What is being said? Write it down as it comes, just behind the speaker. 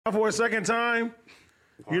out for a second time.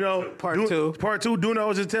 You know, Part two. Duno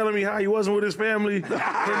was just telling me how he wasn't with his family for New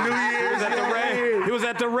Year's. He was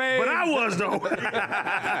at the rave. But I was though.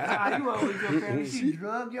 Nah, you always your family. She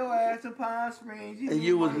drugged your ass to Palm Springs. And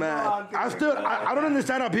you was mad. I don't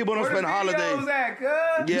understand how people don't spend holidays. Where the videos at,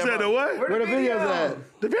 cuz? You said the what? Where the videos at?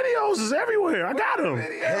 The videos is everywhere. I got them.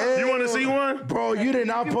 You want to see one? Bro, you did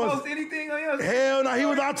not You post. post anything on your Hell no, he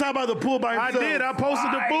was outside by the pool by I himself. did. I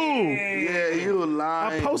posted the food. Yeah, you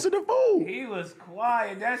lying. I posted the food. He was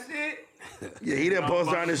quiet. That's it. Yeah, he didn't post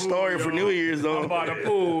on his story for New Year's though. About the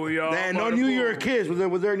pool, y'all. Man, no New Year kids.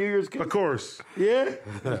 Was there a New Year's kid? Of course. Yeah?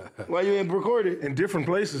 Why you ain't recorded? In different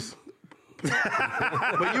places.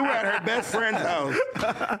 But you were at her best friend's house.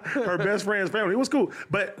 Her best friend's family. It was cool.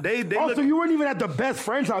 But they Also, look, you weren't even at the best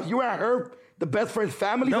friend's house. You were at the best friend's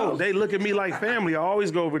family no, house. they look at me like family. I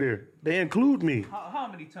always go over there. They include me. How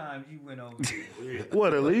many times you went over there?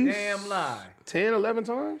 What, at least Damn lie. 10, 11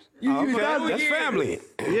 times? That's family.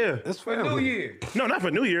 Yeah. That's For New family. Year. No, not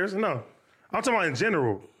for New Year's. No. I'm talking about in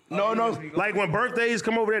general. No. Like when birthdays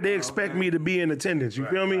come over there, they expect me to be in attendance. You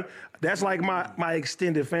feel me? That's like my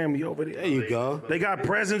extended family over there. There you go. They got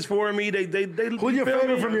presents for me. They Who's your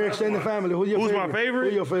favorite from your extended family? Who's my favorite?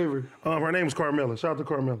 Who's your favorite? Her name is Carmela. Shout out to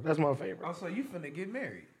Carmela. That's my favorite. Oh, so you finna get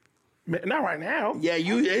married? Not right now. Yeah,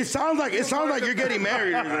 it sounds like you're getting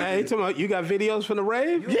married. Hey, you talking about you got videos from the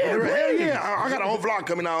rave? Yeah, Hell yeah. I got a whole vlog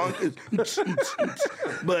coming out.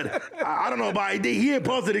 But I don't know about it. He ain't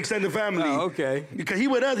posted extended family. Oh, okay. Because he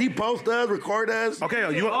with us, he posts us, record us.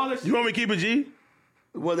 Okay, you want me to keep it G?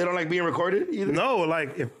 Well, they don't like being recorded either? No,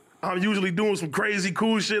 like if I'm usually doing some crazy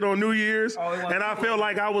cool shit on New Year's, and I felt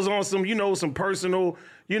like I was on some, some personal,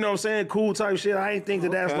 what I'm saying, cool type shit. I ain't think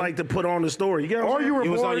that's like to put on the story. You get what I'm saying?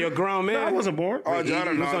 You was on your grown man? No, I wasn't born. Oh,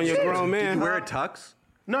 John, You was on your grown man? Did you wear a tux?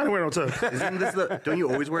 No, I didn't wear no tux. Isn't this don't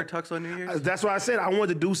you always wear a tux on New Year's? That's why I said I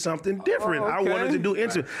wanted to do something different. I wanted to do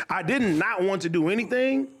intimate. I did not want to do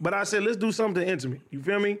anything, but I said, let's do something intimate. You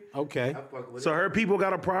feel me? Okay. So her people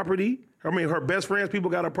got a property. Her best friends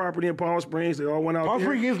people got a property in Palm Springs. They all went out Palm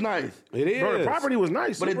there. Springs is nice. It is. Bro, the property was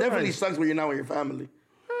nice. But it super definitely nice. sucks when you're not with your family.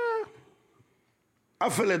 I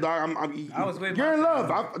feel it, dog. I was with you're in my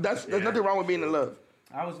love. There's nothing wrong with being in love.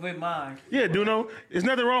 I was with mine. Yeah, Duno. There's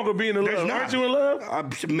nothing wrong with being in love. not. Aren't you in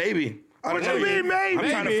love? Maybe. What you mean, maybe? I'm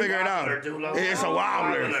trying to figure it out. It's a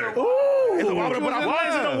wobbler. Ooh. It's a wobbler, but Why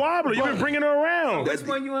is it a wobbler? You've been bringing her around. Which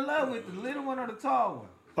one you in love with, the little one or the tall one?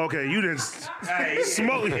 Okay, you didn't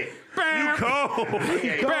smoke. You cold.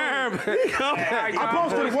 Bam. I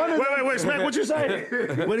posted one of them. Wait, Smack, what you say?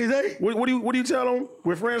 What do you say? What do you tell them?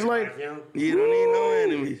 We're friends like? You don't need no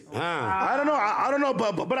enemies. Ah. I don't know. I don't know,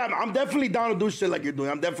 but I'm definitely down to do shit like you're doing.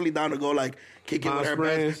 I'm definitely down to go like kick it with her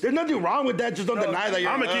friends. best. There's nothing wrong with that. Just don't deny that you're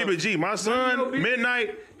I'm in going to keep love. it G. My son,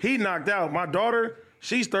 Midnight, he knocked out. My daughter,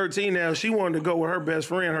 she's 13 now. She wanted to go with her best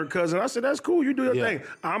friend, her cousin. I said, that's cool. You do your Yeah. thing.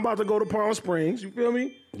 I'm about to go to Palm Springs. You feel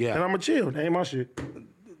me? Yeah. And I'm going to chill. That ain't my shit.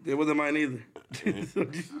 It wasn't mine either.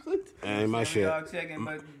 Ain't my shit. Y'all checking,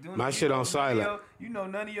 but My shit on silent. You know,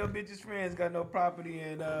 none of your bitches' friends got no property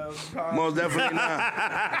in Palm Most definitely not.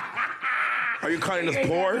 Are you calling us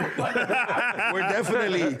poor? We're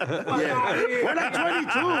definitely, yeah. We're like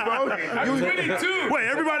 22, bro. 22. Wait,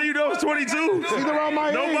 everybody you know is 22? She's around my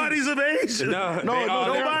age. Nobody's of age? No,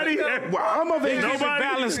 Nobody? Well, I'm of age. Nobody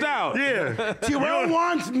balanced out. Yeah. Tyrell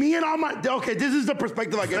wants me and all my... Okay, this is the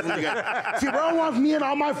perspective I get from you guys. Tyrell wants me and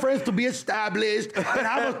all my friends to be established and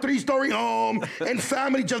have a 3-story home and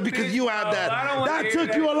family just because you have I don't that. wanna That hear took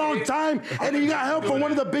that you a long shit. time and then you got help from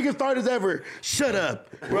one of the biggest artists ever. Shut up,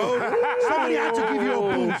 bro. Somebody had to give you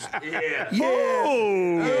a boost.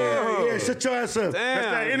 Yeah, shut your ass up. That's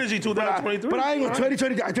that energy 2023. But I ain't going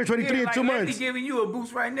 2020. I turned 23 in 2 months. He giving you a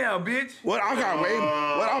boost right now, bitch. What I got, Wayne?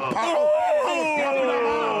 What I'm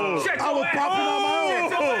Shut I was your popping on my own.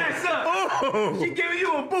 Shut your ass up. She giving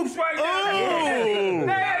you a boost right now.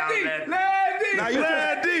 Lad Now you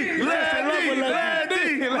Lad D. Lad D. Lad D. I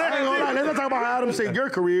ain't gonna lie. Let's not talk about how Adam saved your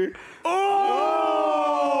career.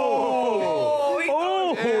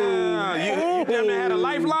 You damn near had a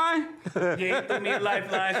lifeline? Yeah, he threw me a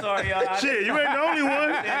lifeline. Sorry, y'all. Shit, you ain't the only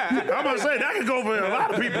one. I'm about to say, that could go for a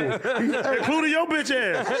lot of people, including your bitch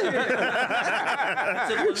ass.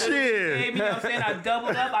 Shit. Baby, you know what I'm saying? I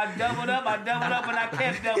doubled up, and I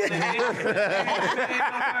kept doubling.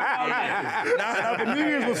 Nah, but New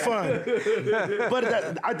Year's was fun. But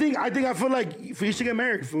I feel like you should get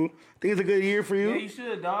married, fool. I think it's a good year for Yeah, you. you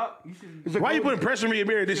should, dog. You should. Why you putting pressure on me to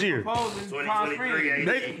get married this year? Propose in Palm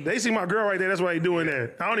Springs. They see my girl right there. That's why they doing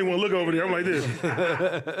that. I don't even want to look over there. I'm like this.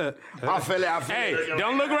 I feel it. Hey,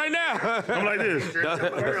 don't look right now. I'm like this. She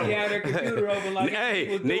had her computer open like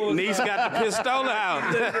Hey, Niece got the pistol out.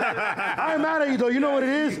 I ain't mad at you though. You know what it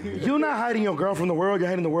is? You're not hiding your girl from the world. You're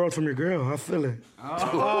hiding the world from your girl. I feel it.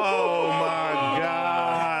 Oh my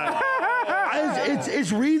God.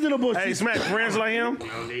 It's reasonable. Hey, Smack, friends like him?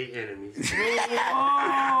 don't need enemies.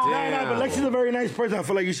 Nah, but Lexi's a very nice person. I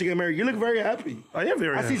feel like you should get married. You look very happy. I am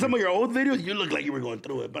very I happy. see some of your old videos. You look like you were going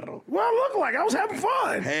through it, bro. Well, I look like I was having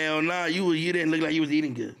fun. Hell nah, you didn't look like you was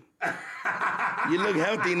eating good. You look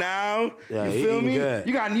healthy now. Yeah, you feel eating me? good.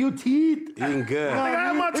 You got new teeth. Eating good. I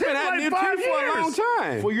had my You've teeth been having like new 5 teeth for a long years.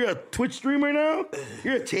 time. Well, you're a Twitch streamer now.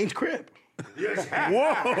 You're a changed crib. Whoa.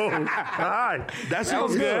 All right. That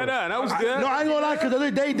was good, huh? That was good. No, I ain't gonna lie, because the other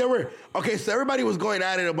day there were, okay, so everybody was going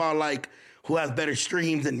at it about like who has better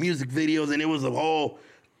streams and music videos, and it was a whole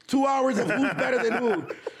 2 hours of who's better than who.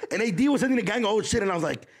 And AD was sending the gang old shit, and I was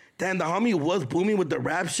like, damn, the homie was booming with the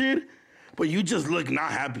rap shit, but you just look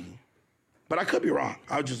not happy. But I could be wrong.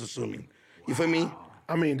 I was just assuming. You feel me?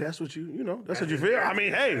 I mean, that's what that's what you feel. I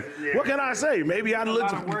mean, hey, what can I say? Maybe I a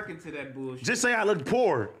lot of looked, work into that bullshit. just say I looked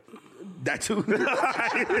poor. That too. Hey,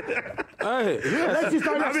 Let's just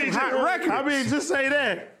start I mean, just say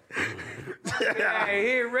that. Hey,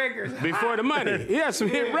 hit records. before the money. He had some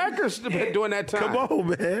hit records during that time. Come on,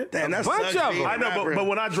 man. Damn, that's bunch of them. I know, but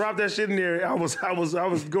when I dropped that shit in there, I was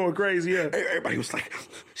going crazy. Yeah. Everybody was like,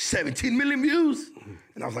 17 million views.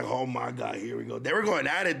 And I was like, oh my God, here we go. They were going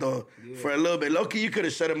at it though for a little bit. Low-key, you could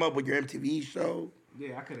have shut him up with your MTV show.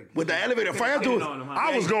 Yeah, I could have. With the elevator fire dude.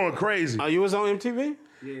 I was going crazy. Oh, you was on MTV?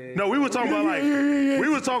 Yeah. No, we were talking about like, we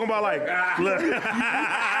were talking about like, look.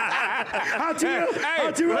 Ask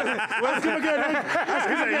him again.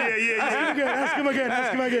 Ask him again.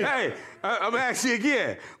 Ask him again. Hey, I'm gonna ask you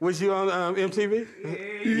again. Was you on MTV?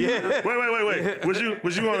 Yeah. Wait.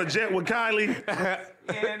 Was you on a jet with Kylie?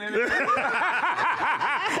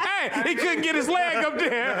 Hey, he couldn't get his leg up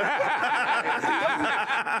there.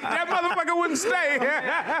 That motherfucker wouldn't stay.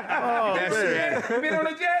 You been on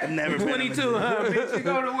a jet? Never been on a 22, huh? Bitch, you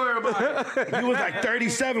go to worry about it. You was like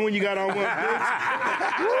 37 when you got on one, bitch.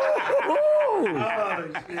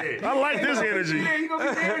 I like this energy. Yeah, you gonna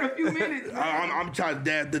be there in a few minutes. I'm trying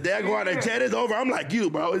to, the day I go on that jet is over. I'm like you,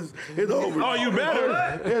 bro. It's over. Oh, you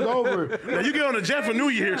better. It's over. Now you get on the jet for New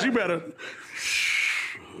Year's, you better.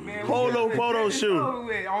 Man, Polo photo it's shoot. over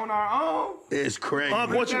with. On our own. It's crazy.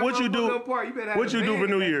 Unc, what you do? What you do for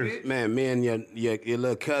New Year's? Man, me and your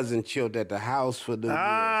little cousin chilled at the house for New Year's. We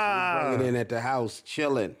brought it in at the house,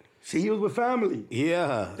 chilling. See, he was with family.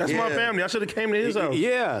 Yeah. That's my family. I should have came to his house.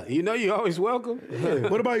 Yeah. You know you're always welcome.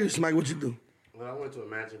 What about you, Smack? What you do? Well, I went to a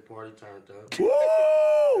matching party, turned up.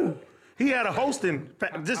 Woo! He had a hosting.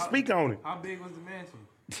 Just speak on it. How big was the mansion?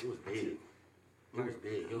 It was big. It was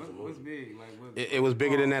big. It was a What's movie. big? Like what? It was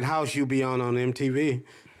bigger than that house you be on MTV.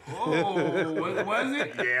 Oh, was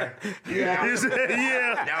it? Yeah. He said,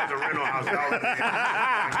 yeah. That was a rental house. That was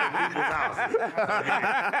people's houses.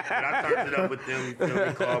 But I turned it up with them. You feel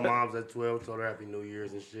me? Called moms at 12, told her Happy New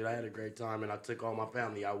Year's and shit. I had a great time, and I took all my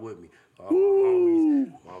family out with me. All my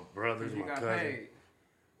homies, my brothers, You my got cousins. paid.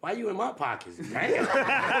 Why you in my pockets? Damn.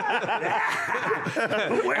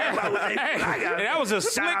 Where am I with And that was a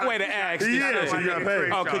slick way to ask. Yeah, so you got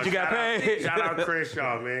paid. Oh, could you got paid? Shout out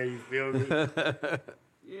Crenshaw, man. You feel me?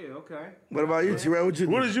 Yeah, okay. What about you, T-Ray? What you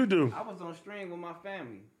do? What did you do? I was on stream with my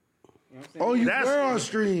family. You know what I'm saying? Oh, you That's- were on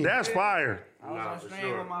stream. That's fire. I was on for stream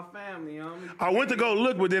sure. with my family, homie. I went to go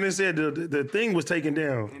look, but then it said the thing was taken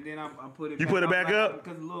down. And then I put it You put it back up?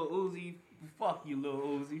 Because Lil Uzi, fuck you, Lil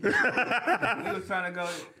Uzi. He was trying to go,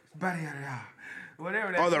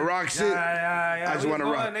 whatever that Oh, the shit. rock shit? Yeah. I just We wanna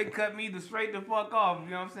was rock. going, They cut me straight the fuck off,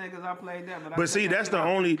 you know what I'm saying? Because I played that. But see, that's the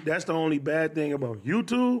only bad thing about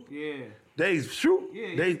YouTube. Yeah. They shoot.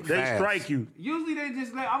 Yeah, They Fast. strike you. Usually they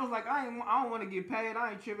just let. I was like, I don't want to get paid.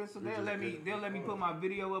 I ain't tripping, so they'll let me put my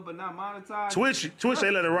video up, but not monetize. Twitch, they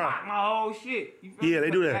let it rock. My whole shit. You feel Yeah, me?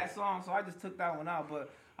 they do But that. song, so I just took that one out. But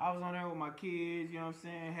I was on there with my kids. You know what I'm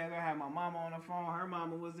saying? Heather had my mama on the phone. Her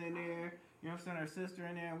mama was in there. You know what I'm saying? Her sister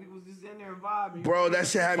in there. And we was just in there vibing. Bro, that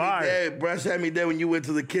shit had me Fire. dead. Bro, that shit had me dead when you went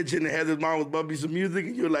to the kitchen and Heather's mom was bumping some music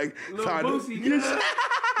and you were like, Lil trying to- Boosie.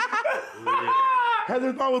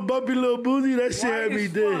 Heather's mom was bumping Lil Boosie. That shit had White me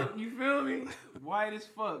as dead. fuck, you feel me? White as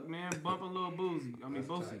fuck, man. Bumping Lil Boosie. I mean,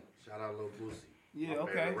 Boosie. Shout out Lil Boosie. Yeah, My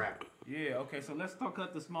okay. favorite rapper. Yeah, okay. So let's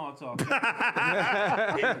cut the small talk.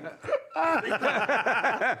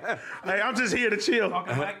 Hey, I'm just here to chill.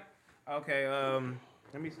 Talking like, okay,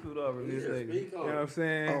 let me scoot over this lady. speak You on know it. what I'm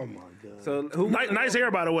saying? Oh my God. So who? Nice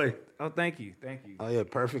hair, by the way. Oh, thank you. Oh, yeah,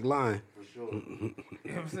 perfect line. For sure. You know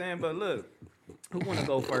what I'm saying? But look, Who want to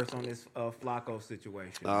go first on this Flacco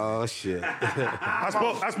situation? Oh shit.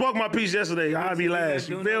 I spoke my piece yesterday. I'll be last.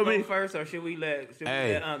 You feel me? Go first, or should we let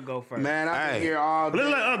Unc go first? Man, I've been here all day.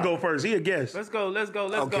 Let's let Unc go first. He a guest. Let's go,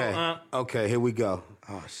 Unc. Okay, here we go.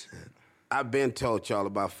 Oh shit. I've been told y'all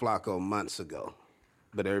about Flacco months ago,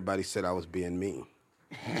 but everybody said I was being mean.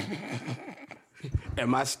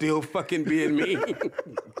 Am I still fucking being mean?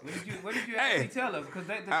 What did you actually tell us? Because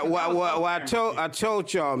I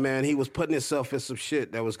told y'all, man, he was putting himself in some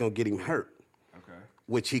shit that was gonna get him hurt. Okay.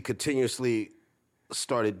 Which he continuously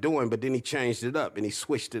started doing, but then he changed it up and he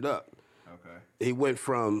switched it up. Okay. He went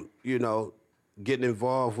from, getting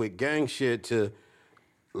involved with gang shit to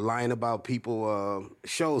lying about people,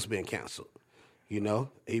 shows being canceled. He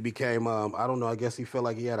became, I don't know, I guess he felt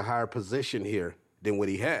like he had a higher position here than what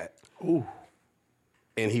he had. Ooh.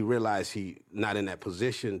 And he realized he not in that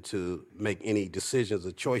position to make any decisions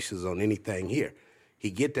or choices on anything here.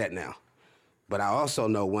 He get that now. But I also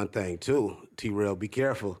know one thing too, T-Rail, be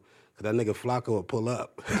careful, because that nigga Flacco will pull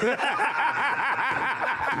up.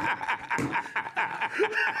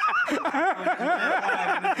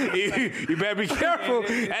 You better be careful.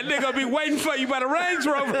 That nigga be waiting for you by the Range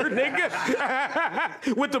Rover,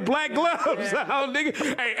 nigga. With the black gloves on, nigga.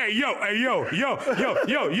 Hey, yo.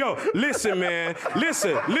 Listen, man.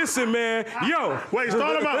 Listen, man. Yo. Wait,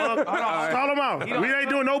 start him out. Start him out. We ain't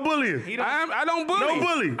doing no bullying. I don't bully. No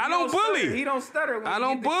bully. I don't bully. He don't stutter. When I he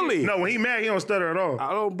don't get the bully. shit. No, when he mad, he don't stutter at all.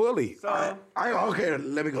 I don't bully. So, Okay,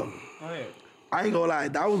 let me go. go ahead. I ain't gonna lie,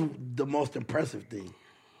 that was the most impressive thing.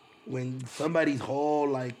 When somebody's whole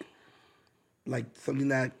like something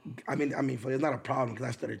that I mean, it's not a problem because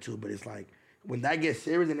I stutter too, but it's like when that gets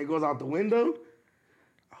serious and it goes out the window,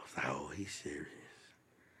 I was like, oh, he's serious.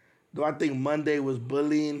 Do I think Monday was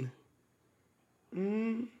bullying?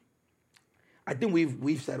 I think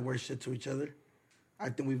we've said worse shit to each other. I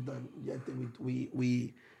think we've done. Yeah, I think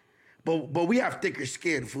we but we have thicker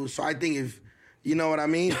skin, fool. So I think if you know what I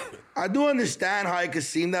mean, I do understand how it could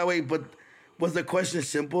seem that way, but. Was the question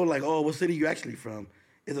simple? Like, oh, what city you actually from?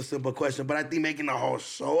 It's a simple question. But I think making a whole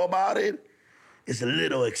show about it is a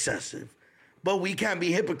little excessive. But we can't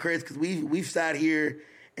be hypocrites because we've sat here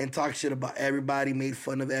and talked shit about everybody, made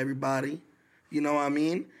fun of everybody. You know what I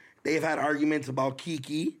mean? They've had arguments about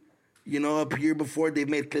Kiki, up here before. They've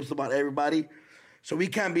made clips about everybody. So we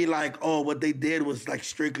can't be like, oh, what they did was like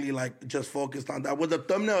strictly like just focused on that. Was the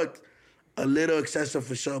thumbnail a little excessive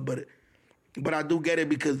for sure, but I do get it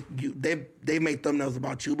because they made thumbnails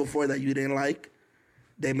about you before that you didn't like.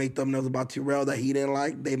 They made thumbnails about Terrell that he didn't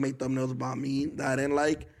like. They made thumbnails about me that I didn't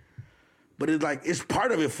like. But it's like, it's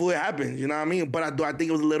part of it, fool. It happens, you know what I mean? But I think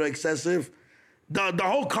it was a little excessive. The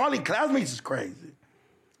whole calling classmates is crazy.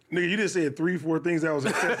 Nigga, you just said 3-4 things that was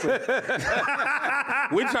excessive.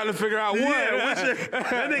 We're trying to figure out one. Yeah,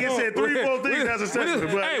 that nigga said 3-4 things that's excessive.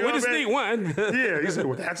 Hey, we just need one. Yeah, he said,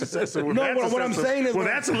 well, that's excessive. Well, No, that's what I'm saying is, well,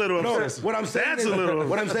 that's a little excessive. What I'm saying that's is, a little.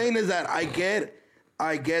 What I'm saying is that I get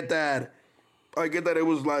that it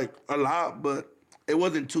was like a lot, but it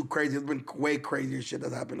wasn't too crazy. It's been way crazier shit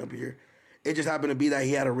that's happened up here. It just happened to be that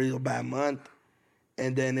he had a real bad month,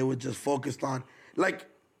 and then it was just focused on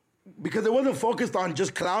because it wasn't focused on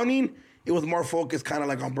just clowning. It was more focused kind of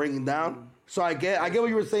like on bringing down. So I get what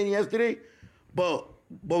you were saying yesterday, but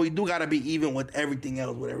we do gotta be even with everything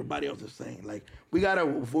else, what everybody else is saying. Like we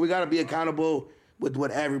gotta be accountable with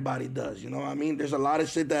what everybody does. You know what I mean? There's a lot of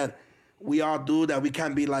shit that we all do that we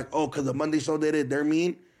can't be like, oh, because the Monday Show did it, they're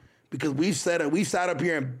mean. Because we've sat up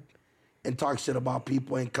here and talked shit about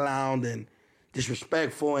people and clowned and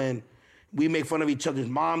disrespectful and we make fun of each other's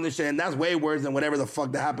moms and shit, and that's way worse than whatever the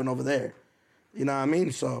fuck that happened over there. You know what I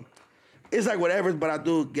mean? So it's like whatever, but I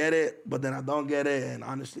do get it, but then I don't get it, and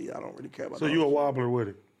honestly, I don't really care about So that. you a wobbler with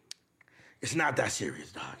it? It's not that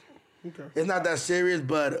serious, dog. Okay. It's not that serious,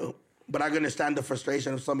 but I can understand the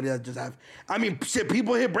frustration of somebody that just have. I mean, shit,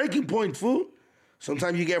 people hit breaking points, fool.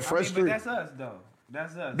 Sometimes you get frustrated. But that's us, though.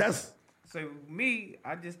 That's us. So me,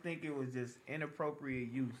 I just think it was just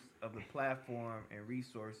inappropriate use of the platform and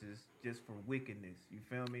resources just for wickedness. You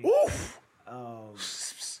feel me? Oof.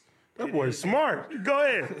 That boy's smart. Go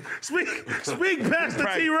ahead. Speak past the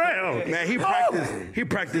T-Rail. Man, he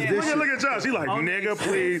practiced this shit. Look at Josh. He like, nigga,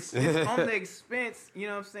 please. It's on the expense, you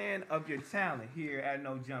know what I'm saying, of your talent here at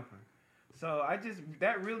No Jumper. So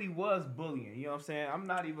that really was bullying. You know what I'm saying? I'm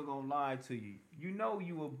not even going to lie to you. You know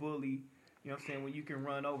you a bully, you know what I'm saying, when you can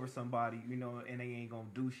run over somebody, you know, and they ain't going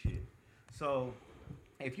to do shit. So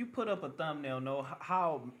if you put up a thumbnail,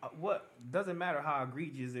 doesn't matter how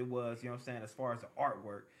egregious it was, you know what I'm saying, as far as the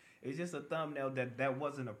artwork. It's just a thumbnail that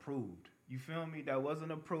wasn't approved. You feel me? That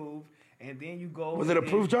wasn't approved. and then you go. Was it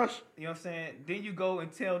approved, Josh? You know what I'm saying? Then you go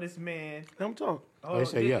and tell this man, I'm talking. oh, They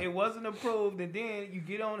say, yeah. it wasn't approved, and then you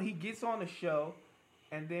get on. He gets on the show,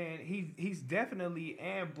 and then he's definitely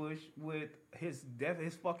ambushed with his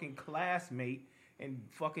fucking classmate and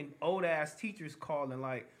fucking old ass teachers calling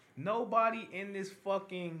like nobody in this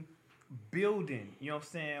fucking building. You know what I'm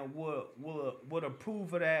saying? Would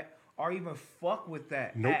approve of that or even fuck with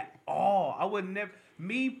that at all. I would never.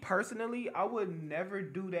 Me personally, I would never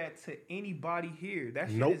do that to anybody here. That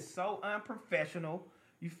shit is so unprofessional.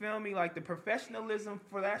 You feel me? Like the professionalism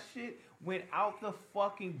for that shit went out the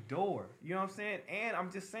fucking door. You know what I'm saying? And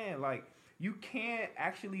I'm just saying, like, you can't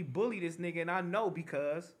actually bully this nigga, and I know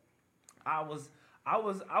because I was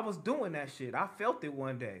doing that shit. I felt it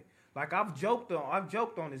one day. Like I've joked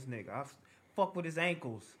on this nigga. I've fucked with his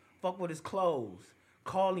ankles, fuck with his clothes,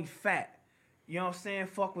 call him fat. You know what I'm saying?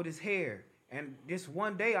 Fuck with his hair. And this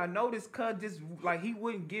one day I noticed cuz just like he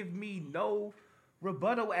wouldn't give me no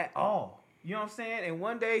rebuttal at all. You know what I'm saying? And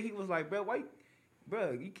one day he was like, bro, why,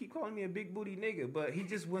 bro, you keep calling me a big booty nigga. But he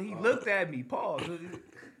just, when he looked at me, pause.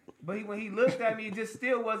 But when he looked at me, it just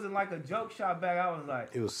still wasn't like a joke shot back. I was like,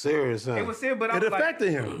 It was serious, huh? it was serious, but I It was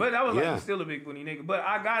affected like, him. But I was like, Yeah. you still a big booty nigga. But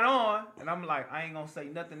I got on, and I'm like, I ain't gonna say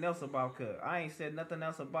nothing else about cuz. I ain't said nothing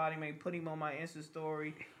else about him. Ain't put him on my Insta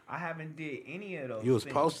story. I haven't did any of those. You was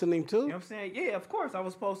things. posting him too? You know what I'm saying? Yeah, of course I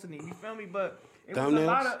was posting it. You feel me? But it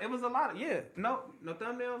Thumbnails? was a lot of yeah. No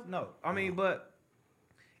thumbnails? No. I mean, but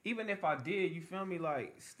even if I did, you feel me?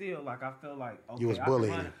 Like still, like I feel like okay, You was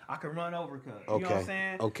bullying. I can run over cuz. You know what Okay, I'm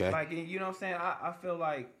saying? okay. Like you know what I'm saying? I feel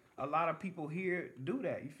like a lot of people here do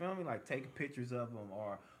that. You feel me? Like taking pictures of them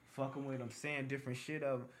or fucking with them, saying different shit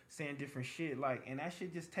like, and that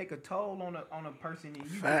shit just take a toll on a person and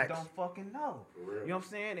you Facts. just don't fucking know. You know what I'm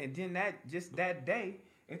saying? And then that day,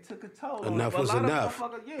 it took a toll. Enough on was a lot enough.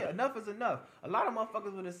 Of motherfuckers, yeah, enough is enough. A lot of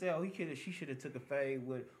motherfuckers would have said, oh, she should have took a fade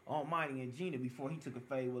with Almighty and Gina before he took a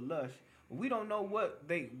fade with Lush. But we don't know what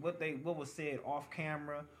was said off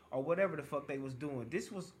camera or whatever the fuck they was doing.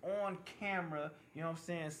 This was on camera. You know what I'm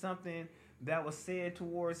saying? Something that was said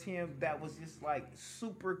towards him that was just like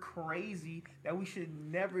super crazy that we should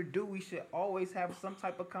never do. We should always have some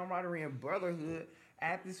type of camaraderie and brotherhood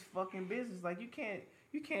at this fucking business. Like you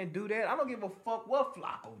can't do that. I don't give a fuck what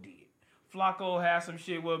Flacco did. Flacco had some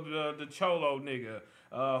shit with the Cholo nigga.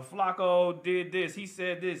 Flacco did this. He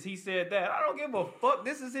said this. He said that. I don't give a fuck.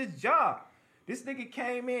 This is his job. This nigga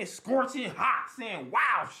came in scorching hot, saying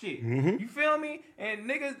wow shit. You feel me? And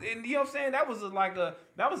niggas, and you know what I'm saying?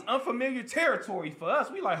 That was unfamiliar territory for us.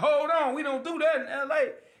 We like, hold on, we don't do that in LA.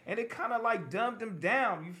 And it kind of like dumbed him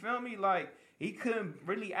down. You feel me? Like he couldn't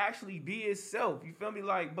really actually be himself. You feel me?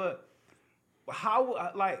 Like, but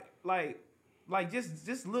how like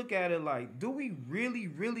just look at it like, do we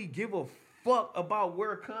really give a fuck about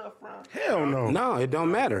where Cuz from? Hell no. No, it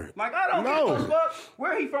don't matter. Like I don't No. give a fuck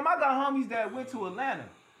where he from. I got homies that went to Atlanta,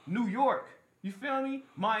 New York. You feel me?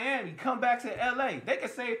 Miami, come back to LA. They can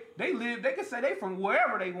say they can say they from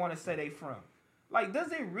wherever they want to say they from. Like,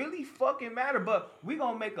 does it really fucking matter? But we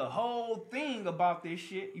gonna make a whole thing about this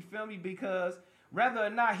shit. You feel me? Because whether or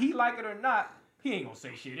not he like it or not, he ain't gonna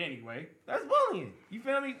say shit anyway. That's bullying. You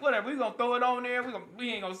feel me? Whatever. We gonna throw it on there.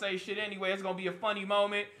 We ain't gonna say shit anyway. It's gonna be a funny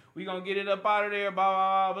moment. We gonna get it up out of there.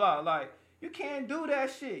 Blah blah blah. Like, you can't do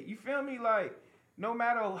that shit. You feel me? Like, no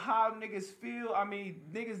matter how niggas feel. I mean,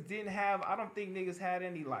 niggas didn't have. I don't think niggas had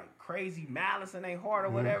any like crazy malice in their heart or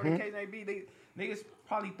whatever the case may be. Niggas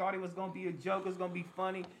probably thought it was gonna be a joke. It was gonna be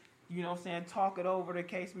funny. You know what I'm saying? Talk it over, the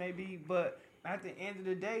case may be. But at the end of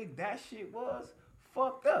the day, that shit was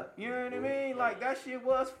fucked up. You know what I mean? Like, that shit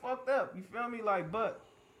was fucked up. You feel me? Like, but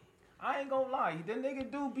I ain't gonna lie. The nigga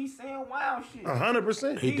do be saying wild shit.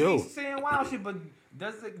 100%. He He do. be saying wild shit, but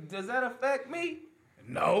does that affect me?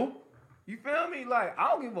 No. You feel me? Like, I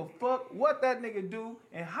don't give a fuck what that nigga do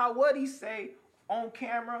and what he say on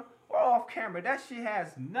camera or off camera. That shit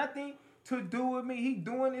has nothing to do with me. He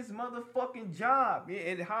doing his motherfucking job.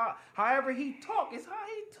 And however he talk is how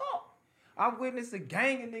he talk. I witnessed a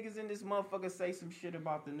gang of niggas in this motherfucker say some shit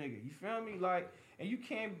about the nigga. You feel me? Like, and you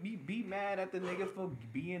can't be mad at the nigga for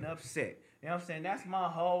being upset. You know what I'm saying? That's my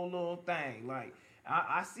whole little thing. Like,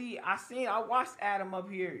 I watched Adam up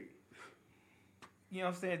here, you know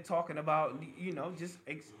what I'm saying, talking about, you know, just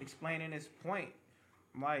explaining his point.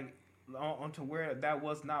 Like, onto where that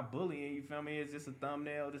was not bullying, you feel me? It's just a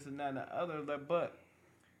thumbnail, this and that and the other. But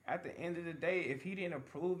at the end of the day, if he didn't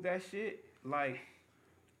approve that shit, like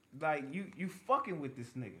you fucking with this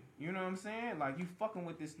nigga. You know what I'm saying? Like, you fucking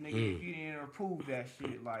with this nigga if you didn't approve that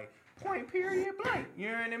shit. Like, point, period, blank.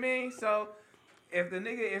 You know what I mean? So if the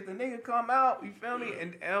nigga come out, you feel me?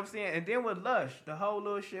 And I'm saying, and then with Lush, the whole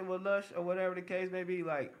little shit with Lush or whatever the case may be,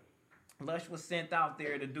 like Lush was sent out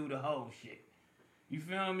there to do the whole shit. You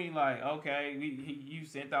feel me? Like, okay, you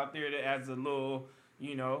sent out there as a little,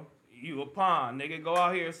 you know, you a pawn. Nigga, go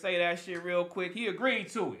out here and say that shit real quick. He agreed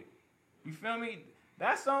to it. You feel me?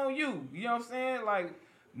 That's on you. You know what I'm saying? Like,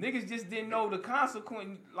 niggas just didn't know the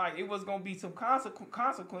consequence. Like, it was gonna be some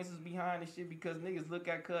consequences behind this shit because niggas look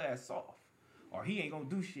at Cuz as soft. Or he ain't gonna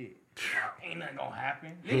do shit. Or ain't nothing gonna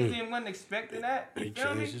happen. Niggas wasn't expecting that. You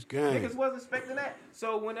feel me? Niggas wasn't expecting that.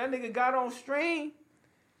 So when that nigga got on stream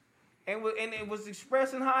and it was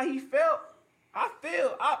expressing how he felt, I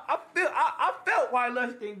felt why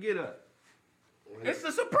Lush didn't get up. It's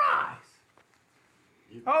a surprise.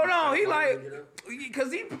 Hold on, he like,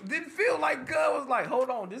 because he didn't feel like God was like, hold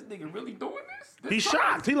on, this nigga really doing this? He's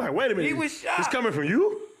shocked. He like, wait a minute. He was shocked. It's coming from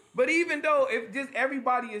you? But even though, if just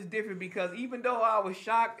everybody is different, because even though I was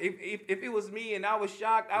shocked, if it was me and I was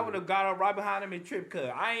shocked, I would have got up right behind him and tripped Cuz.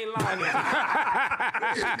 I ain't lying.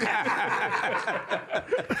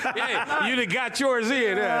 Yeah, you'd have got yours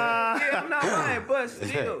in. Yeah, I'm not lying, but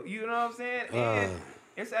still, you know what I'm saying? And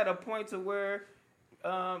it's at a point to where,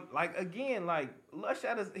 like, again, like, Lush,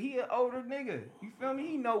 he an older nigga. You feel me?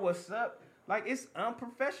 He know what's up. Like, it's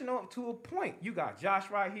unprofessional to a point. You got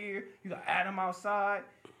Josh right here. You got Adam outside.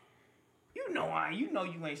 You know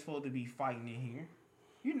you ain't supposed to be fighting in here.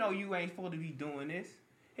 You know you ain't supposed to be doing this.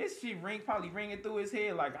 His shit probably ringing through his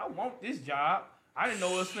head like, I want this job. I didn't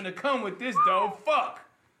know it was finna come with this, though. Fuck.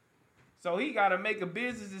 So he got to make a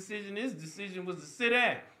business decision. His decision was to sit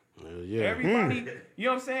down. Yeah. Everybody, you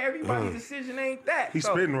know what I'm saying? Everybody's decision ain't that. He's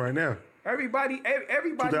so spitting right now. Everybody's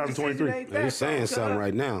decision ain't that. He's saying something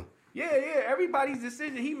right now. Yeah. Everybody's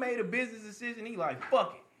decision. He made a business decision. He like,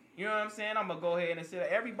 fuck it. You know what I'm saying? I'm going to go ahead and say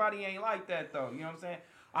that. Everybody ain't like that, though. You know what I'm saying?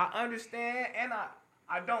 I understand, and I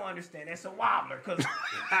don't understand. That's a wobbler, because like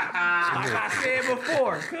I said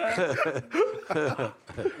before,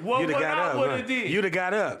 what I would have did. You'd have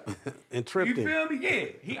got up and tripped him. You feel me? Yeah.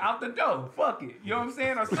 He out the door. Fuck it. You know what I'm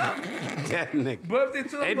saying? Or something. That nigga. Bumped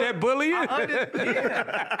into him. Ain't that bullying?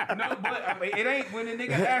 Yeah. No, but I mean, it ain't when the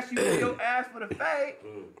nigga asked you to ask for the fade.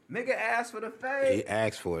 Nigga asked for the fade. He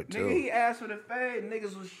asked for it, too. Nigga, he asked for the fade.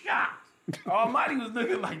 Niggas was shocked. Almighty was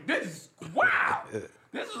looking like, this is wow.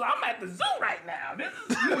 I'm at the zoo right now. This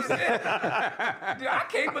is, you know what I'm saying? Dude, I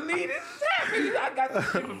can't believe this is happening. I got this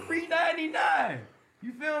shit for $3.99.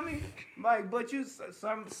 You feel me? Like, but you,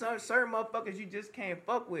 some certain motherfuckers you just can't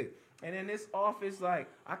fuck with. And in this office, like,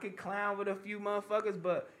 I could clown with a few motherfuckers,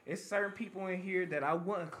 but it's certain people in here that I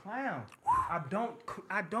wouldn't clown. I don't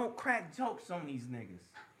crack jokes on these niggas.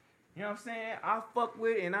 You know what I'm saying? I fuck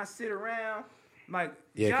with it and I sit around. Like,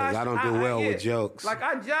 yeah, because I don't do well with jokes. Like,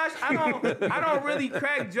 I don't really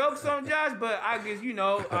crack jokes on Josh, but I guess, you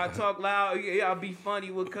know, I talk loud. Yeah, I'll be funny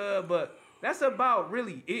with Cub, but that's about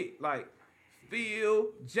really it. Like, Phil,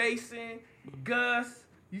 Jason, Gus,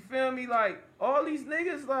 you feel me? Like, all these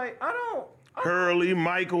niggas, like, Hurley,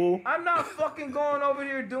 Michael. I'm not fucking going over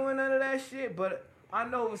there doing none of that shit, but I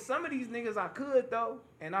know with some of these niggas I could, though,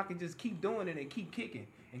 and I could just keep doing it and keep kicking.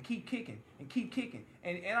 And keep kicking, and keep kicking.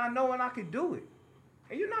 And I know when I could do it.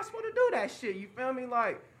 And you're not supposed to do that shit, you feel me?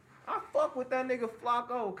 Like, I fuck with that nigga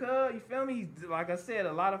Flacco, cuz, you feel me? Like I said,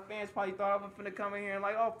 a lot of fans probably thought I was finna come in here and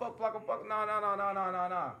like, oh, fuck Flacco, fuck, no.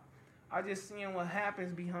 I just seeing what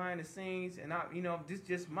happens behind the scenes, and this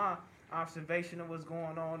just my observation of what's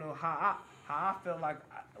going on, or how I feel like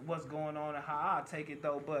what's going on and how I take it,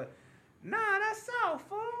 though. But, nah, that's all,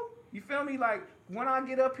 fool. You feel me? Like, when I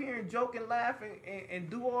get up here and joke and laugh and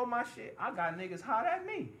do all my shit, I got niggas hot at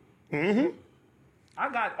me. Mm-hmm. I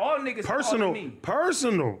got all niggas calling me.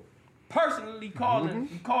 Personally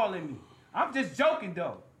calling me. I'm just joking,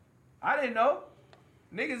 though. I didn't know.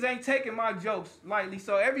 Niggas ain't taking my jokes lightly,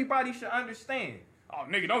 so everybody should understand. Oh,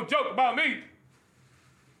 nigga, don't joke about me.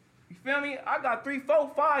 You feel me? I got 3,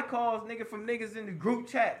 4, 5 calls, nigga, from niggas in the group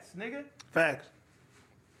chats, nigga. Facts.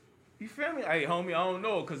 You feel me? Hey, homie, I don't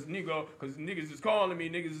know, cause niggas is calling me,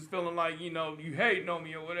 niggas is feeling like, you know, you hating on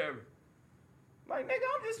me or whatever. Like, nigga,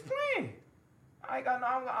 I'm just playing. I don't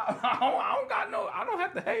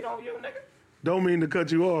have to hate on you, nigga. Don't mean to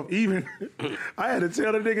cut you off. Even I had to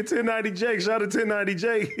tell the nigga 1090 J. Shout out to 1090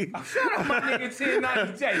 J. Shout out my nigga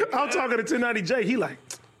 1090 J. I'm talking to 1090 J. He like,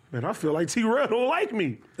 man, I feel like T-Rail don't like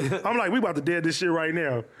me. I'm like, we about to dead this shit right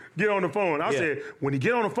now. Get on the phone. I said, when he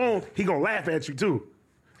get on the phone, he gonna laugh at you too.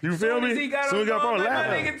 You feel me? Soon as he got on the phone, like, my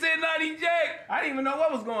nigga 1090 J. I didn't even know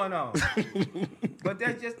what was going on. But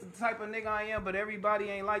that's just the type of nigga I am. But everybody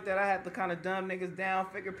ain't like that. I have to kind of dumb niggas down,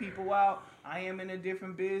 figure people out. I am in a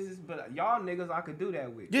different business, but y'all niggas I could do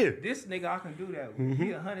that with. Yeah. This nigga I can do that with.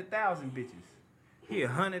 He 100,000 bitches. He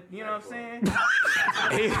 100, you know what I'm saying?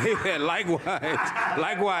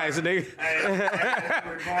 Likewise, nigga.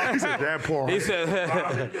 He said that part. He said,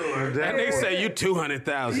 that nigga say you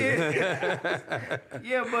 200,000.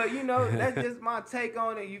 Yeah, but you know, that's just my take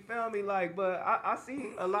on it, you feel me? Like, but I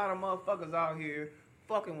see a lot of motherfuckers out here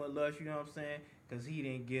fucking with Lush, you know what I'm saying? Because he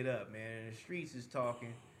didn't get up, man. And the streets is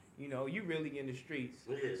talking. You know, you really in the streets.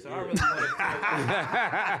 So I really want to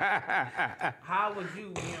know, how would you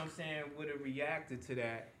know what I'm saying, would have reacted to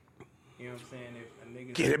that? You know what I'm saying? If a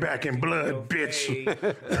nigga Get it back in blood, bitch.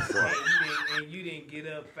 and you didn't get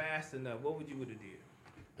up fast enough, what would you would have did?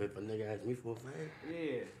 If a nigga asked me for a fade?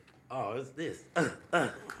 Yeah. Oh, it's this.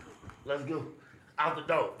 Let's go. Out the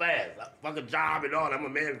door, fast. Fuck a job and all that. I'm a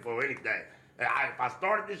man for anything. If I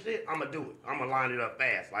started this shit, I'm going to do it. I'm going to line it up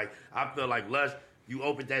fast. Like, I feel like Lush, you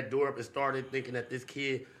opened that door up and started thinking that this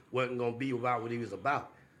kid wasn't going to be about what he was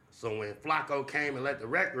about. So when Flacco came and let the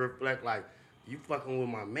record reflect, like, you fucking with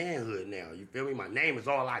my manhood now. You feel me? My name is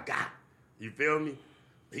all I got. You feel me?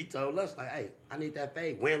 He told us, like, hey, I need that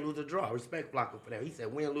fade. Win, lose, or draw. I respect Flacco for that. He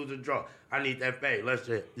said, win, lose, or draw. I need that fade. Let's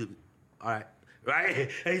just, all right. Right?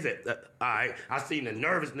 He said, all right. I seen the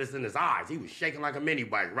nervousness in his eyes. He was shaking like a mini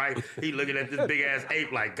bike, right? He looking at this big-ass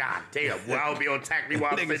ape like, God damn, boy, I'll be on tack me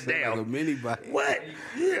while I sit down. Like a mini bike. What?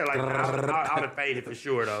 Yeah, like, I'd have faded for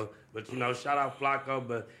sure, though. But, you know, shout out Flacco.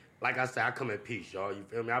 But like I said, I come in peace, y'all. You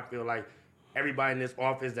feel me? I feel like everybody in this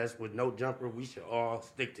office that's with no jumper, we should all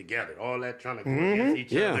stick together. All that trying to go against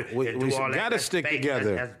each other. We and do all that. gotta That's stick fake.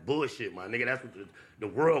 together. That's bullshit, my nigga. That's what the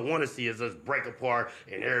world want to see is us break apart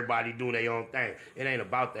and everybody doing their own thing. It ain't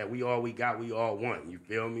about that. We all we got, we all want. You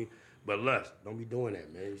feel me? But Lush, don't be doing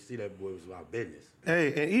that, man. You see that boy was about business. Hey,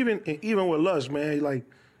 and even with Lush, man, like,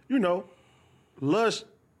 you know, Lush,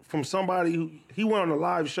 from somebody who, he went on a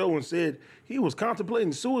live show and said he was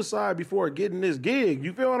contemplating suicide before getting this gig.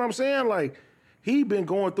 You feel what I'm saying? Like, he been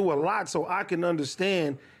going through a lot, so I can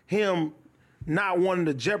understand him not wanting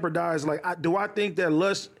to jeopardize. Like, do I think that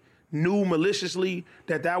Lush knew maliciously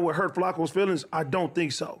that would hurt Flacco's feelings? I don't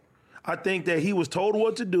think so. I think that he was told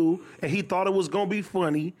what to do, and he thought it was going to be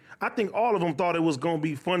funny. I think all of them thought it was going to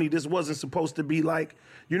be funny. This wasn't supposed to be like,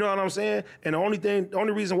 you know what I'm saying? And the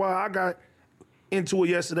only reason why I got into it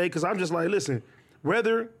yesterday, because I'm just like, listen,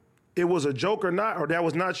 whether it was a joke or not, or that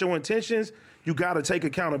was not your intentions, you got to take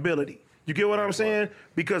accountability. You get what I'm saying?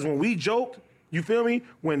 Because when we joked, you feel me?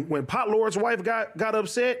 When Pot Lord's wife got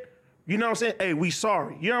upset, you know what I'm saying? Hey, we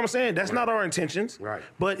sorry. You know what I'm saying? That's not our intentions. Right.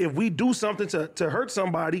 But if we do something to hurt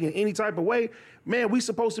somebody in any type of way, man, we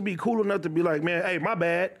supposed to be cool enough to be like, man, hey, my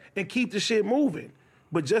bad, and keep the shit moving.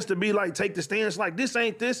 But just to be like, take the stance like this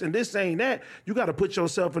ain't this and this ain't that, you got to put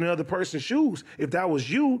yourself in the other person's shoes. If that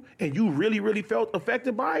was you and you really, really felt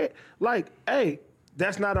affected by it, like, hey,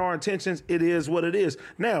 that's not our intentions. It is what it is.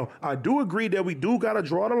 Now, I do agree that we do got to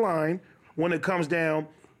draw the line when it comes down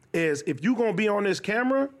is if you going to be on this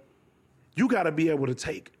camera, you got to be able to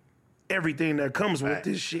take everything that comes with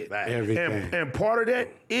this shit. Everything. And part of that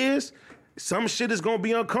is some shit is going to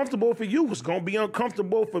be uncomfortable for you. It's going to be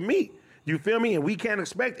uncomfortable for me. You feel me? And we can't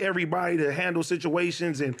expect everybody to handle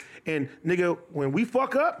situations and nigga, when we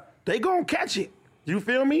fuck up, they going to catch it. You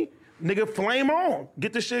feel me? Nigga, flame on.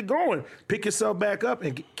 Get the shit going. Pick yourself back up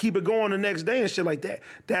and keep it going the next day and shit like that.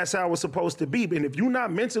 That's how it's supposed to be. And if you're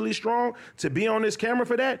not mentally strong to be on this camera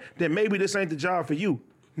for that, then maybe this ain't the job for you.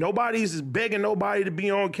 Nobody's begging nobody to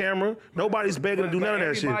be on camera. Nobody's begging to do none of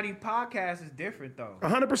that shit. Everybody podcast is different, though.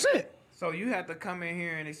 100%. So you have to come in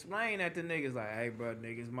here and explain that to niggas like, hey, bro,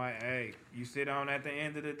 niggas might, hey, you sit on at the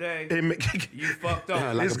end of the day, you fucked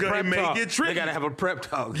up. Like It's a gonna prep make talk. it tricky. They gotta have a prep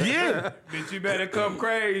talk. Yeah. Bitch, you better come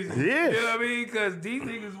crazy. Yeah. You know what I mean? Because these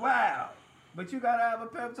niggas wild. But you gotta have a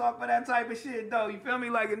pep talk for that type of shit, though. You feel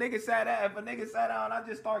me? Like if a nigga sat down, I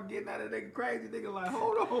just start getting at a nigga crazy. Nigga like,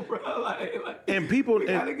 hold on, bro. Like And people, you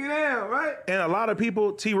gotta get down, right? and a lot of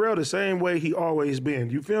people, T-Rail the same way he always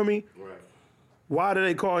been. You feel me? Right. Why do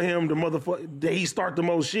they call him the motherfucker? That he start the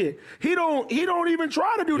most shit. He don't even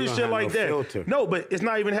try to do this don't shit have like no that. filter. No, but it's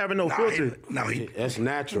not even having no filter. That's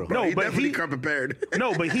natural. No, He but definitely come prepared.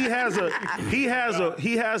 No, but he has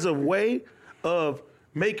a way of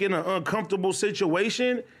making an uncomfortable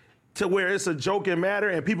situation to where it's a joking matter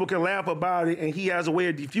and people can laugh about it, and he has a way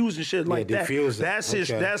of diffusing shit like that. diffuse it.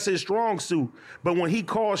 That's his strong suit. But when he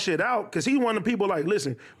calls shit out, because he one of the people like,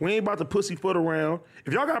 listen, we ain't about to pussyfoot around.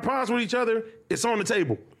 If y'all got problems with each other, it's on the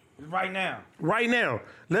table. Right now. Right now,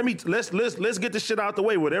 let's get this shit out the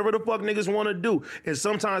way. Whatever the fuck niggas want to do, and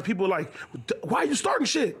sometimes people like, why are you starting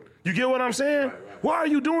shit? You get what I'm saying? Right. Why are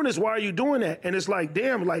you doing this? Why are you doing that? And it's like,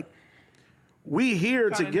 damn, like we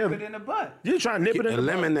here together. Nip it in the butt. You're trying to nip it in the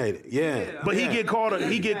butt. Eliminate it. Yeah. But he get called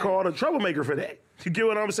a troublemaker for that. You get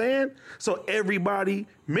what I'm saying? So everybody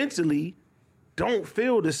mentally don't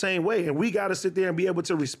feel the same way, and we got to sit there and be able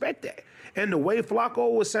to respect that. And the way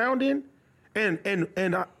Flacco was sounding,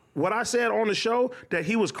 what I said on the show, that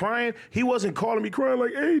he was crying, he wasn't calling me crying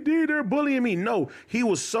like, hey, dude, they're bullying me. No, he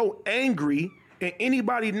was so angry, and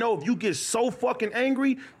anybody know if you get so fucking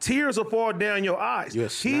angry, tears will fall down your eyes.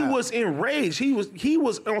 He was enraged. He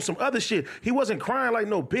was on some other shit. He wasn't crying like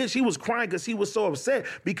no bitch. He was crying because he was so upset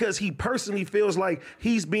because he personally feels like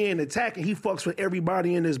he's being attacked and he fucks with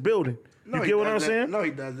everybody in this building. You get what I'm saying? No,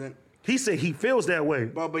 he doesn't. He said he feels that way.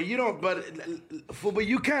 But you don't. But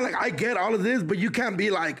you can't, like, I get all of this, but you can't be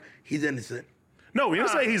like he's innocent. No, you didn't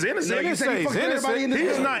say he's innocent. No, you say he fucks with everybody in this He's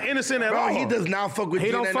building. not innocent at all. He does not fuck with you.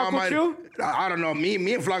 He don't fuck with you? I don't know. Me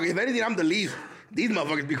and Flacco, if anything, I'm the least. These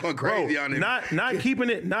motherfuckers be going crazy on him. Not keeping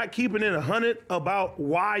it 100 about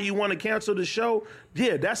why you want to cancel the show.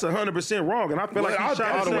 Yeah, that's 100% wrong, and I feel like he shot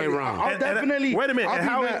all the way wrong. I'll definitely. Wait a minute,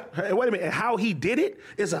 and how he did it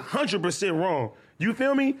is 100% wrong. You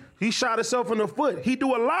feel me? He shot himself in the foot. He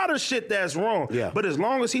do a lot of shit that's wrong. Yeah. But as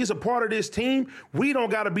long as he's a part of this team, we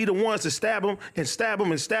don't got to be the ones to stab him and stab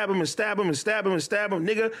him and stab him and stab him and stab him and stab him,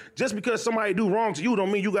 nigga. Just because somebody do wrong to you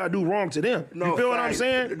don't mean you got to do wrong to them. You feel what I'm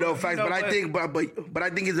saying? No facts, but I think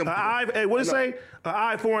it's important. Hey, what it say? An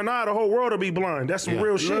eye for an eye, the whole world will be blind. That's some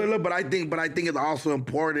real shit. Look, but I think it's also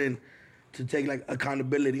important to take, like,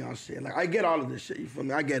 accountability on shit. Like, I get all of this shit. You feel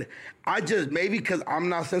me? I get it. I just, maybe because I'm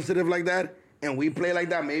not sensitive like that and we play like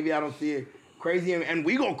that, maybe I don't see it crazy. And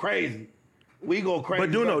we go crazy. We go crazy.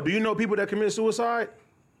 But do you know people that commit suicide?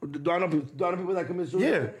 Do I know people that commit suicide?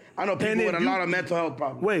 Yeah. I know people with a lot of mental health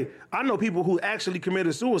problems. Wait, I know people who actually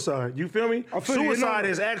committed suicide. You feel me? Suicide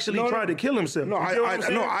is actually trying to kill himself. No,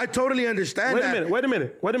 I totally understand that. Wait a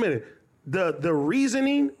minute. The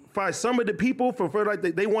reasoning by some of the people for like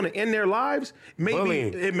they want to end their lives,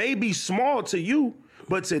 it may be small to you,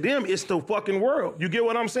 but to them, it's the fucking world. You get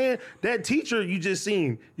what I'm saying? That teacher you just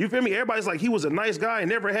seen, you feel me? Everybody's like, he was a nice guy and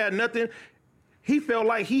never had nothing. He felt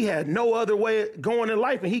like he had no other way going in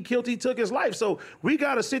life, and he took his life. So we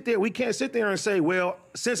got to sit there. We can't sit there and say, well,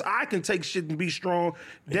 since I can take shit and be strong,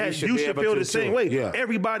 that you should feel the same way. Yeah.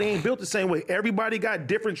 Everybody ain't built the same way. Everybody got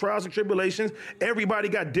different trials and tribulations. Everybody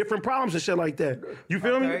got different problems and shit like that. You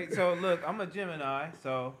feel me? So look, I'm a Gemini,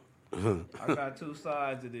 so I got two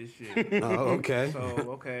sides of this shit. Okay.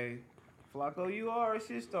 So, Flacco, you are a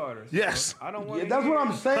shit starter. So yes. I don't want to that's what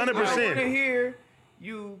I'm saying. 100%. I don't want to hear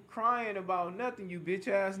you crying about nothing, you bitch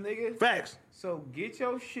ass nigga. Facts. So get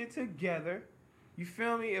your shit together. You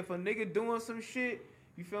feel me? If a nigga doing some shit,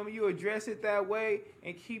 you feel me? You address it that way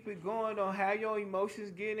and keep it going. Don't have your emotions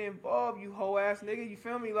getting involved, you hoe ass nigga. You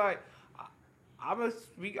feel me? Like, I'm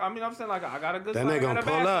saying, like, I got a good that side. nigga gonna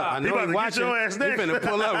pull up. I know he watching. He finna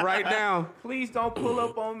pull up right now. Please don't pull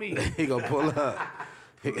up on me. He gonna pull up.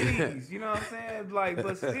 Please, you know what I'm saying? Like,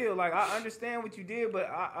 but still, like, I understand what you did, but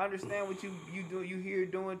I understand what you do. You here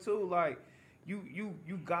doing too. Like,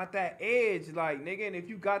 you got that edge, like, nigga. And if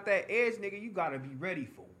you got that edge, nigga, you gotta be ready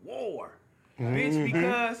for war,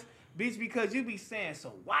 bitch. Because you be saying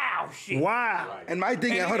some wild shit. Wow. And my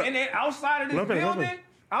thing, and then outside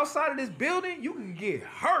of this building, you can get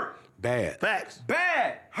hurt. Bad. Facts.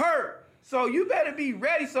 Bad. Hurt. So you better be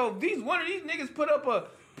ready. So if one of these niggas put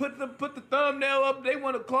the thumbnail up, they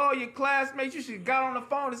want to call your classmates, you should have got on the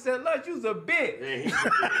phone and said, look, you's a bitch.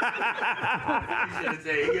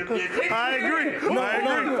 I agree.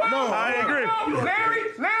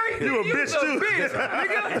 Larry, you a bitch too.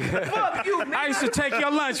 Nigga. Fuck you, nigga. I used to take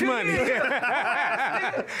your lunch money. Give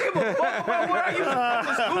a fuck about where are you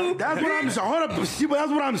from school? That's what I'm saying. Hold up. See, but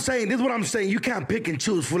that's what I'm saying. This is what I'm saying. You can't pick and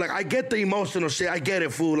choose, fool. Like, I get the emotional shit. I get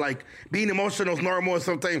it, fool. Like, being emotional is normal.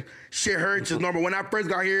 Sometimes shit hurts is normal. When I first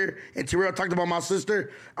got here and Terrell talked about my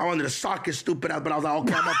sister, I wanted to sock his stupid ass, but I was like,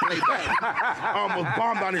 okay, I'm gonna play back. I almost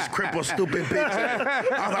bombed on this crippled stupid bitch.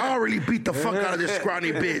 I was like, I'll really beat the fuck out of this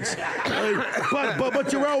scrawny bitch. But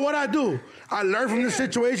Terrell, what I do? I learned from the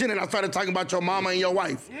situation and I started talking about your mama and your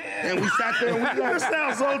wife. And we sat there and we That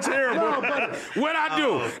sounds so terrible. What I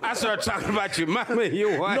do? I started talking about your mama and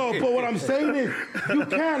your wife. No, but what I'm saying is, you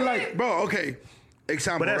can't, like, bro, okay.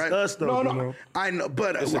 example, But that's right? us, though, No, you know. I know,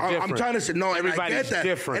 but It's I'm different. trying to say no, and I Everybody's get that,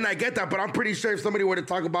 different. and I get that. But I'm pretty sure if somebody were to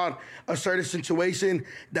talk about a certain situation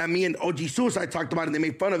that me and OG Suicide talked about and they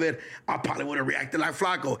made fun of it, I probably would have reacted like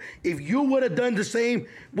Flacco. If you would have done the same,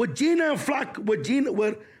 what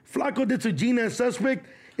Flacco did to Gina and Suspect.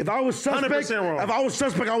 If I was suspect, 100% wrong. I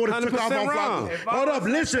would have took off on 100% wrong. Flacco. If I Hold was up,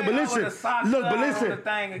 listen, but suspect, I listen. would've socked Look, but her on listen. the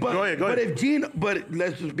thing But, again. Go ahead. but if Gina, but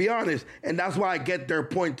let's just be honest, and that's why I get their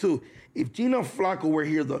point too. If Gina and Flacco were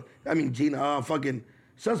here, fucking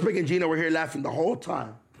Suspect and Gina were here laughing the whole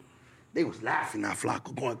time. They was laughing at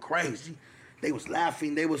Flacco, going crazy. They was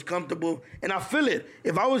laughing. They was comfortable, and I feel it.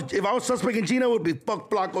 If I was Suspect and Gina, it would be fuck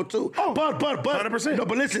Flacco too. Oh, but 100%. No,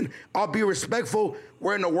 but listen, I'll be respectful.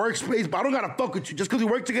 We're in the workspace, but I don't gotta fuck with you. Just because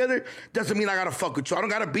we work together doesn't mean I gotta fuck with you. I don't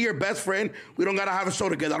gotta be your best friend. We don't gotta have a show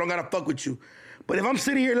together. I don't gotta fuck with you. But if I'm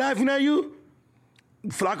sitting here laughing at you,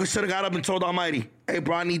 Flacco should have got up and told Almighty, "Hey,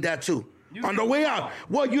 bro, I need that too." On the way out.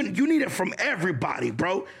 Well, you need it from everybody,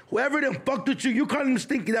 bro. Whoever them fucked with you, you call them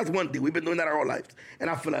stinky, that's one thing. We've been doing that our whole lives. And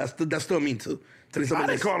I feel like that's still mean too. I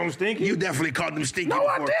didn't call them stinky. You definitely called them stinky. No,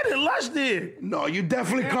 I before. didn't. Lush did. No, you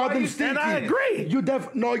definitely called why them you stinky. And I agree. You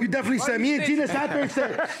definitely said, you me and Gina stinky? sat there and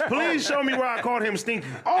said, Please show me where I called him stinky.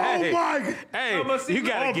 oh Hey. my. Hey, No, but see, you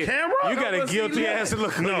gotta on get camera? You got No, a but see, guilty look. ass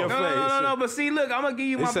look on your face. No. But see, look, I'm gonna give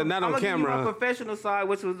you He my. said not on I'm gonna give you camera. my professional side,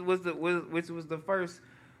 which was the first.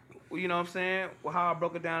 You know what I'm saying? How I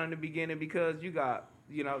broke it down in the beginning, because you got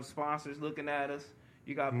sponsors looking at us.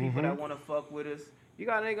 You got people that want to fuck with us. You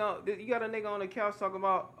got a nigga on the couch talking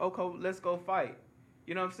about, okay, let's go fight.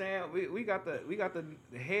 You know what I'm saying? We got the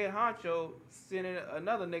head honcho sending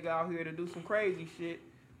another nigga out here to do some crazy shit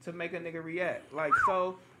to make a nigga react. Like,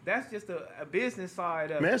 so that's just a business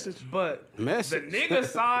side of Message. it. But Message. the nigga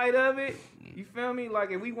side of it, you feel me?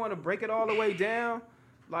 Like, if we want to break it all the way down,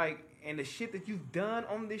 like, and the shit that you've done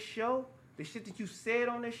on this show, the shit that you said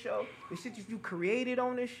on this show, the shit that you created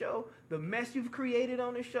on this show, the mess you've created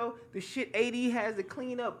on this show, the shit AD has to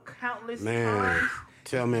clean up countless times.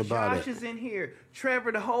 Tell me about Josh it. is in here.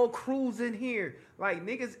 Trevor, the whole crew's in here. Like,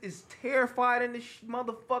 niggas is terrified in this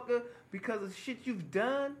motherfucker because of shit you've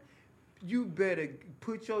done. You better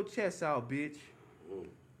put your chest out, bitch.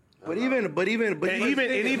 But even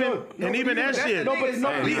And even that shit. No, but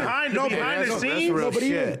no, behind the scenes. real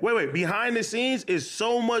shit. Wait. Behind the scenes is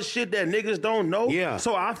so much shit that niggas don't know. Yeah.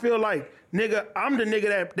 So I feel like, nigga, I'm the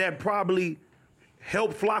nigga that probably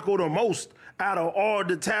helped Flacco the most out of all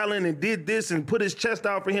the talent and did this and put his chest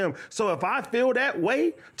out for him. So if I feel that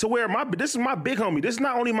way to where this is my big homie. This is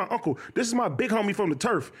not only my uncle. This is my big homie from the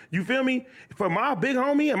turf. You feel me? For my big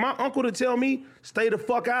homie and my uncle to tell me, stay the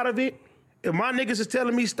fuck out of it. If my niggas is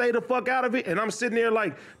telling me stay the fuck out of it, and I'm sitting there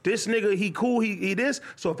like, this nigga, he cool, he this.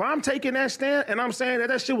 So if I'm taking that stand and I'm saying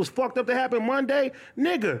that shit was fucked up to happen Monday,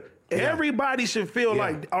 nigga, everybody should feel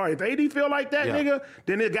like, all right, if AD feel like that, nigga,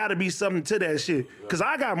 then there gotta be something to that shit. Cause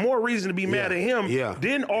I got more reason to be mad at him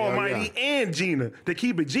than Almighty and Gina, to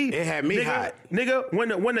keep it G. It had me nigga, hot. Nigga,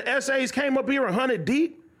 when the essays came up here 100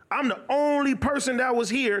 deep, I'm the only person that was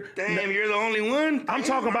here. damn, you're the only one. I'm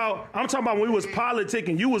talking about when we was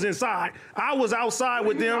politicking. You was inside. I was outside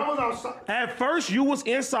with them. I was outside. At first, you was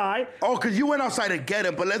inside. Oh, cause you went outside to get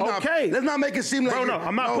him, but let's Okay. not make it seem like Bro, no,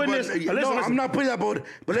 I'm not putting this- listen, listen. I'm not putting that, but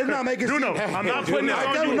let's not make it seem. Duno, I'm not putting this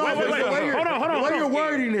on you. No, Wait. Hold on. Why you're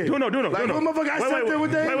wording it? Duno. Like, what motherfucker I sat there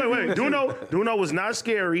with that? Wait. Duno was not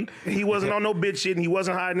scary. He wasn't on no bitch shit, and he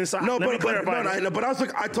wasn't hiding inside. No, Let me clarify this. but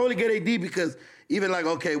I totally get AD because even like,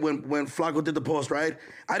 okay, when Flacco did the post, right?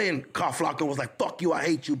 I didn't call Flacco and was like, fuck you, I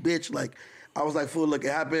hate you, bitch. Like, I was like, fool, look,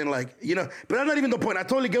 it happened, like, you know. But that's not even the point. I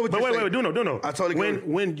totally get what you're saying. Wait, Duno. I totally get it.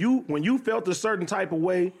 When you felt a certain type of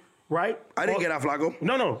way, right? I didn't get out Flacco.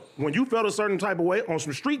 No. When you felt a certain type of way on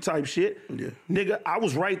some street type shit, nigga, I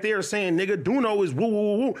was right there saying, nigga, Duno is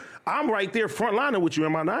woo. I'm right there frontlining with you,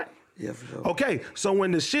 am I not? Yeah, for sure. Okay, so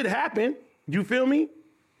when the shit happened, you feel me?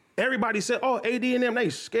 Everybody said, oh, AD and them, they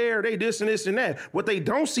scared, they this and this and that. What they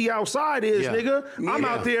don't see outside is, nigga, I'm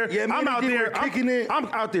out there, Yeah, me and AD were kicking it. I'm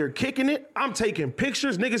out there kicking it. I'm taking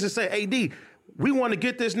pictures. Niggas is saying, AD, we want to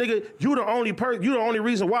get this nigga. You the only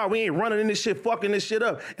reason why we ain't running in this shit, fucking this shit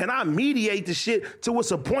up. And I mediate the shit to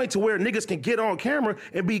what's a point to where niggas can get on camera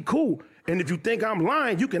and be cool. And if you think I'm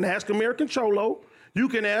lying, you can ask American Cholo. You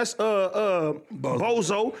can ask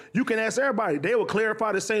Bozo. You can ask everybody. They will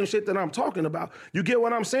clarify the same shit that I'm talking about. You get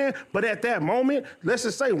what I'm saying? But at that moment, let's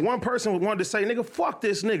just say one person wanted to say, nigga, fuck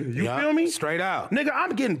this nigga. You feel me? Straight out. Nigga,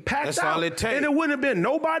 I'm getting packed That's out. all it takes. And it wouldn't have been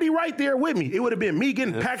nobody right there with me. It would have been me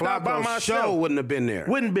getting packed out by Flacco's myself. show wouldn't have been there.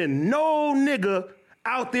 Wouldn't been no nigga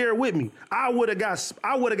out there with me. I would have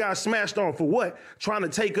got smashed on for what? Trying to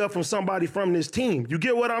take up from somebody from this team. You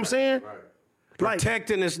get what I'm saying? Right.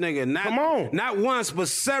 Protecting this nigga. Come on. Not once, but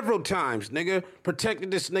several times, nigga.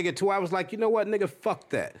 Protected this nigga too. I was like, you know what, nigga, fuck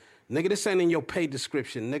that. Nigga, this ain't in your pay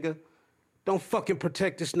description, nigga. Don't fucking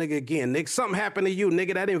protect this nigga again, nigga. Something happened to you,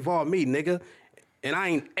 nigga, that involved me, nigga. And I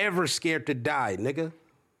ain't ever scared to die, nigga.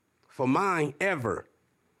 For mine, ever.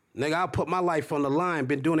 Nigga, I'll put my life on the line.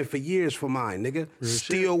 Been doing it for years for mine, nigga.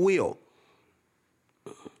 Still will.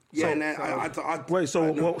 Yeah, So- and then I Wait,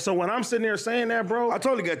 so when I'm sitting there saying that, bro, I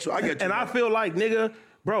totally get you. I get you. and I feel like, nigga,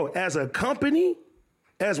 bro, as a company,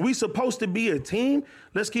 as we supposed to be a team,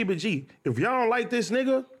 let's keep it G. If y'all don't like this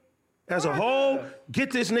nigga, as a whole,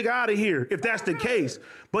 get this nigga out of here, if that's the case.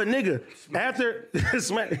 But nigga, after you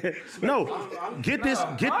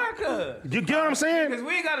get what I'm saying? Because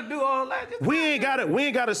we ain't got to do all that. Just We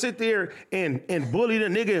ain't gotta sit there and bully the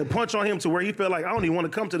nigga and punch on him to where he feel like I don't even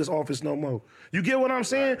want to come to this office no more. You get what I'm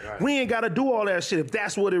saying? Right. We ain't gotta do all that shit if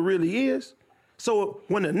that's what it really is. So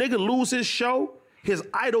when a nigga lose his show, his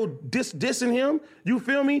idol dissing him, you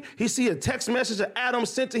feel me? He see a text message that Adam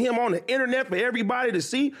sent to him on the internet for everybody to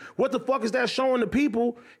see. What the fuck is that showing the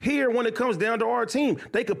people here when it comes down to our team?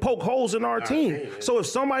 They could poke holes in our team. So if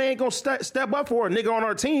somebody ain't gonna step up for a nigga on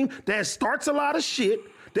our team that starts a lot of shit,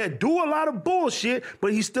 that do a lot of bullshit,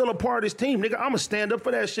 but he's still a part of his team, nigga, I'ma stand up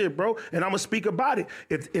for that shit, bro, and I'ma speak about it.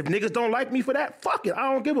 If niggas don't like me for that, fuck it.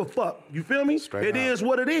 I don't give a fuck. You feel me? It is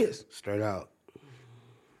what it is. Straight out.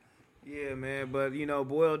 Yeah, man, but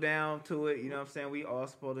boil down to it, you know what I'm saying? We all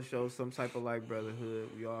supposed to show some type of like brotherhood.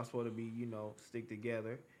 We all supposed to be, stick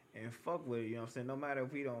together and fuck with it, you know what I'm saying? No matter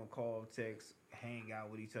if we don't call, text, hang out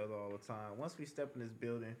with each other all the time. Once we step in this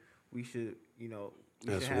building, we should, we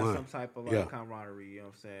That's should have one. some type of Yeah. camaraderie, you know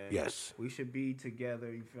what I'm saying? Yes. We should be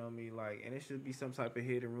together, you feel me? Like, and it should be some type of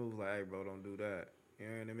hidden rules, like, hey, bro, don't do that. You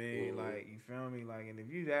know what I mean? Like, you feel me? Like, and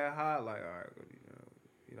if you that hot, like, all right,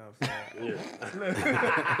 you know what I'm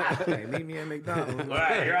saying? Hey, meet me at McDonald's.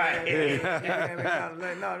 Right. Meet me at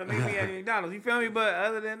McDonald's. No, meet me at McDonald's. You feel me? But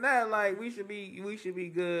other than that, like, we should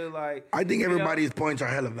be good. Like, I think you know? everybody's points are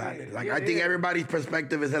hella valid. Like, I think everybody's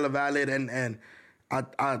perspective is hella valid. And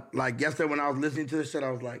I like yesterday when I was listening to this shit,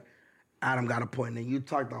 I was like, Adam got a point. And then you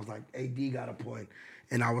talked, I was like, AD got a point.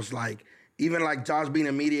 And I was like, even like Josh being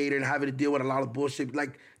a mediator and having to deal with a lot of bullshit,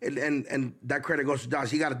 like, and that credit goes to Josh.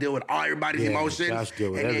 He got to deal with all everybody's emotions. Josh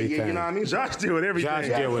deal with and everything. you know what I mean? Josh deal with everything. Josh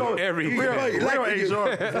deal with everything. Real Like, HR. you know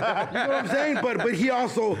what I'm saying? But he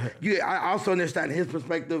also, I also understand his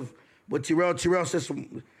perspective. But Terrell said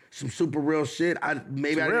some super real shit. I didn't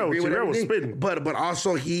agree with Terrell was everything. spitting. But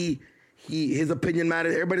also his opinion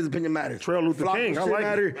matters. Everybody's opinion matters. Terrell Luther Flop King, I shit like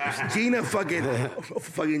it. matters. Gina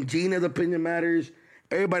fucking Gina's opinion matters.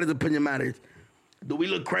 Everybody's opinion matters. Do we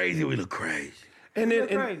look crazy? We look crazy. And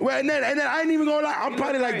then Well, and then I ain't even gonna lie. I'm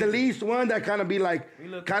probably like the crazy. least one that kind of be like,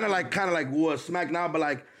 look kind of like what smack now, but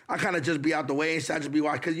like I kind of just be out the way and shit. I just be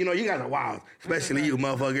wild because you guys are wild, especially you,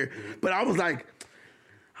 motherfucker. But I was like,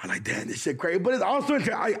 damn, this shit crazy. But it's also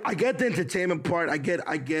I get the entertainment part. I get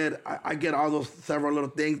all those several little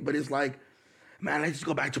things. But it's like, man, let's just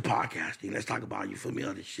go back to podcasting. Let's talk about, you feel me,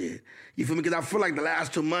 other shit. You feel me? Because I feel like the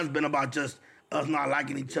last 2 months been about just us not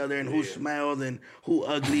liking each other and who smells and who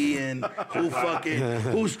ugly and who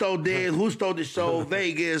stole this, who stole the show,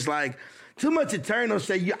 Vegas. Like, too much eternal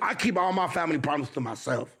shit. I keep all my family problems to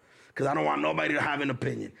myself because I don't want nobody to have an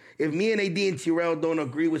opinion. If me and AD and Terrell don't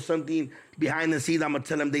agree with something behind the scenes, I'm going to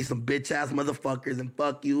tell them they some bitch-ass motherfuckers and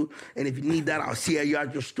fuck you. And if you need that, I'll see you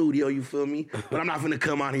at your studio, you feel me? But I'm not going to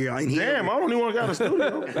come out here. damn, I don't even want to go to the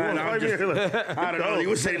studio. I don't know. You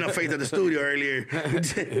were setting up faith at the studio earlier.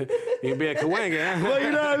 You be at Kawanga, huh? But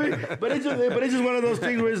you know what I mean? But it's just one of those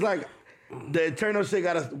things where it's like the eternal shit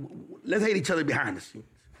let's hate each other behind the scenes.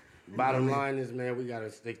 Bottom line is, man, we gotta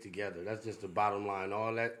stick together. That's just the bottom line.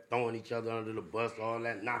 All that throwing each other under the bus, all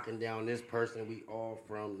that knocking down this person, we all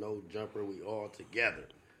from No Jumper, we all together.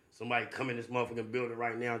 Somebody come in this motherfucking building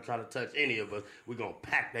right now and try to touch any of us, we gonna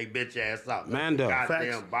pack they bitch ass out. That's Mando. the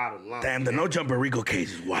goddamn Facts. bottom line. Damn, the No Jumper Rico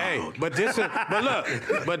case is wild. Hey,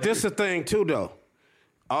 but this a thing too, though.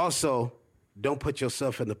 Also, don't put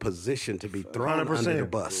yourself in the position to be thrown 100%. under the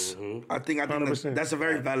bus. I think 100%. that's a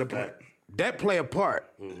very valid point. That play a part.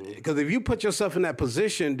 Because if you put yourself in that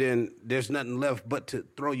position, then there's nothing left but to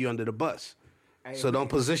throw you under the bus. So don't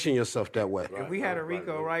position yourself that way. If we had a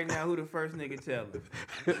Rico right now, who the first nigga tell him?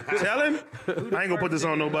 Tell him? I ain't going to put this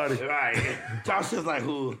on nobody. Right. Josh is like,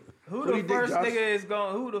 who? Who do the you think, first Josh? nigga is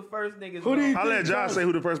going? Who the first nigga is Who do you going? I'll let Josh say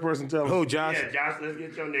who the first person tell him. Who, Josh? Yeah, Josh, let's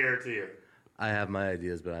get your narrative. I have my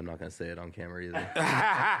ideas, but I'm not gonna say it on camera either.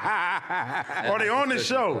 Are they on the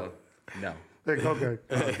show? No. Okay.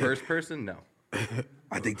 First person, no.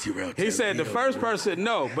 I think T-Rail. He said the first person,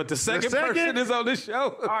 no, but the second person is on the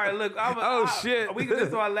show. All right, look. Shit. We this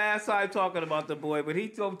is our last time talking about the boy, but he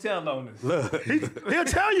gonna tell on us. Look. He'll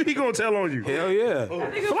tell you he gonna tell on you. Hell yeah.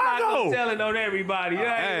 Nigga Flacco. Flacco telling on everybody. Yeah,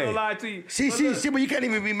 I ain't Hey. gonna lie to you. See, but you can't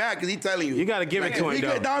even be mad because he's telling you. You got to give it Like, to if we him,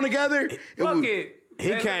 get though. down together, Fuck it. He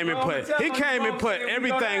came and put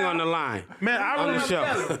everything on the line. Man, On the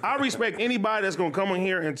show. I respect anybody that's gonna come in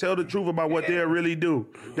here and tell the truth about what they really do.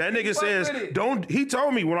 That nigga says, with it. don't. He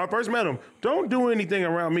told me when I first met him, don't do anything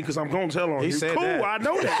around me because I'm gonna tell on He you. said Cool, that. I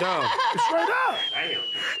know that. Straight up. Damn.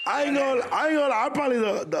 I ain't gonna lie. I'm probably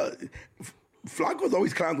the Flacco's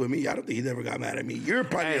always clowned with me. I don't think he's ever got mad at me. You're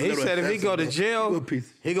probably Hey, a he little said if he go to excessive, bro. jail, Good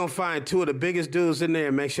piece. he gonna find two of the biggest dudes in there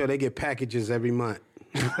and make sure they get packages every month.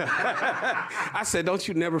 I said, don't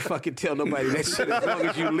you never fucking tell nobody that shit as long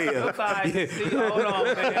as you live. See, hold on,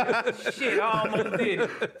 man. Shit, I almost did it.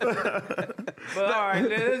 But all right,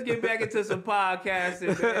 let's get back into some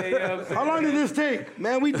podcasting, man. You know what I'm saying? How long did this take?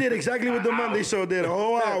 Man, we did exactly what the Monday show did. A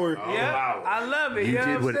whole hour. Yeah, wow. I love it. You You know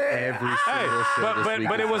did what what I'm saying? every single show this week.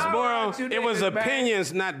 But it was I more want on, you it was niggas, man.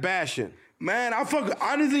 opinions, not bashing. Man,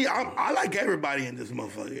 honestly, I like everybody in this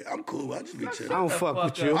motherfucker. I'm cool. I just be I chilling. don't fuck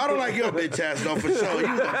with you. I don't like your bitch ass though, for sure. You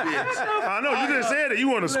a bitch. I know you just said it. You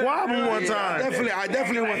want to squab him one Yeah, time. I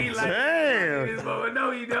definitely He want. like Damn. this moment. No,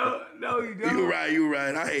 you don't. No, you don't. You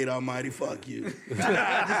right. I hate Almighty. Fuck you. Just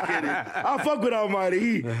kidding. I fuck with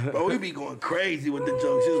Almighty. But we be going crazy with the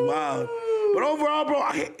jokes. It's wild. But overall, bro,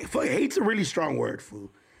 hate's a really strong word, fool.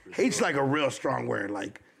 Hate's like a real strong word.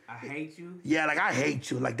 Like, I hate you. yeah, like I hate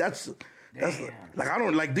you. Like that's like I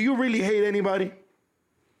don't like. Do you really hate anybody?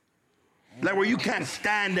 Like where you can't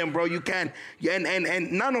stand them, bro. You can't. Yeah,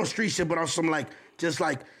 and not on street shit, but on some like just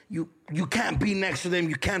like you can't be next to them.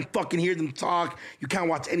 You can't fucking hear them talk. You can't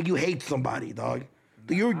watch any. You hate somebody, dog.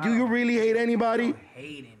 Do you really hate anybody?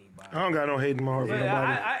 Hate anybody. I don't got no hate in my heart for But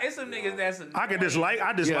nobody. it's some niggas that's. I can dislike.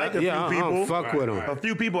 I dislike a few I people. don't fuck with them. A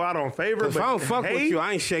few people I don't favor. If but I don't fuck with hate, you,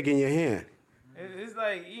 I ain't shaking your hand. It's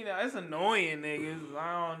like, you know, it's annoying niggas.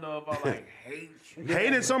 I don't know if I like hate you.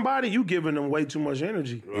 hating somebody, you giving them way too much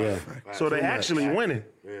energy. Yeah. So they actually winning.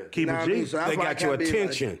 Keep Nah, I it mean, G. so that's They why I got your can't be like-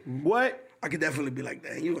 attention. What? I could definitely be like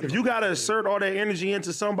that. If you gotta assert all that energy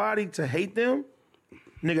into somebody to hate them,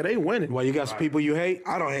 nigga, they winning. Well, you got some people you hate?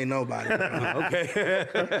 I don't hate nobody. bro. Okay.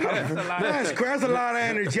 That's a lot of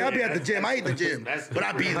energy. I be at the gym. I hate the gym, but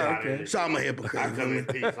I be there. Okay. So I'm a I hypocrite. come in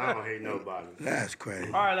peace. I don't hate nobody. That's crazy.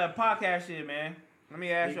 All right, like podcast shit, man. Let me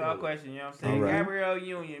ask y'all a question. You know what I'm saying? All right. Gabrielle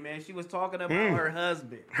Union, man. She was talking about her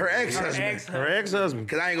husband. Her ex-husband. Her ex-husband. ex-husband.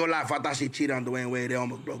 Cause I ain't gonna lie, if I thought she cheated on Dwayne Wade, it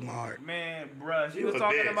almost broke my heart. Man, bruh. She You was a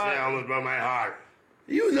talking bitch. about. That almost broke my heart.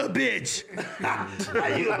 You's a bitch.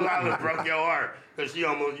 You almost broke your heart. Cause you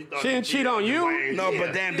thought She didn't cheat on you? Dwayne, No, yeah.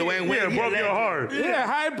 but damn, Dwayne Wade. Yeah, he broke a your legend. heart. Yeah,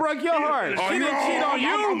 how it broke your heart? Oh, She you didn't know, cheat on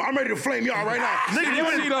you? I'm ready to flame y'all right now. Nigga,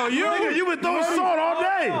 you cheat on you? Nigga, you been throwing salt all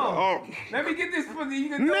day. Oh, Let me get this pussy. You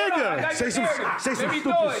can throw it Nigga, out. I got say you some- married. say some Let me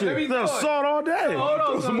stupid throw it. shit. Let me Throw throw it. salt all day. Hold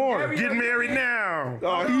on. some more. Gabrielle Get married now.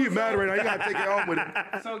 oh, he mad right now. You gotta take it home with him.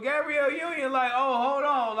 So Gabrielle Union, like, oh, hold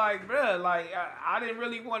on, like, bruh, like, I didn't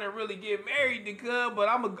really want to really get married to Cub, but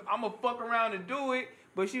I'm a fuck around and do it.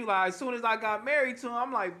 But she like, as soon as I got married to him,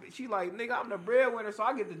 I'm like, she like, nigga, I'm the breadwinner, so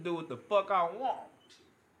I get to do what the fuck I want.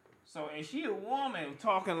 So, and she a woman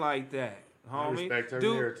talking like that, homie. respect her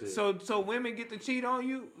Dude, narrative. so women get to cheat on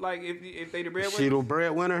you, like if they the breadwinner. She the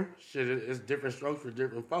breadwinner? Shit, it's different strokes for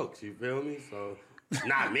different folks. You feel me? So,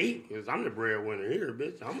 not me, because I'm the breadwinner here,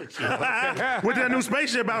 bitch. I'm a cheat. That With that new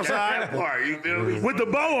spaceship outside. part, you feel me? With the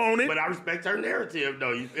bow on it. But I respect her narrative,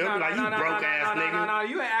 though. You feel No, me? Like, you broke ass nigga. No,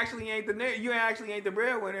 you actually ain't the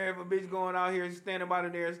breadwinner if a bitch going out here standing by the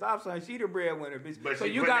near stop sign. She the breadwinner, bitch. But So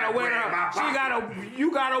she you put gotta that wait bread in my on her. pocket.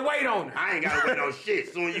 You gotta wait on her. I ain't got to wait on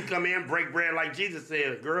shit. Soon you come in, break bread like Jesus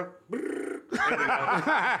said, girl.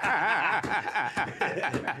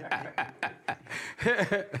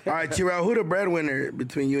 All right, T-Rail, who the breadwinner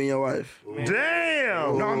between you and your wife?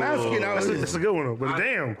 Damn. No, I'm asking. That's a good one, though. But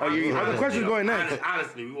damn. Oh, the question's going next.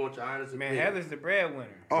 Honestly, we want your honest Man, opinion. Heather's the breadwinner.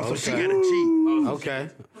 Oh, so she gotta cheat. Okay.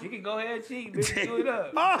 She can go ahead and cheat, bitch. Do it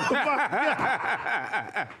up.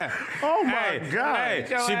 Oh my Hey, God. hey,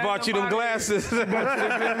 Your she ass bought you them nobody- glasses. Her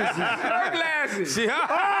glasses. She,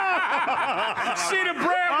 She the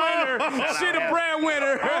breadwinner. She the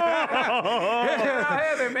breadwinner.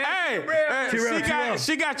 Hey,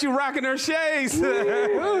 she got you rocking her shades. She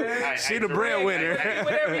the breadwinner.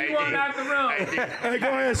 Whatever you want out the room. Hey, go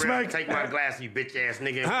ahead, Smack. Take my glass, you bitch ass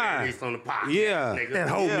nigga, and put this on the pot. Yeah. Nigga. And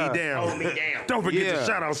hold me down. Hold me down. Don't forget to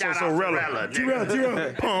shout out Shout out Sorella. Sorella, T-Rail, nigga.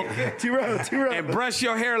 T-Rail, Punk. T-Rail. And brush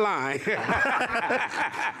your hairline.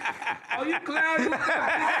 Oh, you clown. You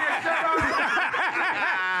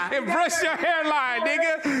And brush your hairline,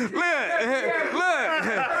 nigga.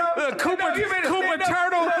 Look, Cooper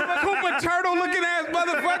Turtle looking ass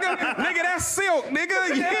motherfucker. Nigga, that's silk,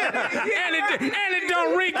 nigga. Yeah. And it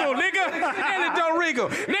don't wrinkle, nigga. And it don't wrinkle.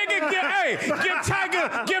 Nigga,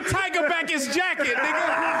 give Tiger back his jacket,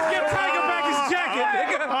 nigga. Give Tiger back his jacket,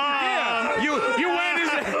 nigga. Yeah. You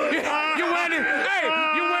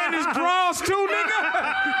wearing his drawers too,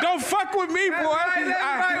 nigga? Don't fuck with me, boy.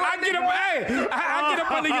 I get up, I get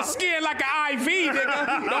up under your skin like an IV,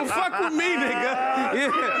 nigga. Don't fuck with me, nigga.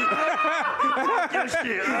 Yeah.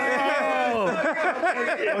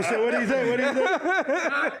 Oh, shit, what did he say?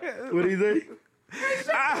 What did he say?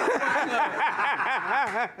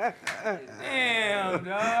 Damn,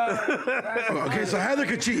 dog. Okay, so Heather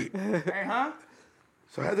could cheat. Hey, huh?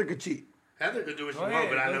 So Heather could cheat. Heather could do what she Go want,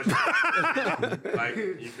 but I ahead. know she like,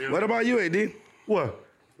 you feel What me? about you, AD? What?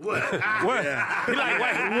 What? What? He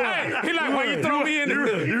like, why you throw me in the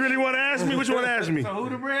room? You really want to ask me? What you want to ask me? So who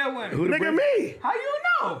the breadwinner? Nigga, me. How you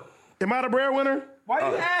know? Am I the breadwinner? Why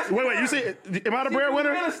you asking? Wait, her? you see? Am I the She do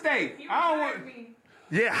breadwinner? real estate. He I don't retired want. me.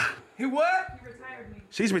 Yeah. He what? He retired me.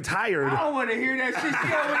 She's retired. I don't want to hear that shit.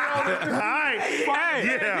 She over All right. Hey,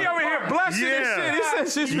 Yeah. he over here blushing and Yeah. shit. He said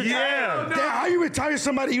she's retired. Yeah. Damn, how you retire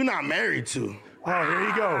somebody you're not married to? Oh, here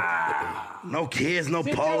you go. No kids, no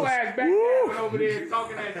Sit your pose. ass back down over there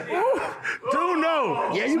talking that shit. Dude, no.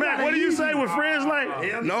 Yeah, you Smack, got what it do you easy. say with friends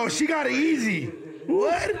like? No, she got it easy.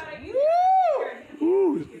 What?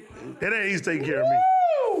 Ooh. It ain't easy taking care of me.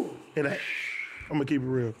 It ain't. I'm going to keep it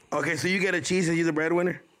real. Okay, so you get a cheese and you're the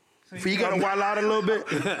breadwinner? So you gotta wild out a little bit?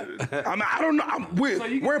 I mean, I don't know. So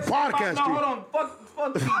you We're can simplify- podcasting. No, hold on.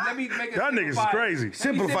 Fuck me. Let me make it. Y'all niggas is crazy. Let me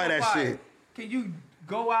Simplify that simplify shit. it. Can you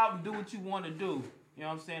go out and do what you want to do? You know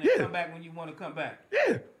what I'm saying? And Yeah. come back when you want to come back.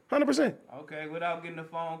 Yeah, 100%. Okay, without getting a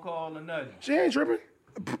phone call or nothing. She ain't tripping.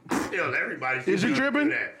 Still, everybody should Is she be able to tripping?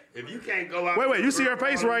 do that. If you can't go out. Wait, you see her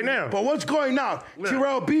face right now. But what's going on?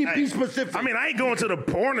 Terrell, be specific. I mean, I ain't going to the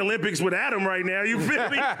porn Olympics with Adam right now. You feel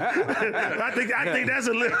me? I think that's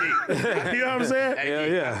a little. You know what I'm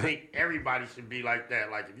saying? I think everybody should be like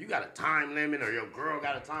that. Like, if you got a time limit, or your girl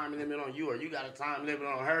got a time limit on you, or you got a time limit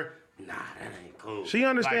on her, nah, that ain't cool. She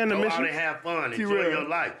understand like, the go mission. out and have fun. Enjoy T-Rail. your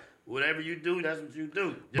life. Whatever you do, that's what you do.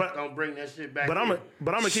 Just But- don't bring that shit back. But I'm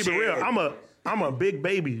gonna keep it real. I'm a big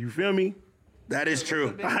baby. You feel me? That is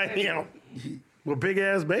true. I am. Well, big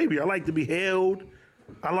ass baby. I like to be held.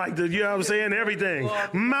 I like to, you know what I'm saying? Everything.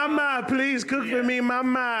 Mama, please cook for me,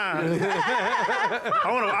 mama.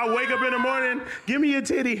 I wake up in the morning, give me a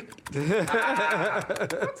titty. What type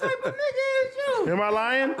of nigga is you? Am I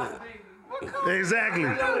lying? Exactly.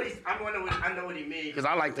 I know what he means. Because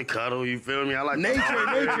I like to cuddle, you feel me? I like Nature.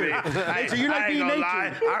 Nature, you like I ain't being gonna nature.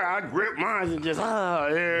 lie. I grip mine and just,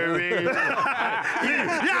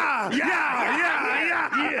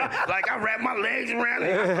 yeah. Like, I wrap my legs around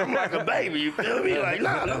it. I'm like a baby, you feel me? Like,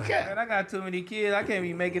 nah, no cap. Man, I got too many kids. I can't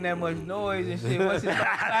be making that much noise and shit. Once it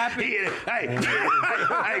starts slapping, Hey,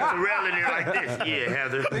 Terrell in there like this. Yeah,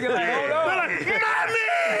 Heather. nigga like, hold on.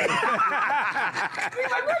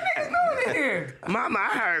 Like, what niggas doing in here? Mama,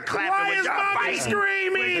 I heard clapping Why with is y'all mommy fighting.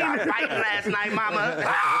 screaming? With y'all fighting last night, mama.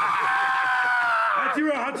 How'd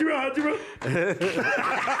you roll?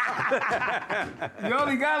 You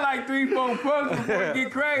only got like 3-4 pucks before you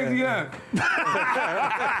get crazy, huh?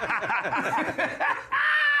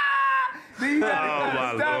 Then you gotta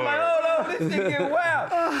my stop Lord. like, hold on, this shit get wild.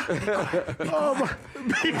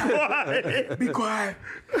 Be quiet. Be quiet.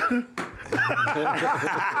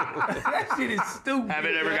 That shit is stupid. Have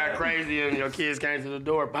it ever got crazy and your kids came to the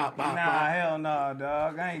door? Pop, pop, Nah, pop. hell no,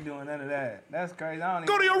 dog. I ain't doing none of that. That's crazy. I don't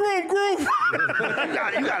Go to even... your room, Groove.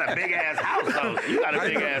 You got a big ass house, though. You got a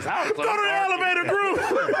big ass house. So Go to the elevator, Groove.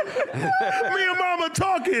 Me and Mama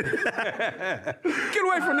talking. Get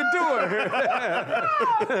away from the door.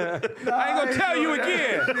 I ain't gonna tell you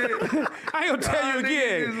again. I ain't gonna tell you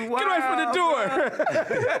again. Get away from the door.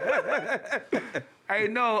 Hey,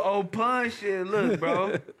 no, old pun shit. Look,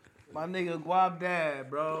 bro. My nigga Guap Dad,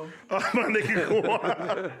 bro. Oh, my nigga,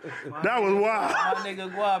 Guap. That was wild. My nigga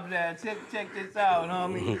Guap Dad. Check this out,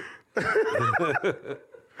 homie.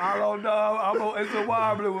 I don't know. It's a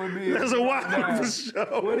wobbler with me. That's a wild for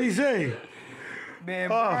sure. What'd he say? Man,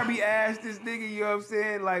 Barbie asked this nigga, you know what I'm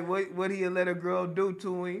saying, like what he'd let a girl do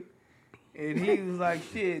to him. And he was like,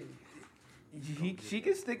 shit, she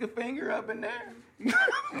can stick a finger up in there.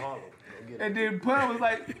 And then Pun was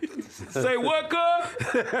like, say what,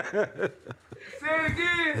 cuz? Say it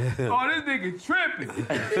again. Oh, this nigga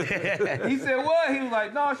tripping. He said what? He was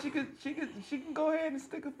like, no, she can go ahead and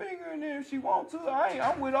stick a finger in there if she want to.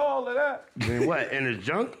 I'm with all of that. Then what? In his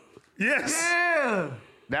junk? Yes. Yeah.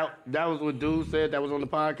 That was what dude said that was on the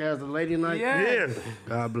podcast the lady night? Yeah.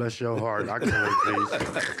 God bless your heart. I can't wait,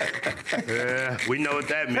 please. Yeah, we know what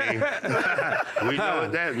that means. We know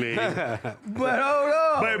what that means. But hold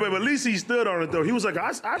on. But at least he stood on it though. He was like,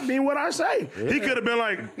 I mean what I say. He could have been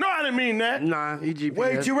like, no, I didn't mean that. Nah, he GPS.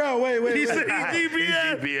 Wait, Terrell, wait. He said he He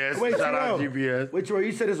GPS. GPS. Wait, Shout out Terrell. GPS. Wait, Terrell,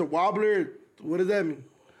 you said it's a wobbler. What does that mean?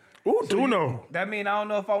 Ooh, Tuno. That mean I don't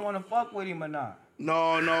know if I want to fuck with him or not.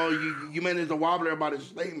 No, you meant it's a wobbler about his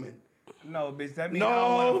statement. No, bitch, that mean I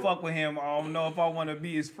don't want to fuck with him. I don't know if I want to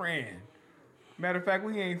be his friend. Matter of fact,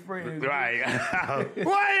 we ain't friends. Right. Wait,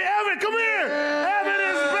 Evan, come here. Evan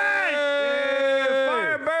is back. Yeah,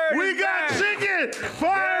 Firebird We is got back. chicken.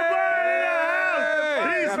 Firebird in the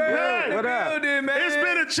house. He's Firebird back. in the building, man. It's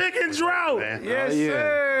been a chicken drought. Yes,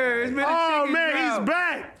 sir. It's been a Oh chicken man, drought. he's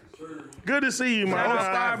back. Good to see you, man. Shout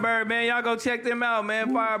out Firebird, man. Y'all go check them out,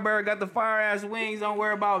 man. Firebird got the fire-ass wings. Don't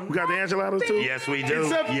worry about We got the enchiladas too. Yes, we do.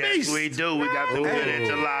 It's a Yes, feast. we do. We got the good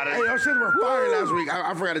enchiladas. Hey, y'all shit were fire last week.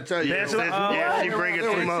 I forgot to tell you. Yeah, she bringing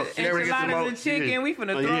some up. She bringing some enchiladas up. and chicken. We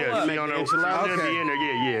finna throw Yeah, up. she on the Enchiladas? she'll be in there.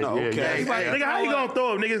 Yeah. okay. Nigga, how you gonna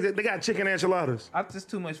throw up? Niggas, they got chicken enchiladas. That's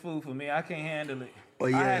just too much food for me. I can't handle it. Oh, I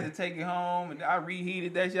yeah. had to take it home and I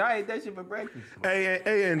reheated that shit. I ate that shit for breakfast.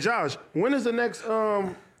 Hey, and Josh, when is the next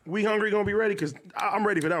We Hungry gonna be ready? Cause I'm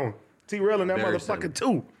ready for that one. T-Rail and that Very motherfucker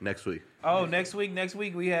soon. too. Next week. Oh, next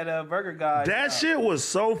week we had a burger guy. That shit was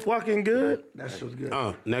so fucking good. That shit was good.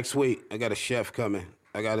 Next week, I got a chef coming.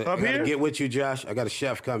 I gotta here? get with you, Josh. I got a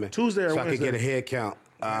chef coming. Tuesday or so Wednesday? I can get a head count.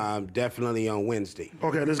 Definitely on Wednesday.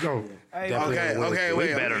 Okay, let's go. Hey, Definitely Okay, on Wednesday. okay, We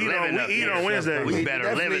wait. better We eat living on- up we eat here. on Wednesdays. We We better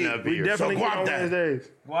definitely- living up We here. definitely So eat guap on that. Wednesdays.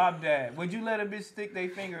 Wob Dad, would you let a bitch stick their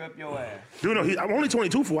finger up your ass? Dude, no, I'm only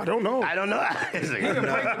 22 for. I don't know. I don't know. You can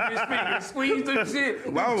break the bitch finger, squeeze the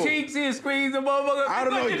shit, Wow. the cheeks in, squeeze the motherfucker. I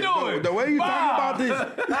don't know. What you doing? The way you talking Bob. about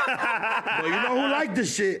this. Well, you know who liked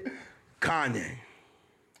this shit? Kanye.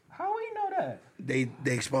 How we know that? They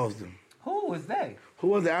exposed him. Who was they? Who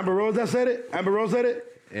was it? Amber Rose that said it? Amber Rose said it?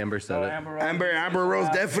 Amber said it. Rose. Amber Rose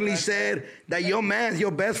definitely said that your man's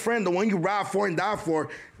your best friend, the one you ride for and die for,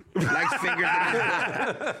 likes fingers in his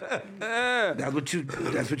butt.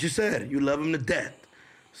 That's what you said. You love him to death.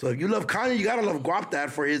 So if you love Kanye, you gotta love Guap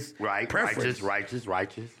Dad for his Right, preference. righteous.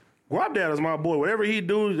 Guap Dad is my boy. Whatever he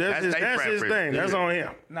do, That's that's they his preference. thing. That's on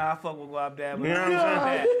him. Nah, I fuck with Wob Dad, but You know I what don't I'm fuck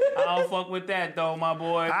with that. I don't fuck with that though, my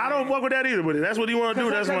boy. I don't fuck with that either, but if that's what he want to do,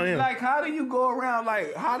 that's on him. Like, how do you go around?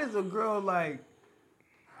 Like, how does a girl like?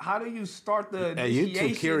 How do you start the Hey, you too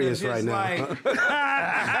initiation of curious just, right now. like,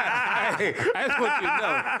 Hey, that's what you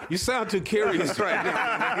know. You sound too curious right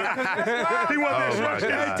now. He want that Oh, my structure.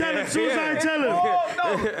 God. Hey, tell him, Susan, tell him. Oh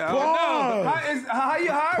no! Pause. How you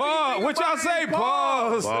Pause. What y'all say?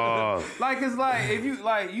 Pause. Like it's like if you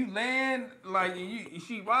like you land like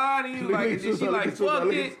she riding you like and then she like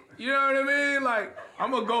fuck it. You know what I mean? Like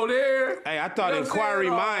I'm gonna go there. Hey, I thought You know what I'm inquiry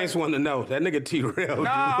saying? minds want to know. That nigga T-Rail.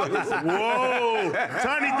 Nah, I'm just, Whoa,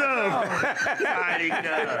 tiny thumb,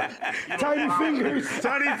 Tiny fingers.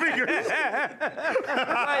 tiny fingers.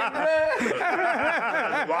 like,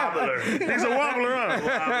 man. Wobbler. He's a wobbler, huh?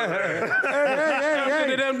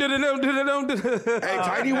 Hey,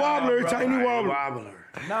 tiny wobbler, tiny wobbler. Wobbler.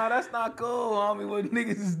 Nah, that's not cool, homie. What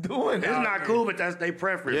niggas is doing? It's not cool, but that's their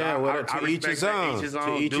preference. Yeah, well, I to each respect his that.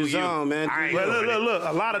 own. To each Do his you. own, man. I ain't Look, doing it. look.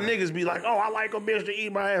 A lot of niggas be like, "Oh, I like a bitch to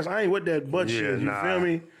eat my ass." I ain't with that butt Yeah, shit. You nah. feel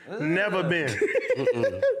me? Never been.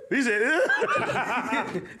 He said,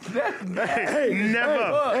 "Hey,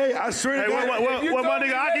 never." Hey, I swear to Hey, God. what my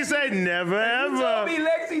nigga Aki say? Never You told ever. me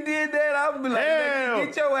Lexi did that. I would be like, Hell. Lexi,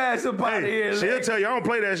 get your ass up out of here. She'll Lex. tell you I don't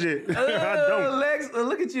play that shit. I don't. Lex,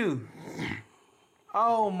 look at you.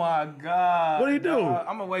 Oh my God. What do you do? dog.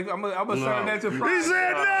 I'm gonna wait. I'm gonna serve that to He Friday.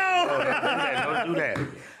 said no. Don't do that.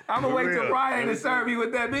 I'm gonna wait till real. Friday to serve you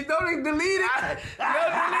with that bitch. Don't delete it.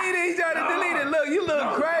 Don't delete it. He's trying to delete it. Look, you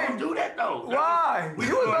look crazy. Don't do that though. Why?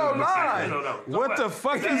 You was online. No. What the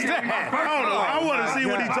fuck is that? I don't know. I want to see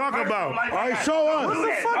what he talking about. All right, show us. I'm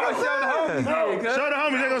gonna show the homies then, cuz. Show the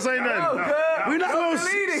homies, they gonna say nothing. We're not going to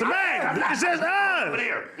Smack! It's just Over us!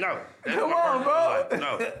 there. No. That's Come my on,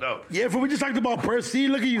 personal life. No. Yeah, but we just talked about Percy.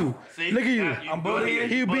 Look at you. See, Look at you. now I'm bullying.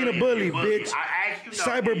 He being a bully, bitch. I asked you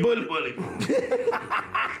Cyber you bully. bully.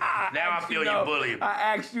 Now I feel you bullying.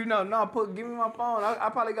 I asked you, no, give me my phone. I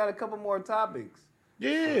probably got a couple more topics.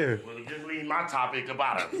 Yeah. Well, just leave my topic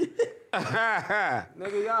about it.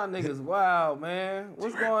 Nigga, y'all niggas wild, man.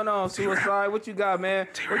 What's going on, Suicide? What you got, man?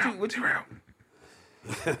 What you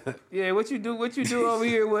Yeah, what you do over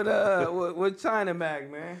here with China Mac,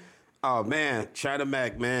 man? Oh man, China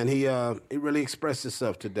Mac, man, he really expressed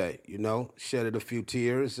himself today. You know, shedded a few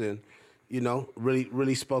tears, and you know,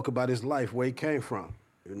 really spoke about his life, where he came from.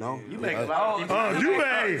 You know, You make a lot of people.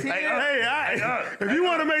 If you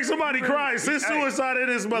want to make somebody cry, send Suicide in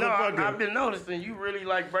this motherfucker. I've been noticing you really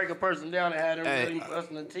like break a person down and have them really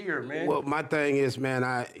busting a tear, man. Well, my thing is, man,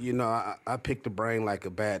 I picked the brain like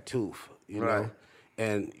a bad tooth, you Right. know.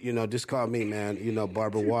 And, you know, just call me, man, you know,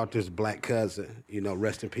 Barbara Walters' black cousin. You know,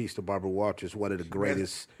 rest in peace to Barbara Walters, one of the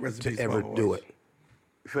greatest rest in to peace, ever Barbara do Walters. it.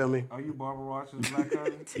 You feel me? Are you Barbara Walters' black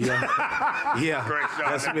cousin? Yeah, Great shot.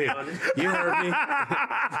 that's me. You heard me?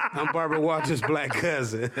 I'm Barbara Walters' black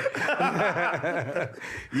cousin.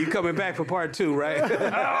 You coming back for part 2, right? Oh,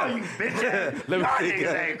 you bitch ass. Let me Y'all see.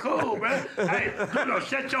 niggas ain't cool, bro. Hey,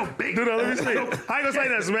 shut your big. Dude, let me see. I ain't gonna say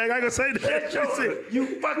that, Smack. I ain't gonna say that. Shut your,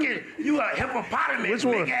 you a hippopotamus, Which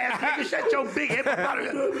one? big ass nigga. Shut your big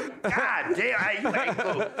hippopotamus. God damn, hey, you ain't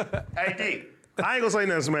cool. Hey, D. I ain't gonna say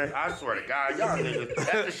nothing, Smack. I swear to God, y'all niggas,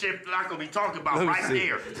 that's the shit that I could be talking about Let me right see.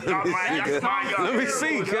 there. Y'all mind y'all. Let me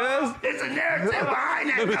see, cuz. It's a narrative behind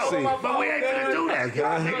that, Let me though. see. But we ain't gonna do that.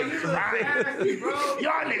 Y'all niggas is right.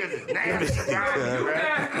 Y'all niggas is nasty. Y'all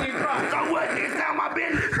niggas, right? So what? It's not my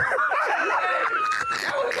business.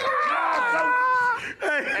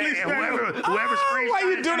 Hey, And whoever screams. Why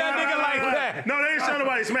you do that nigga like that? No, they ain't show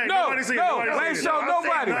nobody Smack. No, Nobody see it. no, Nobody they ain't see it. show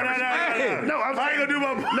nobody. No, I'm I ain't gonna do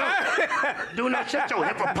my. No. Do not shut your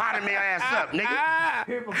hippopotami ass up, nigga.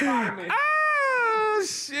 Hippopotamus. Oh,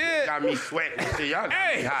 shit. Got me sweating. See, y'all got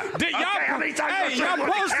Hey, me hot. did y'all- Okay, how many times hey, y'all y'all shut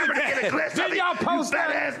posted the camera to get a that. glimpse Did of it? y'all post You fat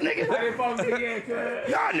that? ass nigga.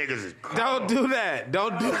 Y'all niggas is cold. Don't do that.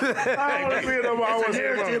 Don't do that. I don't want to see it no more. I It's want a to see it no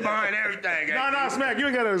narrative more. behind everything. No, Smack. You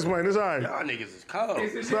ain't gotta explain. It's all right. Y'all niggas is cold.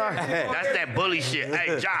 Sorry. That's that bully shit.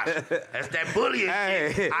 Hey, Josh, that's that bullying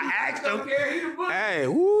Hey. shit. I asked him. Hey,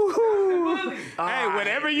 woo-hoo. Hey,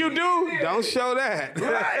 whatever you do, don't show that.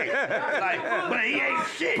 Right. Like, but he ain't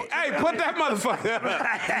shit. Hey, put that motherfucker up.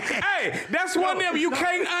 Hey, that's one of them. You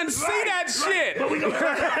can't unsee that shit. But we gonna You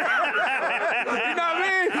know what I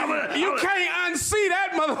mean? You can't unsee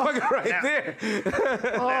that motherfucker right there.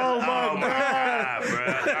 Oh my God.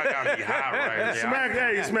 bro. Y'all got me hot right there. Smack,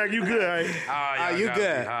 hey, Smack, you good, hey? y'all You got me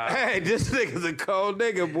good? hot. Hey, this nigga's a cold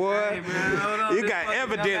nigga, boy. You got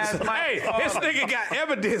evidence. Hey, this nigga got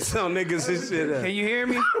evidence on niggas and shit. Can you hear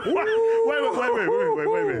me?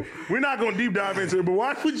 Wait. We're not gonna deep dive into it, but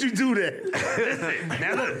why would you do that? Listen,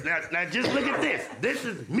 now look, now just look at this. This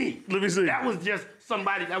is me. Let me see. That was just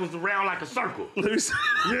somebody that was around like a circle. Let me see.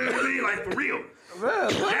 You know what I mean? Like for real.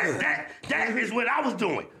 That is what I was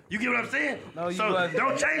doing. You get what I'm saying? No, you so wasn't.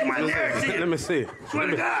 don't change my narrative. Let me see. Swear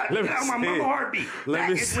to God, let me that's my see mama it. heartbeat. Let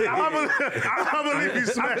me see it. I believe you, I'm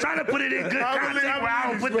Smack. trying to put it in good I context believe where I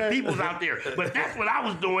don't you, put the Smack. peoples out there. But that's what I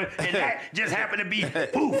was doing, and that just happened to be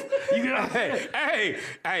poof. You get what I'm saying?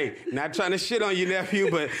 Hey, not trying to shit on you,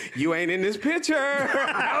 nephew, but you ain't in this picture. No,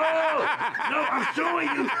 I'm showing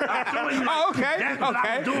you. Oh, okay, That's what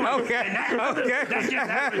I was doing. okay, And that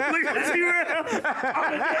just happened. Look at T-Rail.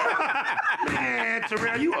 Man,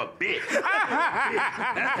 Terrell, you a bitch.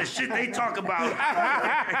 That's the shit they talk about.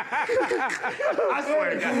 I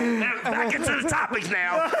swear to God. Now, back into the topics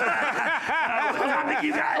now. What topic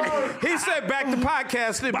you got? He said back to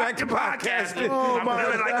podcasting, back to podcasting. I'm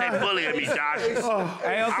feeling like they bullying me, Josh.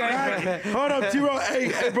 Hey, okay. Hold up, T-Rail.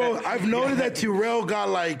 Hey, bro, I've noticed that T-Rail got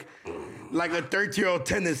like a 13-year-old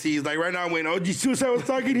tendencies. Like right now, when OG Suicide was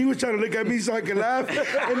talking, he was trying to look at me so I could laugh.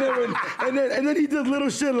 And then he did little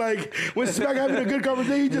shit like when Smack having a good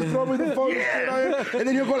conversation, he just throw me the phone and shit on him. And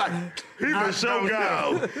then he'll go like, He's a show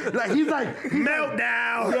guy. like he's like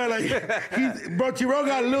Meltdown. yeah, like bro, T-Rail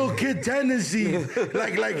got little kid tendencies.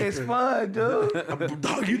 Like It's fun, dude.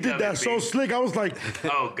 dog, you did that so slick. I was like,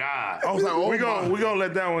 Oh, God. oh We my. gonna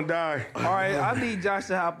let that one die. All right, I need Josh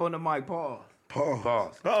to hop on the mic. Pause.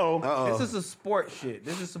 Pause. Uh-oh. This is some sports shit.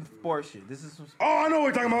 This is some sports shit. This is some. Oh, I know what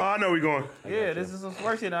you're talking Oh, about. I know where you're going. Yeah, this is some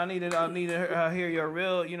sports shit. I need to hear your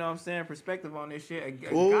real, you know what I'm saying, perspective on this shit.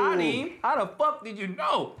 Ooh. Got him. How the fuck did you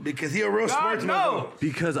know? Because he a real God sportsman. knows.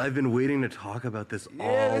 Because I've been waiting to talk about this Yeah,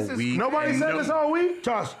 all this is- week. Nobody and said this all week?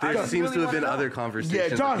 Josh, There just seems really to have been wanna know. other conversations. yeah,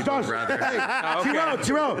 that Josh, people Josh. would rather-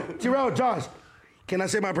 Hey, Terrell, Josh. Can I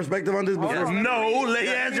say my perspective on this before? Hold on, No, let me let read-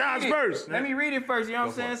 yeah, let me Josh read it. first. Let me read it first. You know what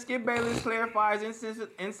I'm saying? Skip Bayless clarifies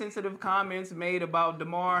insensitive comments made about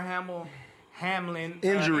DeMar Hamlin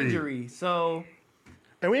injury. So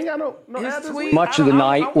And we ain't got no his ad this tweet. week? Much of the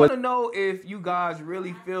night I was- want to know if you guys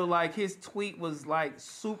really feel like his tweet was like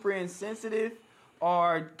super insensitive,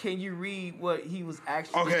 or can you read what he was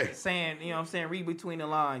actually saying? You know what I'm saying? Read between the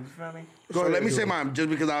lines. You feel me? So let me say mine, just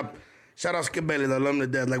because I shout out Skip Bayless, I love him to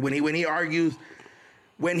death. Like when he argues,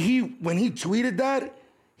 when he tweeted that,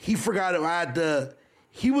 he forgot to add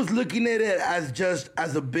he was looking at it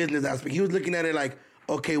as a business aspect. He was looking at it like,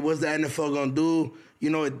 okay, what's the NFL gonna do? You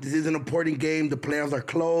know, this is an important game. The playoffs are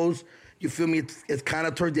close. You feel me? It's kind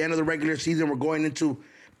of towards the end of the regular season. We're going into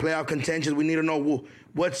playoff contention. We need to know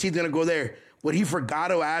what seed's gonna go there. What he forgot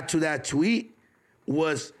to add to that tweet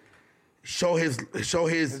was show his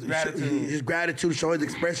gratitude, show his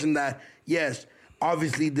expression that yes,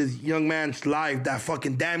 obviously this young man's life that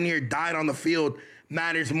fucking damn near died on the field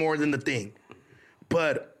matters more than the thing.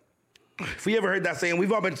 But if we ever heard that saying,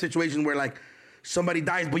 we've all been in situations where like somebody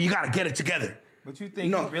dies, but you gotta get it together. But you think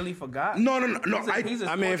No. he really forgot? No. He's a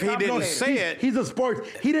I mean, if he sports didn't commentator. say it, He's a sports.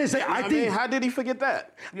 He didn't say. I I think. mean, how did he forget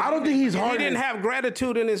that? I don't think he's He heartless. didn't have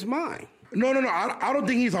gratitude in his mind. No. I don't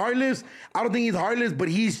think he's heartless. But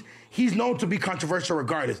he's known to be controversial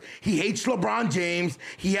regardless. He hates LeBron James.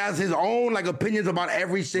 He has his own like opinions about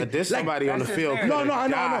every shit. But there's somebody on the that's his field. narrative. No,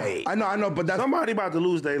 could've died. I know. But that's Somebody about to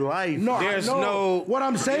lose their life. no. There's I know. no- What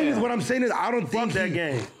I'm saying is I don't think that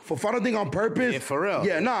game. I don't think on purpose. Yeah, for real.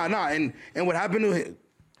 Yeah, nah. And what happened to him?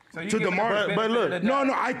 So you To give him DeMar, the benefit but look, of the No,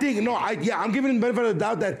 doubt. I'm giving him the benefit of the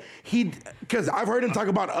doubt that because I've heard him talk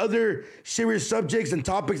about other serious subjects and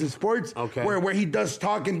topics in sports, Okay. where he does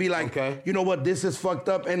talk and be like, Okay. you know what, this is fucked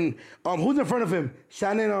up. And who's in front of him?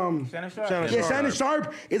 Shannon Shannon Sharp. Shannon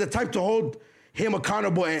Sharp is the type to hold him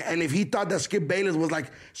accountable. And if he thought that Skip Bayless was like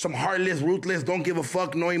some heartless, ruthless, don't give a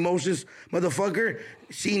fuck, no emotions, motherfucker,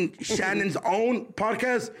 seeing Shannon's own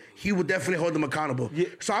podcast, he would definitely hold him accountable.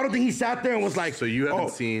 So I don't think he sat there and was like, So you haven't oh,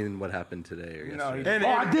 seen what happened today or yesterday? And, oh,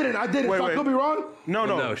 I didn't. Wait, So I wait. could be wrong. No.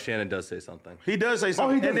 No, Shannon does say something. He does say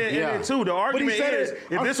something. he and, does. then, and then too, the argument said is, it-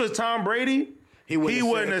 if this was Tom Brady, he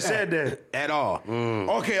wouldn't have said that. At all.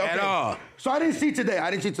 Okay. At all. So I didn't see today.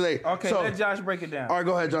 Okay, So, let Josh break it down. all right,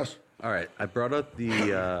 go ahead, Josh. All right, I brought up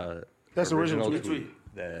the That's the original tweet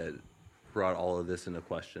tweet. that brought all of this into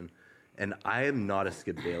question. And I am not a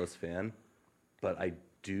Skip Bayless fan, but I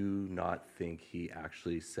do not think he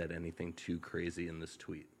actually said anything too crazy in this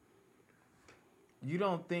tweet. You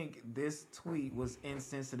don't think this tweet was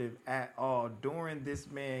insensitive at all during this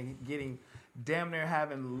man getting damn near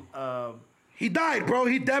having He died, bro.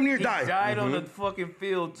 He damn near he died. died on the fucking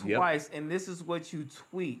field Yep. twice, and this is what you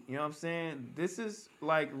tweet. You know what I'm saying? This is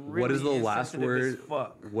like really What is the last insensitive as word?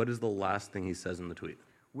 fuck, What is the last thing he says in the tweet?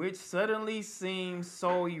 which suddenly seems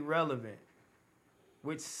so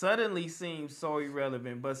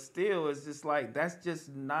irrelevant. But still, it's just like that's just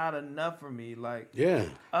not enough for me. Like, Yeah.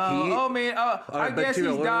 I but guess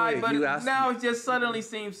Tiro, he's wait, died, wait, but you asked now me. it just suddenly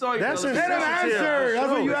seems so That's irrelevant. Let him insensitive. answer. That's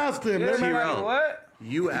what Show you it. asked him. Yeah, Let him like, Tyrell. what?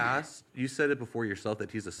 You said it before yourself that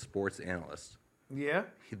he's a sports analyst. Yeah.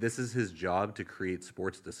 This is his job to create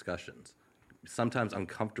sports discussions, sometimes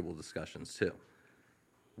uncomfortable discussions too.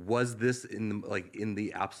 Was this in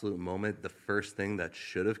the absolute moment the first thing that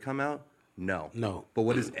should have come out? No. But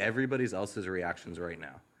what is everybody else's reactions right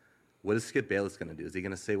now? What is Skip Bayless going to do? Is he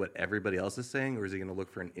going to say what everybody else is saying, or is he going to look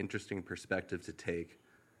for an interesting perspective to take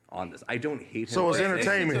on this? I don't hate him. So it's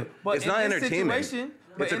entertainment. But It's in not this entertainment. situation-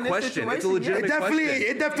 It's but a in this question. It's a situation, legitimate question.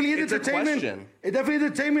 It definitely is It's a entertainment. question. It definitely is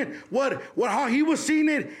entertainment. What how he was seeing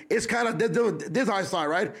it is kind of this how I saw it,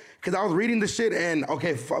 right? Because I was reading the shit and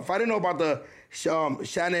okay, if I didn't know about the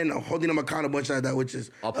Shannon holding him accountable and shit like that, which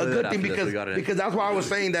is I'll a play good that thing after this. We because got it. because that's why I was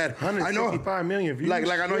saying that I know 165 million views. Like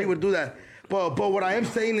I know he would do that, but what I am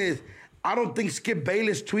saying is I don't think Skip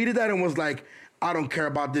Bayless tweeted that and was like, I don't care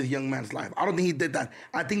about this young man's life. I don't think he did that.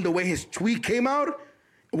 I think the way his tweet came out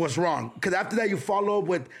was wrong. Because after that, you follow up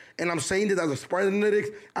with, and I'm saying this as a sports analytics,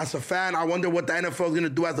 as a fan, I wonder what the NFL is going to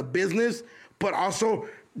do as a business, but also,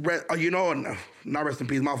 not rest in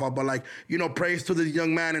peace, my fault, but praise to this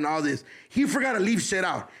young man and all this. He forgot to leave shit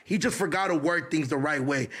out. He just forgot to word things the right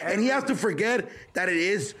way. And he has to forget that it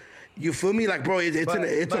is You feel me? Like, bro, it's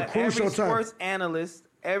a crucial every time. sports analyst,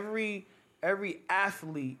 every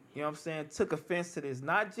athlete, you know what I'm saying, took offense to this.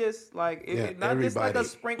 Not just like not just like a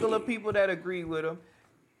sprinkle of people that agree with him.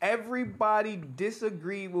 Everybody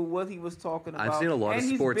disagreed with what he was talking about. I've seen a lot of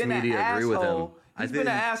sports media agree with him. He's been an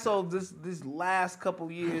asshole this last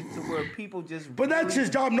couple years to where people just. But that's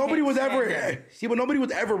his job. Nobody was ever nobody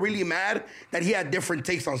was ever really mad that he had different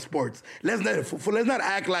takes on sports. Let's not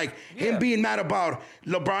act like him being mad about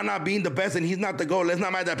LeBron not being the best and he's not the GOAT. Let's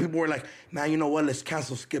not mad that people were like, man, you know what? Let's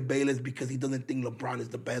cancel Skip Bayless because he doesn't think LeBron is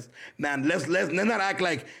the best. Man, let's not act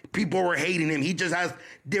like people were hating him. He just has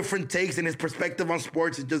different takes and his perspective on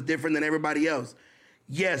sports is just different than everybody else.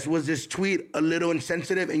 Yes, was this tweet a little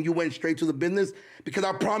insensitive and you went straight to the business? Because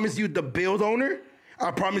I promise you the Bills owner,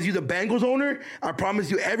 I promise you the Bengals owner, I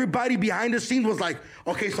promise you everybody behind the scenes was like,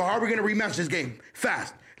 okay, so how are we going to rematch this game?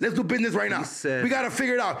 Fast. Let's do business right now. We got to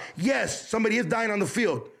figure it out. Yes, somebody is dying on the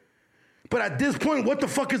field. But at this point, what the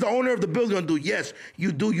fuck is the owner of the Bills going to do? Yes,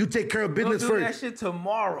 you do. You take care of business We'll do first. that shit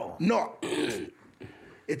tomorrow. No.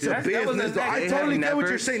 It's a business. I totally get what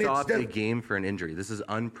you're saying. Stopped a game for an injury. This is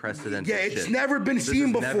unprecedented. Yeah, it's shit. never been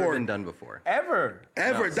seen before. Never been done before. Ever.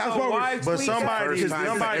 No. That's why But somebody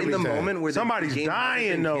in the moment where somebody's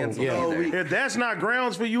dying though. If that's not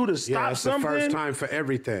grounds for you to stop it's something, the first time for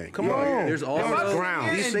everything. Come on. There's also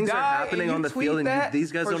ground. these things are happening on the field, and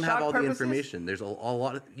these guys for don't have shock all the purposes? information. There's a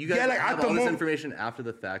lot of you guys have all this information after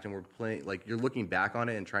the fact, and we're playing like you're looking back on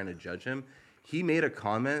it and trying to judge him. He made a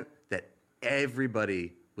comment that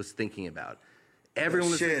everybody was thinking about. Everyone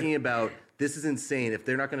was thinking about, this is insane. If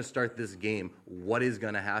they're not going to start this game, what is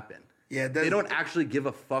going to happen? Yeah, they don't actually give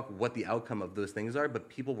a fuck what the outcome of those things are, but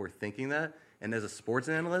people were thinking that. And as a sports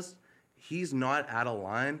analyst, he's not out of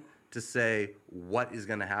line to say what is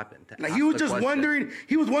going to happen. Like he was just wondering.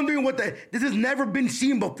 He was wondering this has never been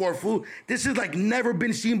seen before, fool. This is like never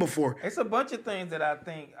been seen before. It's a bunch of things that I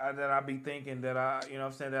think that I be thinking that I, you know what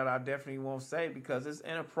I'm saying, that I definitely won't say because it's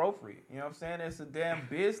inappropriate. You know what I'm saying? It's a damn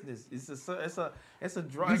business. It's a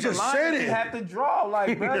draw. You just said it. You have to draw,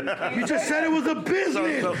 like, bro. You just said it was a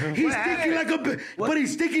business. He's thinking like a, but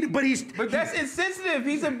he's thinking, But that's insensitive.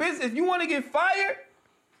 He's a business. If you want to get fired,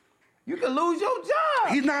 you can lose your job.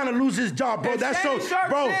 He's not gonna lose his job, bro. That's so, Shannon Sharp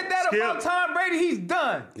bro. said that about Tom Brady. He's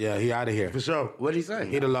done. Yeah, he out of here. For sure. What'd he say?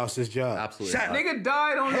 He'd have lost his job. Absolutely not. Nigga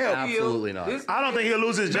died on the field. Absolutely not. I don't think he'll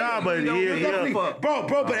lose his job, but Bro,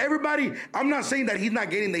 but everybody, I'm not saying that he's not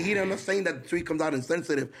getting the heat. I'm not saying that the tweet comes out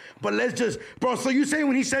insensitive. But let's just, bro, so you saying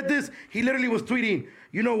when he said this, he literally was tweeting,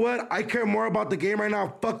 you know what? I care more about the game right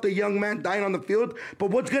now. Fuck the young man dying on the field. But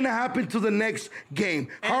what's going to happen to the next game?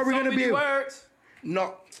 How are we going to be able... words.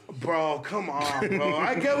 No, bro, come on, bro.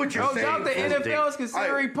 I get what you're saying. No doubt the NFL is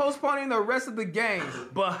considering postponing the rest of the game.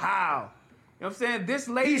 But how? You know what I'm saying? This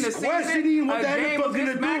late in the season, a game of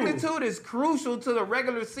this magnitude is crucial to the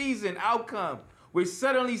regular season outcome, which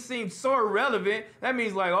suddenly seems so irrelevant. That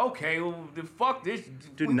means like, okay, well, fuck this.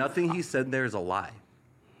 Dude, nothing he said there is a lie.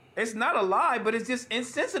 It's not a lie, but it's just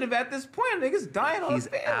insensitive at this point. Niggas dying on the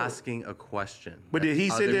field. He's asking a question. But did he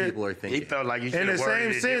say that? People are thinking. He felt like he should In the have worded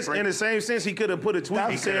same it sense, different. in the same sense, he could have put a tweet.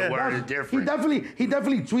 He could have worded it different. He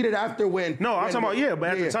definitely tweeted after when. No, I'm talking about, but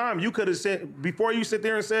at the time, you could have said, before you sit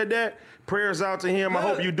there and said that, prayers out to him. I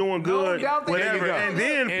hope you're doing good. doubt that Whatever. you go. And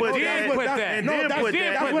then put that.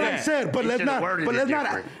 That's what I said. But let's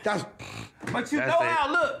not. That's. But you know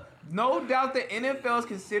how, look. No doubt the NFL is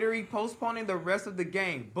considering postponing the rest of the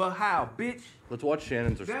game. But how, bitch? Let's watch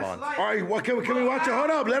Shannon's response. Like, All right, can we watch it? Hold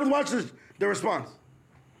up. Let us watch the response.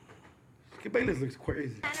 Skip Bayless looks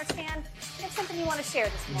crazy. I understand. You have something you want to share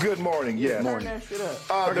this morning. Good morning. Yes. Turn that shit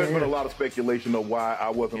up. There's been a lot of speculation of why I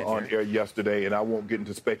wasn't on air yesterday, and I won't get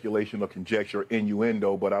into speculation or conjecture,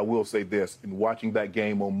 innuendo, but I will say this. In watching that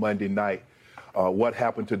game on Monday night, what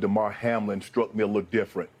happened to Damar Hamlin struck me a little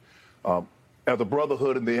different. As a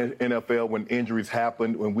brotherhood in the NFL, when injuries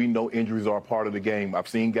happen, when we know injuries are a part of the game, I've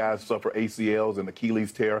seen guys suffer ACLs and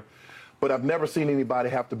Achilles tear, but I've never seen anybody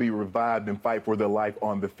have to be revived and fight for their life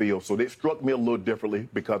on the field. So it struck me a little differently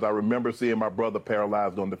because I remember seeing my brother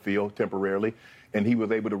paralyzed on the field temporarily, and he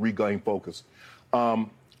was able to regain focus.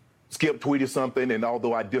 Skip tweeted something, and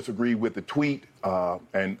although I disagree with the tweet,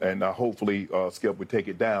 and hopefully Skip would take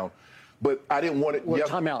it down, but I didn't want it. Well,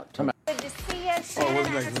 time out. Good to see you. Shannon,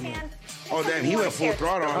 I understand. Oh, damn, he went full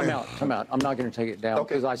throttle on it. Time out. I'm not going to take it down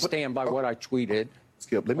because I stand by what I tweeted.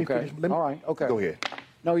 Skip, let me finish. All right, okay. Go ahead.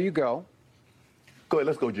 No, you go. Go ahead,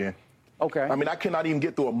 let's go, Jen. Okay. I mean, I cannot even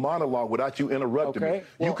get through a monologue without you interrupting Okay. me.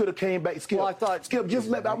 You Well- could have came back, Skip. Well, I thought- Skip, just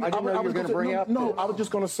let me. I didn't know you were gonna bring up No, this. I was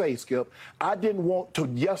just going to say, Skip, I didn't want to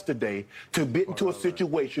yesterday to get into a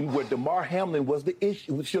situation where DeMar Hamlin was the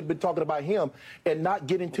issue. We should have been talking about him and not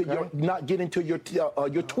get into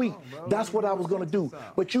your tweet. That's what I was going to do.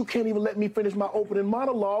 But you can't even let me finish my opening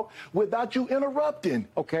monologue without you interrupting.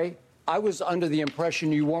 Okay. I was under the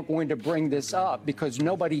impression you weren't going to bring this up because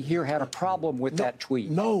nobody here had a problem with that tweet.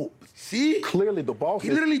 No. See? Clearly, the boss. He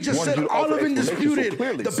literally just said all of it disputed.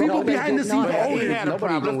 The people behind the scenes. He had a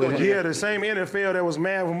problem with it. Yeah, the same NFL that was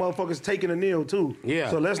mad when motherfuckers taking a kneel too. Yeah.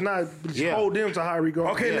 So let's not hold them to high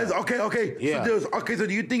regard. Okay, okay. Yeah. So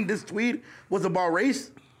do you think this tweet was about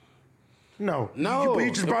race? No. No, You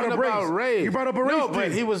just brought it up wasn't about race. You brought up a race No, but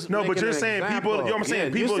thing. he was No, but making you're an saying example. people. You know what I'm saying?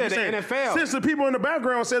 Yeah, People. You said you're the saying, NFL. Since the people in the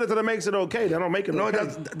background said it, that makes it okay. That don't make it No, okay.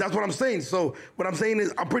 that's what I'm saying. So what I'm saying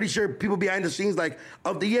is, I'm pretty sure people behind the scenes, like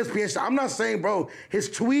of the ESPN show. I'm not saying, bro, his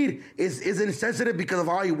tweet is insensitive because of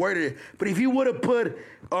how he worded it. But if you would have put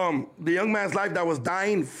the young man's life that was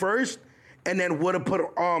dying first, and then would have put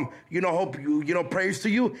hope you prayers to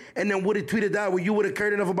you, and then would have tweeted that, would you would have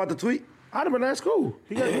cared enough about the tweet? I'd have been that's cool.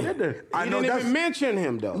 He did that. I He know didn't that's even mention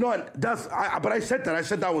him though. no. But I said that. I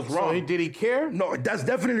said that was wrong. So did he care? No, that's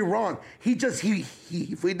definitely wrong. He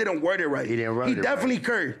didn't word it right. He didn't word it definitely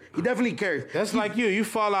cares. He definitely cares. That's like you. You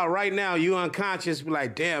fall out right now. You unconscious. Be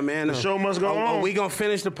like, damn, man. The show must go Are on. we gonna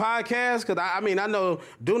finish the podcast? Because I know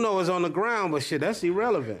Duno is on the ground, but shit, that's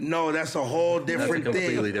irrelevant. No, that's a whole different thing.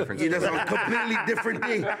 completely different Yeah, that's a completely different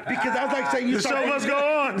thing. Because that's like saying you The show started- must go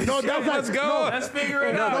on. No, that's Let's like, go. No, Let's figure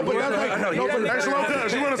it no, out. but that's like no, but Hey, slow down.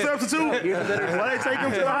 You want a substitute? Why they take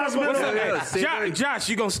him to the hospital? Josh,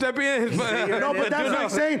 you gonna step in?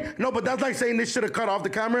 no, but that's like saying this should have cut off the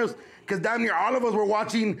cameras. Because damn near all of us were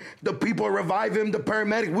watching the people revive him, the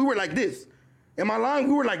paramedic. We were like this. Am I lying?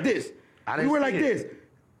 We were like this. We were like this.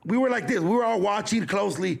 We were like this. We were all watching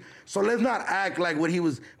closely. So let's not act like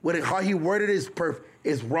how he worded it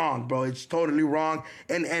is wrong, bro. It's totally wrong.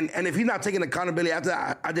 And if he's not taking accountability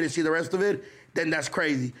after I didn't see the rest of it, then that's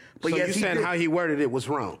crazy. But So yes, you he saying did. how he worded it was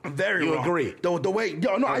wrong? Very you wrong. agree? The way,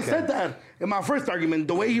 I said that in my first argument.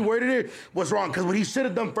 The way he worded it was wrong. Because what he should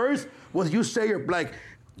have done first was you say we've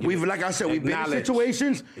been in Acknowledge.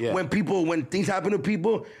 situations Yeah. when things happen to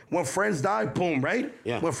people, when friends die, boom, right?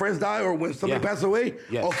 Yeah. When friends die or when somebody Yeah. passes away,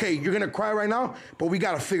 Yes. okay, you're gonna cry right now, but we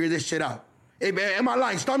gotta figure this shit out. Hey man, am I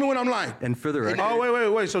lying? Stop me when I'm lying. And for the record,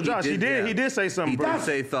 Oh, wait. So Josh, he did say something, He bro. did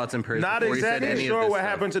say thoughts and prayers. Not before he said exactly any of sure this what stuff.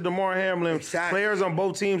 happened to DeMar Hamlin. Exactly. Players on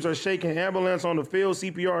both teams are shaking. Ambulance on the field.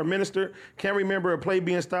 CPR administered. Can't remember a play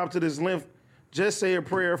being stopped to this length. Just say a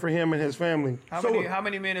prayer for him and his family. How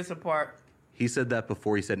many minutes apart? He said that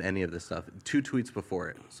before he said any of this stuff. 2 tweets before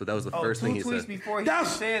it. So that was the first thing he Two tweets said. before he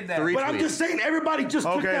That's- said that. 3 But I'm tweets. just saying, everybody just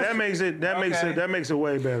took Okay, that makes it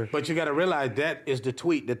way better. But you got to realize that is the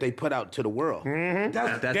tweet that they put out to the world.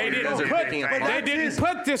 That's They They You didn't guys are put. picking They apart. didn't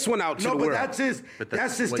put this one out to no, the but world. that's his. But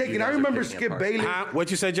That's his what you taking. I guys are remember picking Skip apart. Bailey.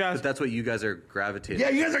 What you say, Josh? But that's what you guys are gravitating. Yeah,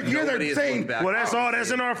 you guys are Nobody has saying- looked back. Well, that's all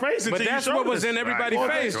that's in our face until But that's you what showed was us. in everybody's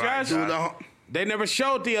Right. face, Right. Josh. Dude, They never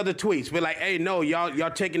showed the other tweets. Be like, hey, no,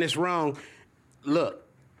 y'all taking this wrong. Look,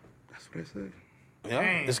 That's what I said. yeah,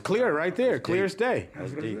 it's clear right there, clear as day.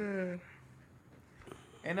 That's what I said.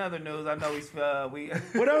 In other news, I know we.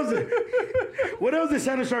 What else? What else did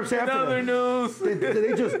Shannon Sharp say In after other that? news. They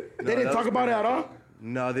didn't that talk was about it at all?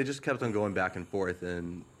 No, they just kept on going back and forth.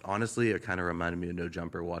 And honestly, it kind of reminded me of No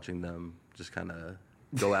Jumper watching them just kind of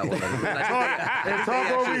go at one another. And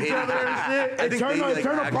talk over each other and shit.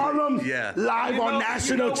 Eternal problems Yeah. live on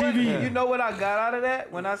national TV. You know what I got out of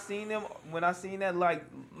that when I seen that like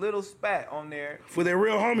little spat on there. For their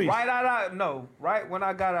real homies. Right when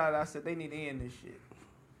I got out, I said they need to end this shit.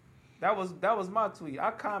 That was my tweet. I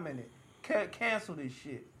commented, cancel this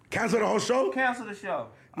shit. Cancel the whole show? Cancel the show.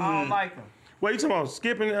 I don't like them. Wait, you talking about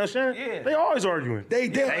Skip and Shannon? Yeah. They always arguing. They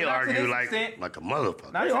Not They to argue this like extent. a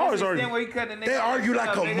motherfucker. Not They to always this argue. extent where he cut the nigga They off argue the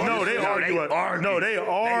like sub, a nigga. mother- No, they No, argue. they argue. No, they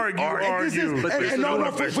argue. argue. This is, argue. and no, sure,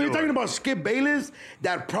 for for you're sure. talking about Skip Bayless,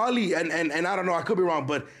 that probably, and I don't know, I could be wrong,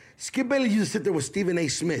 but Skip Bayless used to sit there with Stephen A.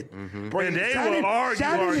 Smith. Bro, And they Shannon- will argue,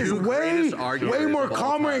 Shannon is argue. way, Greatest arguers way more of all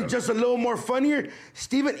calmer time. and just a little more funnier.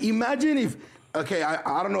 Stephen, imagine if, okay,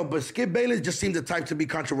 I don't know, but Skip Bayless just seemed the type to be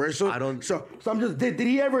controversial. I don't- So I'm just, did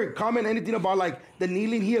he ever comment anything about like the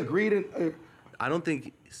kneeling? He agreed and. I don't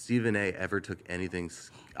think Stephen A. ever took anything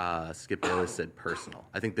Skip Bayless said personal.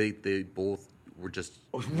 I think they both were just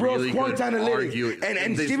Real really sports good analytics. arguing.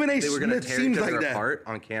 And they Stephen A. They were gonna Smith tear seems each other like that. apart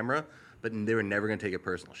on camera, but they were never going to take it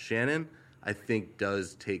personal. Shannon I think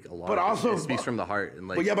does take a lot. But also, it speaks from the heart and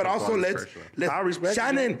like. But yeah, but takes a also lot of let's pressure. I respect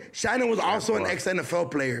Shannon was also an fuck. ex-NFL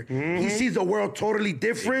player. He sees the world totally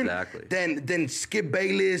different Exactly. than Skip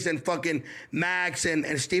Bayless and fucking Max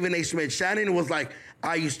and Stephen A. Smith. Shannon was like,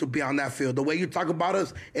 I used to be on that field. The way you talk about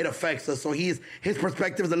us, it affects us. So his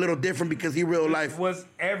perspective is a little different because he real life. Was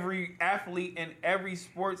every athlete and every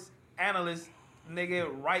sports analyst nigga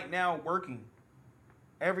right now working?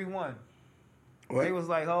 Everyone. What? They was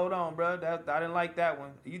like, hold on, bro. I didn't like that one.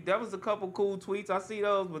 That was a couple cool tweets. I see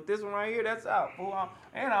those, but this one right here, that's out. Fool.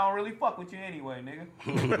 And I don't really fuck with you anyway, nigga.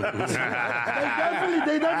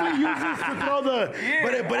 They definitely use this to throw the.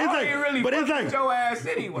 Yeah, but it's like, really but it's fuck like. with your ass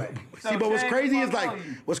anyway. See, but what's crazy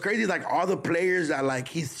is like all the players that like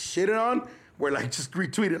he's shitting on were like just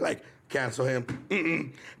retweeted like cancel him.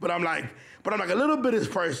 But I'm like a little bit is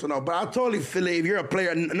personal. But I totally feel it. If you're a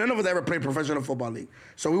player, none of us ever played professional football league,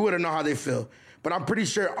 so we wouldn't know how they feel. But I'm pretty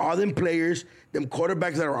sure all them players, them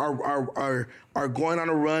quarterbacks that are going on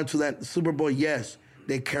a run to that Super Bowl, yes,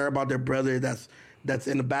 they care about their brother that's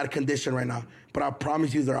in a bad condition right now. But I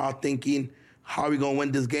promise you, they're all thinking, how are we going to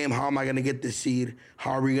win this game? How am I going to get this seed?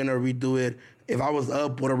 How are we going to redo it? If I was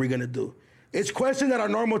up, what are we going to do? It's questions that are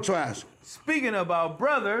normal to ask. Speaking about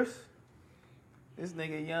brothers, this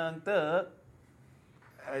nigga Young Thug,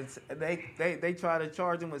 they try to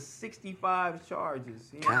charge him with 65 charges.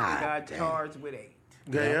 He only got charged with 8.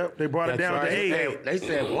 Yeah, they brought it down to 8. They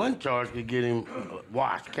said one charge could get him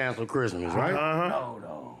washed, cancel Christmas, right?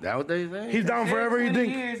 No. That what they say? He's down forever, you 20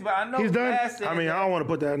 think? years, but I know He's done? Vlad said I mean, that. I don't want to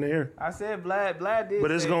put that in the air. I said Vlad did. But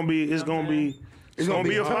it's say gonna be, you it's know what gonna I'm be, it's gonna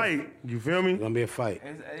be a tough. fight. You feel me? It's gonna be a fight.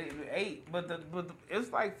 saying? It's 8, but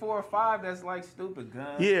it's like 4 or 5 that's like stupid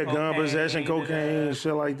guns. Yeah, gun possession, cocaine, cocaine,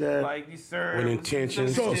 shit like that. Like you serve With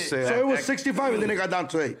intentions So, to shit. sell. so it was 65 and then it got down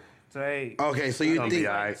to 8. to 8. Okay, so you Gonna be think...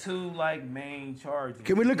 all right. 2 like main charges.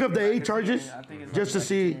 Can we look up the 8 charges? I think it's Just to like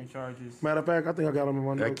see... 10 charges. Matter of fact, I think I got him in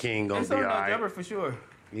my That notes. king gonna It's be on all no right. jumper for sure.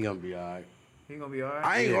 He gonna be all right. He gonna be all right.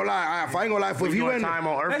 I ain't gonna lie. If I ain't gonna lie, if We he doing went... time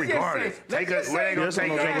on Earth Let's just regardless. say- Take let's us just where they gonna say-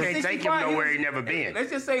 take let's him. just Can't say take him 65, nowhere he never been. Let's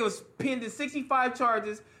just say it was pinned to 65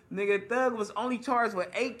 charges. Nigga Thug was only charged with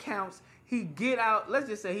 8 counts. He get out. Let's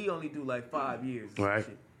just say he only do like 5 years. or some Right.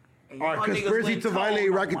 shit. And All y'all right, niggas conspiracy went to violate cold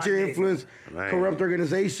on my racketeer nigga. influence, Right. corrupt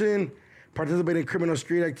organization, participate in criminal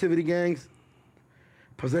street activity gangs,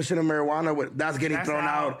 possession of marijuana, that's getting That's thrown out.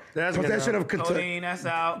 out. That's getting Possession out. of Codeine, that's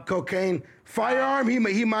out. cocaine, firearm,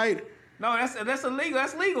 he might No, that's illegal.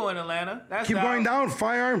 That's legal in Atlanta. That's keep out. going down,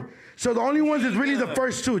 firearm. So the only ones is really the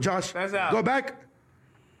first 2, Josh. That's out. Go back.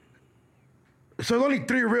 So there's only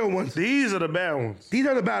 3 real ones. These are the bad ones. These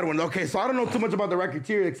are the bad ones. Okay, so I don't know too much about the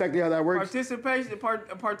racketeer, exactly how that works.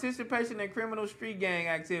 Participation in criminal street gang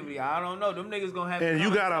activity. I don't know. Them niggas gonna have. And to you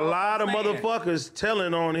come got a and lot of stand. motherfuckers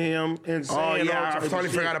telling on him and saying Oh all yeah, I types of totally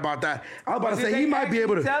shit. forgot about that. I was about to Did say they he might be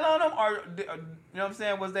able to. tell on them, or you know what I'm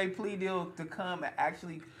saying? Was they plea deal to come and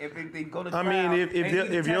actually if they go to I trial? mean, if they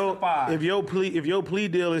need to testify. your plea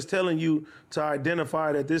deal is telling you to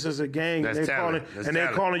identify that this is a gang, That's they're telling. calling That's and they're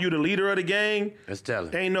telling. calling you the leader of the gang, That's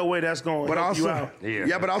telling. ain't no way that's going to But help also, you out.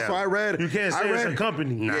 Yeah, but also I read. You can't say it's a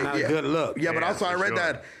company. Nah. Not a good look. Yeah, but Yeah, also I for read sure.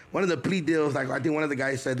 that one of the plea deals, like I think one of the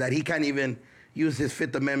guys said that he can't even use his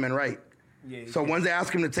Fifth Amendment right. Yeah, So once they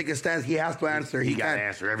ask him to take a stance, he has to answer. He He gotta can't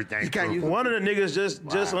answer everything. He can't use. One of the niggas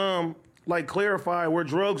just like clarify where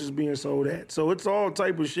drugs is being sold at. So it's all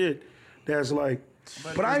type of shit that's like.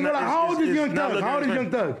 But I ain't gonna lie. How old is Young Thug? How old is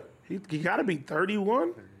Young Thug? He got to be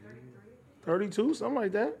 31, 32, something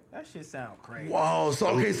like that. that shit sound crazy. Whoa. So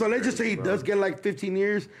okay. So let's just say he does get like 15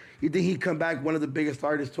 years. You think he'd come back one of the biggest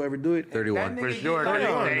artists to ever do it? 31. That For nigga sure, get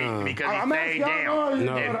because like- he stayed I'm asking down. y'all.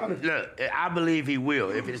 No. If- Look, I believe he will.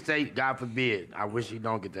 If it say, God forbid, I wish he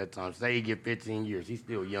don't get that time. Say he get 15 years, he's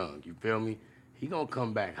still young. You feel me? He gonna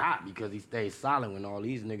come back hot because he stayed solid when all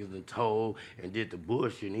these niggas done told and did the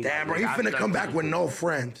bullshit. And Damn, bro. like, He I finna stuck come to back the with shit. no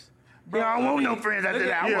friends. Bro, I want no friends after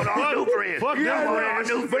that. I Yeah, want all fuck- new friends. fuck them I want all friends.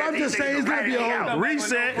 new But I'm friends. just These saying it's niggas gonna be a ratting me whole out.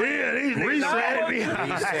 reset. Yeah, these niggas Reset. ratting me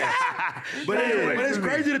out. But it's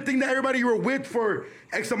crazy to think that everybody you were with for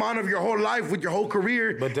X amount of your whole life, with your whole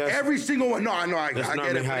career, But that's- every single one. No, I know, I That's get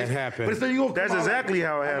normally it. how but it it's- happened. But still, you gonna That's come out exactly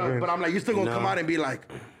how it I know, happened. But I'm like, you still gonna come No. out and be like,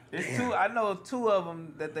 It's 2. I know 2 of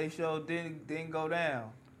them that they showed didn't go down.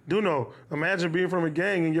 Duno, imagine being from a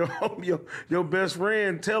gang and your best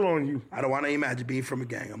friend tell on you. I don't want to imagine being from a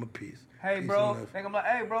gang. I'm a piece. Hey, Peace bro. and love. Think I'm like,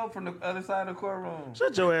 hey, bro, from the other side of the courtroom.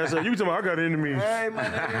 Shut your ass up. You talking about I got enemies. Hey, my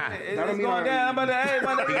nigga, it's don't mean going I- down. I'm about to, hey,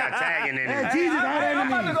 my He nigga. got tagging in Hey, it. Jesus had I'm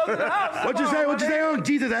about to enemies. go to the house. What you Come say? on, What you my say? nigga. Oh,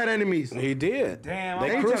 Jesus had enemies. He did. Damn,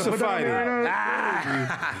 They I'm crucified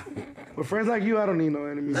him. With friends like you, I don't need no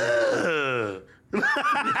enemies.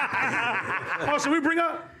 Oh, should we bring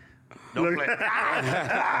up? Don't play.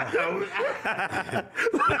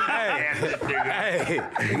 Hey,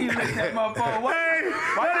 He looked at my phone. What?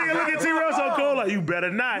 Why nigga look at T-Rail so cold like, you better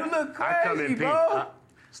You not. look I come in crazy, peace. bro.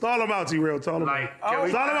 Stall him out, T-Rail. Stall him out. Like, can we-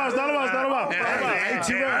 Stall him out. Stall him out. Stall him out.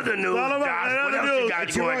 Hey, other news, Stall him out. Josh. What Other else news. you got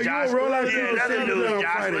T-Rail, going, you Josh? a real life Yeah, dude. other Send it news, on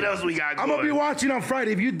Josh. Friday. What else we got I'm going? gonna be watching on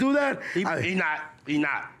Friday. If you do that, He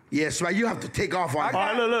not. yes, right. You have to take off on. All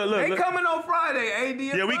right, look. They coming on Friday, AD.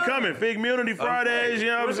 Yeah, we coming. Fig Immunity Fridays, you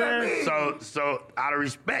know what I'm What's that saying? mean? So out of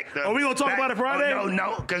respect. Oh, we gonna talk about it Friday?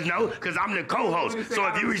 Because I'm the co-host. What do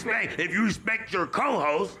you So think if you respect your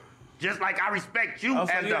co-host, just like I respect you Oh,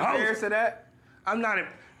 so as you the embarrassed host, of that? I'm not.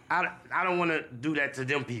 I don't want to do that to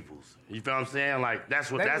them peoples. You feel what I'm saying? Like that's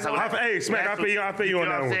They how. want- Hey, Smack, I feel you on feel that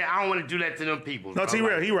what I'm one. saying? I don't want to do that to them peoples. No, bro.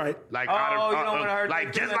 T-Rail, Like- he right. Like, Oh, out of, you don't wanna hurt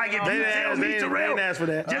like their just like if feelings. you They tell me, didn't Terrell, ask for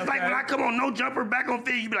that. just like Okay. when I come on No Jumper back on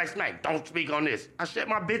feed, you be like, Smack, don't speak on this. I shut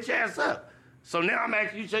my bitch ass up. So now I'm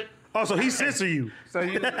asking you, shut. Oh, so he censor you. So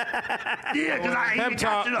you, Yeah, because I Pep ain't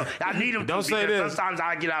talk. I need him Don't to say because this. sometimes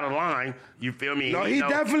I get out of line. You feel me? No, You he know,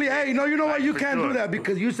 definitely. Hey, no, you know what? You For can't sure. do that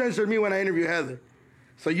because you censored me when I interviewed Heather.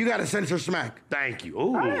 So you gotta censor Smack. Thank you.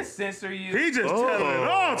 Ooh. I didn't censor you. He just telling it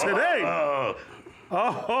all today. Oh.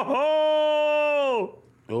 Oh,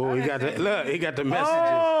 oh, he got the look. He got the messages.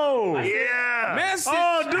 oh, Yeah. Message.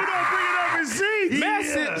 oh, dude, don't bring it up in seats.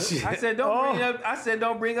 Message. I said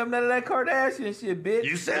don't bring up none of that Kardashian shit, bitch.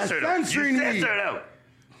 You censored him. censoring You me. censored him.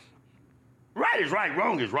 Right is right.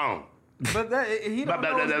 Wrong is wrong. But that, he Blah, don't blah,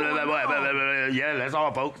 know blah, what's blah, going blah, blah, blah, on. blah, blah. Yeah, that's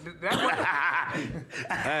all, folks. That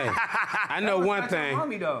was- Hey, I know one that's your thing.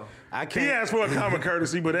 homie, though. I He can't. asked for a common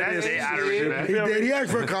courtesy, but that That's is it. Out of shit. respect. He did. He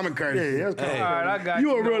asked for a comment card. Yeah, that's common. All right, I got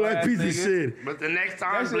You a real little life ass piece of nigga. shit. But the next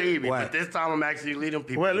time, That's it. believe me. What? But this time, I'm actually leading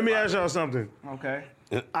people. Wait, let me ask y'all something. Okay.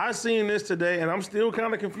 I seen this today, and I'm still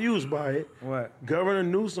kind of confused by it. What? Governor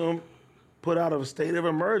Newsom put out a state of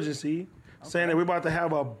emergency saying that we're about to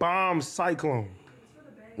have a bomb cyclone.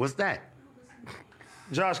 What's that?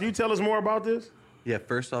 Josh, can you tell us more about this? Yeah,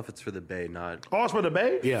 first off, it's for the Bay, not. Oh, it's for the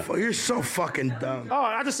Bay? Yeah. Oh, you're so fucking dumb. Oh,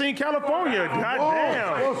 I just seen California. God Oh,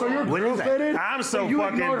 damn. so you're What girl is that? fitted? I'm so you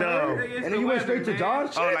fucking ignored her, dumb. And then you went straight to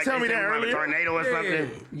Josh? Oh, like tell they me said that we have a earlier. tornado or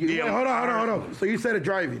something? Wait, hold on. So you said it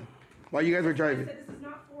driving. While you guys were driving. This is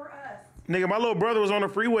not for us. Nigga, my little brother was on the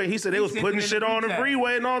freeway. He said they was sent putting it in shit the on the group chat.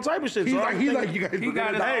 freeway and all type of shit. He's So like, I'm he's thinking- like, you guys. He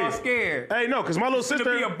got us Hey. all scared. Hey, no, because my little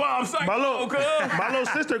sister, be a bomb cyclone, my little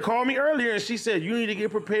sister called me earlier and she said, you need to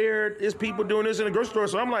get prepared. There's people doing this in the grocery store.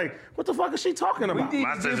 So I'm like, what the fuck is she talking about? need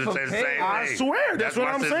My to sister get said the same thing. I swear, that's what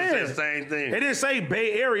my I'm sister saying. said the same thing. It didn't say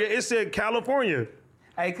Bay Area, it said California.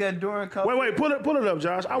 Hey, cause during COVID. Wait, pull it up,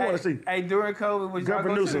 Josh. I want to see. Hey, during COVID, was y'all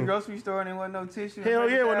Governor go to the Newsom. grocery store and there wasn't no tissue? Hell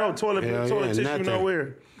yeah, with no with toilet Hell yeah, tissue nothing.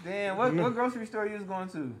 nowhere. Damn, what grocery store you was going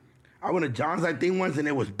to? I went to John's, I think, once, and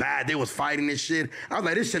it was bad. They was fighting this shit. I was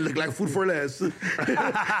like, this shit look like food for less.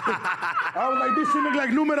 I was like, this shit look like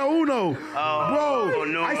numero uno. Bro,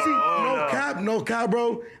 numero I seen, uno. no cap,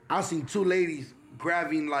 bro. I seen two ladies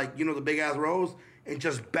grabbing, like, you know, the big-ass rolls and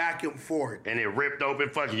just back and forth. And it ripped open.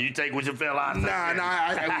 Fuck you take what you feel out.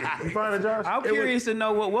 Nah, You find it, Josh? I'm It was- curious to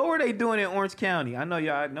know what were they doing in Orange County? I know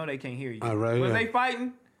y'all know they can't hear you. All right, Was yeah. they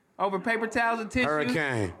fighting over paper towels and tissue?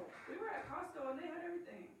 Hurricane. We were at Costco and they had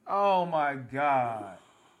everything. Oh my God.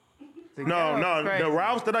 No, the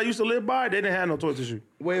Ralphs that I used to live by, they didn't have no toilet tissue.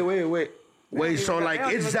 Wait, so even- like they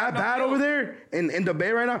don't it's even that got no bad milk. over there in the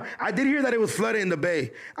Bay right now? I did hear that it was flooded in the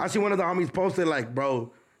Bay. I see one of the homies posted like,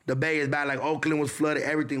 bro, the Bay is bad. Like Oakland was flooded.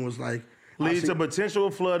 Everything was like Leads to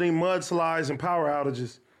potential flooding, mudslides, and power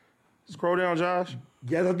outages. Scroll down, Josh.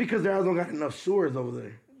 Yeah, that's because they don't got enough sewers over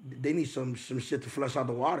there. They need some shit to flush out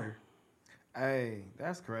the water. Hey,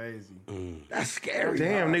 that's crazy. That's scary.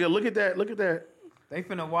 Damn, dog. nigga, look at that. They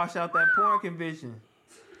finna wash out that porn conviction.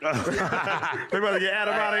 They about to get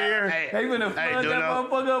Adam out of here. They finna flood that Duno,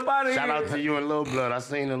 motherfucker up out of shout here. out to you and Lil Blood. I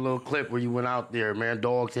seen a little clip where you went out there, man.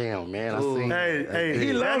 Dogtown, man. I seen. Hey, He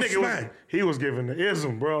that loves nigga was, smack. he was giving the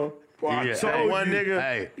ism, bro. Yeah, So hey, one nigga.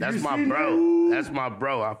 Hey, that's You my seen bro. that? That's my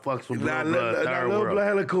bro. I fucks with Nah, Lil Blood, Lil third Blood world.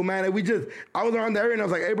 hella cool, man. And I was around the area and I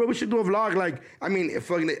was like, hey, bro, we should do a vlog. Like, I mean,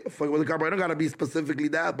 fucking with a car, bro. It don't gotta be specifically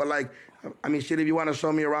that, but like, I mean, shit, if you want to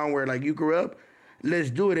show me around where like you grew up,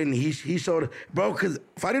 let's do it. And he showed, bro, because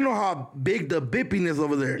if I didn't know how big the bipping is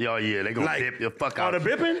over there. Yo, yeah, they gonna Like- bip the fuck Oh, out. the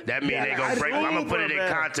you. bipping? That means Yeah, they gonna break. I'm gonna put it in super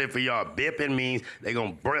bad. content for y'all. Bipping means they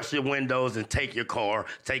gonna brush your windows and take your car,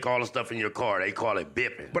 take all the stuff in your car. They call it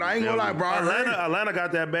bipping. But I ain't gonna lie, bro. I heard, Atlanta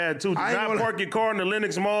got that bad too. Do I ain't not gonna park your car in the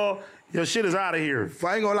Lenox Mall. Your shit is out of here. if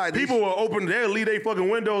I ain't gonna lie, People will open, they'll leave their fucking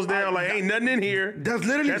windows down like ain't nothing in here. That's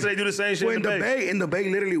literally. That's how they do the same shit Well, in the Bay. In the Bay,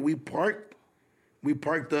 literally, we parked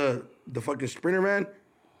the fucking Sprinter van.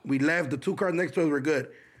 We left the two cars next to us were good.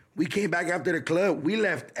 We came back after the club. We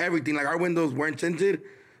left everything. Like, our windows weren't tinted,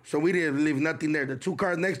 so we didn't leave nothing there. The 2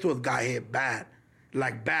 cars next to us got hit bad.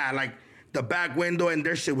 Like, bad. Like, the back window and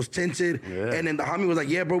their shit was tinted. Yeah. And then the homie was like,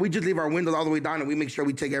 yeah, bro, we just leave our windows all the way down and we make sure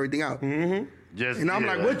we take everything out. Mm-hmm. And I'm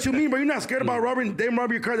like, what you mean, bro? You're not scared about robbing? They rob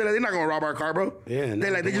your car. They're like, they're not going to rob our car, bro. Yeah.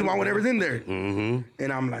 They just want whatever's in there. Mm-hmm.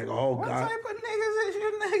 And I'm like, oh, what God. What type of niggas is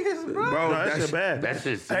you niggas, bro? Bro, that shit bad. That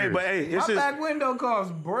shit's serious. Hey, but hey, it's My back window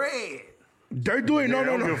costs bread. They're doing,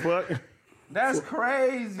 no. Fuck. That's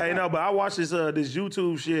crazy. Hey, no, but I watched this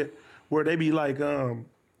YouTube shit where they be like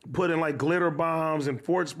putting like glitter bombs and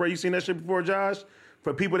Ford spray. You seen that shit before, Josh?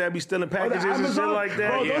 For people that be stealing packages and shit like that.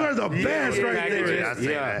 Bro, those are the best right there.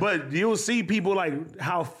 Yeah. But you'll see people like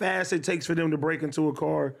how fast it takes for them to break into a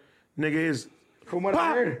car. Nigga, is from what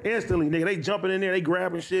I heard, instantly, nigga, they jumping in there, they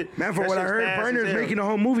grabbing shit. Man, from what I heard, Burner's making a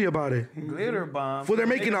whole movie about it. Glitter bomb. Well, they're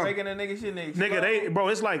making a nigga shit. Nigga, bro,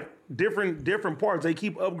 it's like different parts. They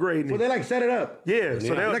keep upgrading. Well, they like set it up. Yeah,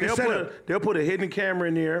 so they'll put a hidden camera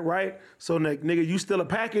in there, right? So nigga, you steal a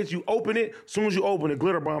package, you open it. As soon as you open it,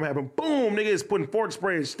 glitter bomb happen. Boom, nigga, it's putting Ford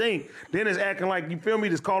spray and stink. Then it's acting like, you feel me?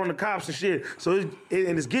 It's calling the cops and shit. So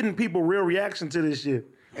it's getting people real reaction to this shit.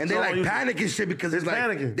 And they like panic and shit because it's like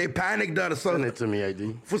panicking. They panicked out of something. Send it to me,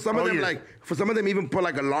 ID. For some of them, even put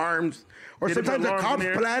like alarms, or sometimes the cops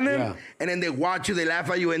plan them, and then they watch you, they laugh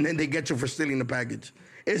at you, and then they get you for stealing the package.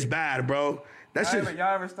 It's bad, bro. That's just.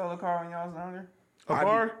 Y'all ever stole a car when y'all was younger? A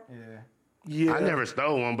car? Yeah. I never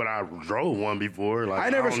stole one, but I drove one before. Like, I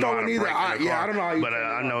never stole one either. I don't know how you. But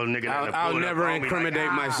I know a nigga that I'll never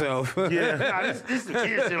incriminate myself. Yeah. Nah, this is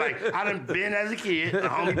kid shit. Like, I done been as a kid. The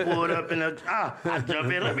homie pulled up in I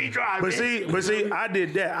jump in, let me drive. But see, I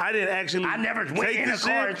did that. I didn't actually. I never went in the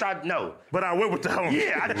car and tried. No. But I went with the homie.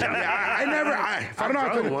 Yeah, I jumped.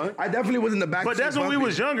 I definitely was in the back. But that's when we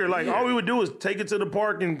was younger. Like all we would do was take it to the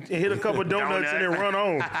park and hit a couple donuts and then run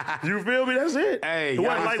home. You feel me? That's it. Hey,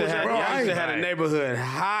 y'all used to have a neighborhood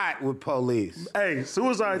hot with police. Hey,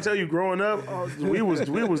 suicide. I tell you, growing up, we was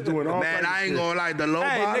doing all. Man, I ain't gonna lie. The low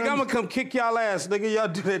Hey, bottoms, nigga, I'm gonna come kick y'all ass, nigga. Y'all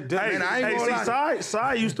do that. Hey, Man, I ain't gonna lie.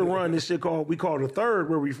 Cy used to run this shit we call the third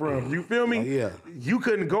where we from. You feel me? Oh, yeah. You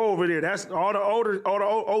couldn't go over there. That's all the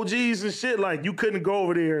OGs and shit. Like you couldn't go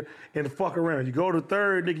over there and fuck around. You go to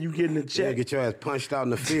third, nigga, you getting the check. Yeah, get your ass punched out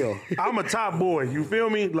in the field. I'm a top boy. You feel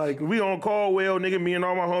me? Like we on Caldwell, nigga. Me and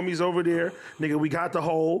all my homies over there, nigga. We got the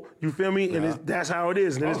hole. You feel me? And that's how it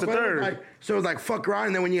is. And then it's the third. So it's like fuck around,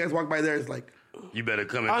 and then when you guys walk by there, it's like. You better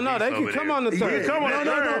come in. Oh no, they can come on the third.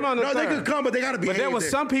 No, they could come, but they gotta be. But there was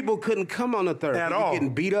some people couldn't come on the third at all.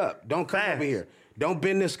 Getting beat up. Don't come over here. Don't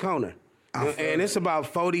bend this corner. And it's about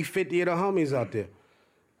 40, 50 of the homies out there.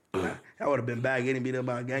 That would have been bad getting beat up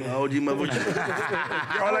by a gang of OG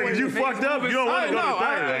motherfuckers. Like you fucked up. You don't want to go to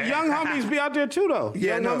third. Young homies be out there too, though.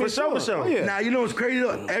 Yeah, no, for sure. Oh, yeah. Now, you know what's crazy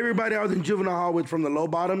though? Everybody I was in juvenile hall with from the low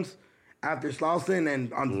bottoms after Slauson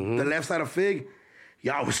and on the left side of Fig,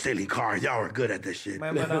 y'all was stealing cars. Y'all were good at this shit.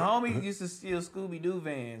 Man, but the homie used to steal Scooby-Doo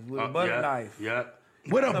vans with a butter knife. Yeah.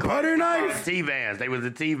 With a butter knife? T-Vans. They was the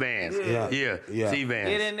T-Vans. Yeah. T-Vans.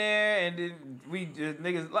 Get in there, and then we just,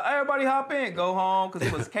 niggas, everybody hop in, go home, because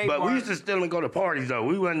it was Kmart. But we used to still go to parties, though.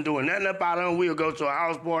 We wasn't doing nothing up out of them. We would go to a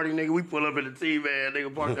house party, nigga. We pull up in the T-Van.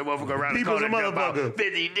 Nigga park that motherfucker around the corner. Jump out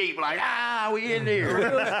 50 deep. Like, we in there.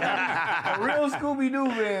 A real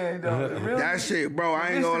Scooby-Doo van, though. That shit, bro,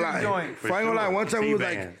 I ain't gonna lie. I ain't gonna lie. One time we was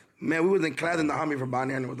like, man, we was in class and the homie from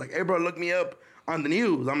Bonnie and was like, hey, bro, look me up on the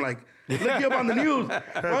news. I'm like, look you up on the news.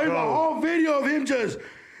 Bro, a whole video of him just,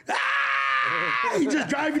 he just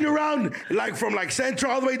driving around like from like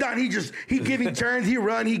Central all the way down. He giving turns, he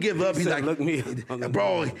run, he give up. He's like, look me up.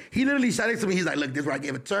 Bro, he literally sat next to me. He's like, look, this is where I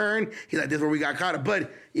gave a turn. He's like, this is where we got caught.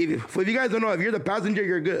 But if you guys don't know, if you're the passenger,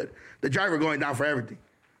 you're good. The driver going down for everything.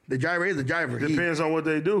 The driver is the driver. Depends on what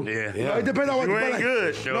they do. Yeah. No, it depends on what you they do. ain't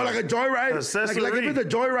good. Sure. No, like a joyride. Like if it's a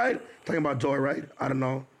joyride, talking about joyride, I don't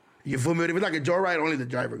know. You feel me? If it's like a joyride, only the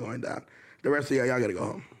driver going down. The rest of y'all gotta go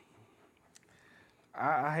home.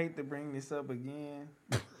 I hate to bring this up again,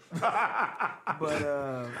 but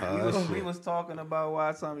we was talking about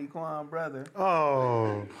Watsomi Quan, brother.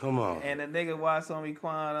 Oh, come on. And the nigga Watsomi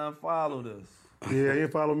Quan unfollowed us. Yeah, he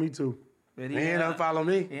followed me too. But he ain't unfollow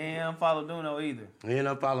me. He ain't unfollow Duno either. He ain't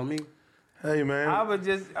unfollow me. Hey, man. I was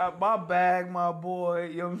just, my bag, my boy,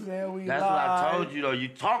 you know what I'm saying? That's what I told you, though. You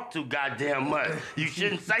talk too goddamn much. You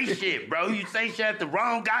shouldn't say shit, bro. You say shit at the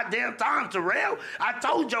wrong goddamn time, Terrell. I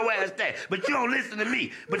told your ass that, but you don't listen to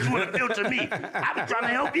me. But you want to filter me. I was trying to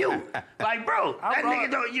help you. Like, bro, nigga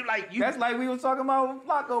don't, you. That's like we was talking about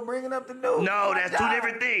Flacco bringing up the news. No, that's two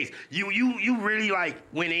different things. You really,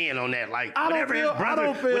 went in on that. Like, I don't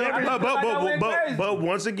feel, but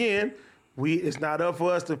once again, It's not up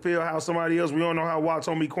for us to feel how somebody else. We don't know how Watts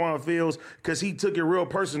Homie Quan feels because he took it real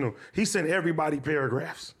personal. He sent everybody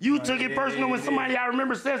paragraphs. You took it personal when somebody I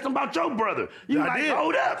remember said something about your brother. You I did.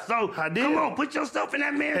 Hold up. So I did. Come on, put yourself in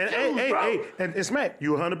that man's shoes, bro. And Smack,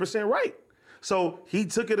 you 100% right. So he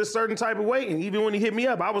took it a certain type of way, and even when he hit me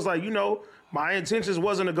up, I was like, my intentions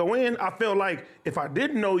wasn't to go in. I felt like if I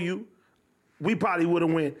didn't know you, we probably would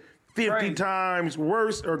have went 50 times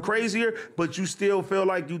worse or crazier, but you still feel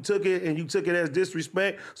like you took it and you took it as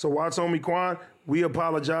disrespect. So Watts Homie Quan, we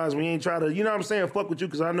apologize. We ain't try to, fuck with you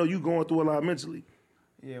because I know you going through a lot mentally.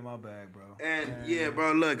 Yeah, my bad, bro. And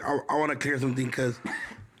bro, look, I want to clear something because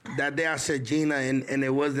that day I said Gina and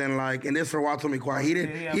it wasn't like, and this for Watts Homie Quan. He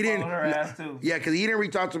didn't. Follow her ass too. Yeah, because he didn't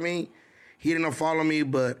reach out to me. He didn't follow me,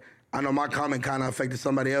 but I know my comment kind of affected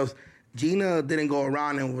somebody else. Gina didn't go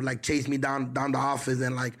around and would like chase me down the office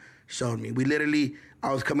and like showed me.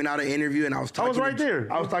 I was coming out of an interview and I was talking. I was right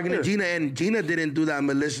there. I was talking to Gina and Gina didn't do that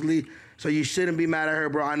maliciously. So you shouldn't be mad at her,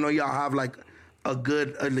 bro. I know y'all have like a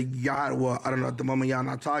good, I don't know, at the moment y'all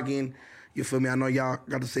not talking. You feel me? I know y'all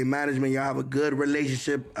got the same management. Y'all have a good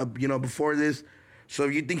relationship, before this. So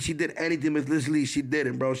if you think she did anything maliciously, she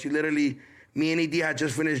didn't, bro. She literally, me and ED had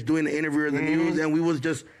just finished doing the interview of the news and we was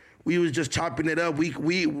just chopping it up. We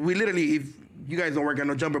literally, if you guys don't work at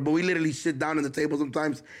No Jumper, but we literally sit down at the table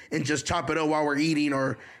sometimes and just chop it up while we're eating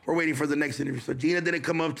or we're waiting for the next interview. So Gina didn't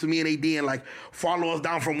come up to me and AD and like follow us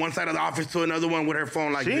down from one side of the office to another one with her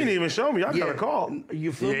phone like She didn't even show me. I got a call.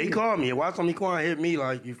 You feel me? He called me. Watts Homie Quan hit me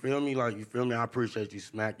like, you feel me? I appreciate you,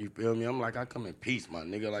 Smack. You feel me? I'm like, I come in peace, my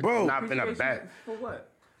nigga. Like, Bro, I'm not finna back. For what?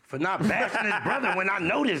 For not bashing his brother when I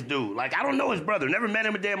know this dude. Like, I don't know his brother. Never met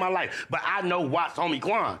him a day in my life. But I know Watts Homie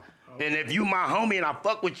Quan. And if you my homie and I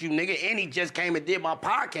fuck with you, nigga, and he just came and did my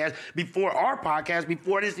podcast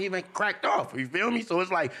before this even cracked off. You feel me? So it's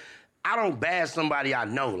like, I don't bash somebody I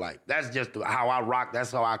know. Like, that's just how I rock.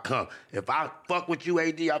 That's how I come. If I fuck with you,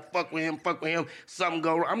 AD, I fuck with him, something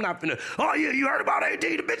go wrong. I'm not finna, oh yeah, you heard about AD,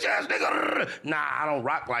 the bitch ass nigga. Nah, I don't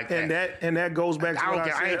rock like that. And that goes back to what I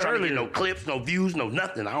said I ain't trying earlier. to get no clips, no views, no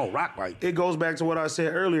nothing. I don't rock like that. It goes back to what I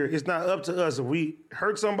said earlier. It's not up to us. If we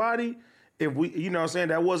hurt somebody, if we,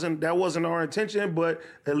 that wasn't our intention, but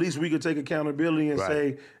at least we could take accountability and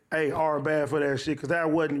say, hey, our bad for that shit.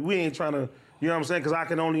 Because we ain't trying to, you know what I'm saying? Because I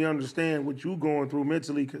can only understand what you going through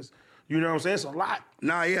mentally because, you know what I'm saying? It's a lot.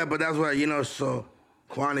 Nah, yeah, but that's what, so,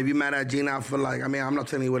 Quan, if you mad at Gina, I feel like, I'm not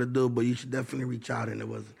telling you what to do, but you should definitely reach out. And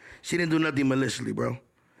she didn't do nothing maliciously, bro.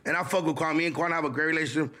 And I fuck with Quan. Me and Quan have a great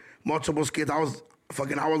relationship, multiple skits. I was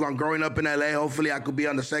on Growing Up in LA. Hopefully I could be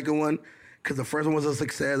on the second one because the first one was a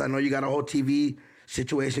success. I know you got a whole TV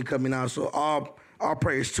situation coming out. So all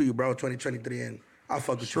prayers to you, bro, 2023. And I'll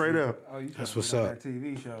fuck with you. Straight up. Oh, you That's what's up. That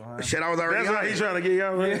TV show, huh? Shit, I was already That's on why it. he's trying to get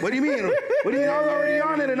y'all. Man. What do you mean? What do you mean? I was already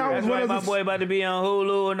on it, and I was That's one right, of my the. boy about to be on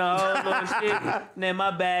Hulu and the whole little shit. Then my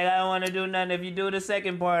bag, I don't want to do nothing. If you do the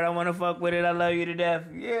second part, I want to fuck with it. I love you to death.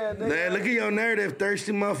 Yeah, Man, look at your narrative,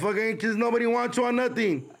 thirsty motherfucker. Ain't just nobody wants you on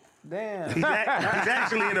nothing. damn. He's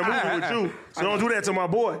actually in a movie with you. So don't do that to my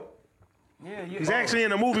boy. Yeah, He's actually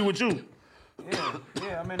in a movie with you.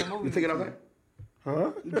 Yeah, I'm in the movie. You take it out there?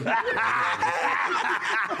 Huh?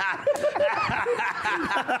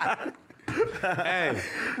 Hey,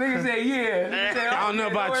 Nigga said, yeah. Nigga said, I don't know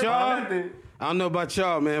 "Okay, about worry y'all. nothing." I don't know about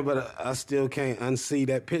y'all, man, but I still can't unsee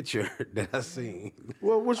that picture that I seen.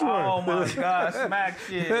 Well, what's wrong? Oh my God, smack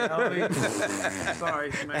shit. Homie.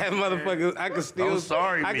 Sorry, smack. That motherfucker, I can still, I'm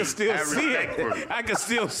sorry, I me. can still Have see respect for it. me. I can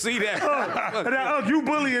still see that. Oh, you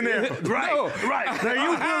bullying there. Right, No. right. Now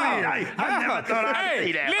you bullying. I never thought I'd Hey,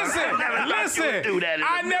 say that. I never thought you listen. would do that in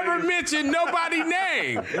I a never million. mentioned nobody's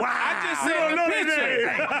name. Wow. I just You said don't the know their picture.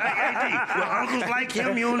 name. Hey, with uncles like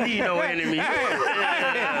him, you don't need no enemies.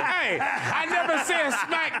 Hey, I never said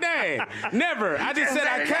smack name. Never. I just said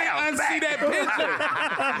I can't unsee that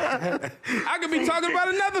picture. I could be talking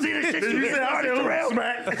about another See the shit picture. you get started, Terrell?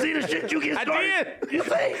 smack. See the shit you get I started? did. You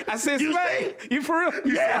say? I said You smack. say? You for real?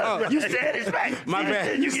 Yeah, Oh. you said it's back. My See the bad.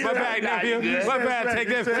 shit you get My started? bad, Nah, you nephew. good. My bad. Take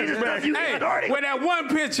that See the picture. stuff you get Hey, started? with that one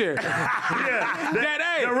picture. the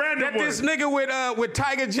random that this nigga with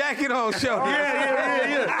Tiger jacket on show.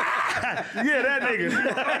 Yeah. Yeah, that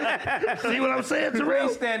nigga. See what I'm saying, Please Terrell?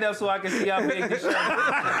 stand up so I can see how big this shirt is.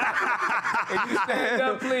 If you stand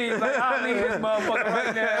up, please. Like, I don't need this motherfucker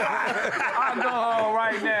right now. I'll go home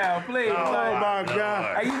right now, please. Oh my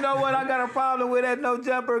God. Hey, you know what? I got a problem with that no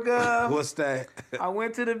jumper, girl. What's that? I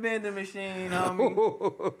went to the vending machine,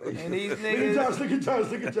 homie. And these niggas,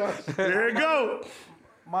 Look at Josh. There it go.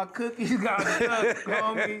 my cookies got stuck,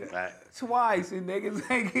 homie. Twice, and niggas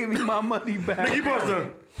ain't give me my money back. You supposed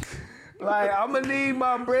to. Like, I'm gonna need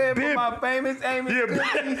my bread for my famous Amos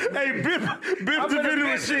cookies. Hey, Bip the vending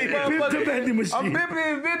machine. Bip the vending machine. I'm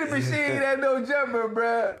bipping the vending machine at No Jumper,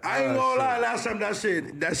 bruh. I ain't gonna lie. Last time that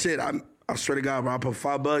shit. I swear to God, bro. I put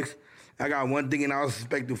 $5. I got one thing and I was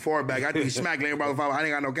expecting 4 back. I think he smacked Lane Brother 5. I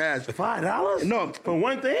ain't got no cash. $5? No, For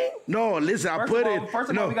one thing? no. Listen,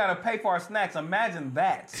 First of all, we gotta pay for our snacks. Imagine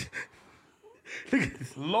that.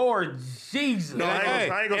 Lord Jesus. No, I ain't Hey,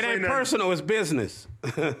 gonna it say ain't nothing. personal, it's business.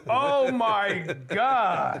 Oh my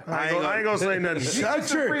God. I ain't gonna say nothing. Get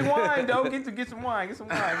some free wine, though. Get some wine. Get some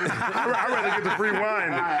wine. I'd rather get the free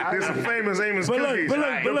wine than some famous Amos cookies.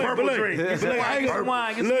 But The purple drink. Get some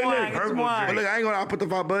wine. Get some wine. But look, I ain't gonna. I put the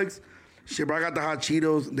 $5. Shit, bro. I got the hot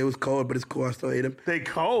Cheetos. They was cold, but it's cool. I still ate them. They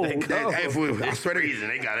cold. Hey, fool, I swear to Reason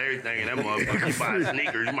they got everything in that motherfucker. You buy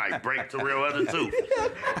sneakers, you might break Terrell other tooth. He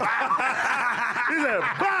said,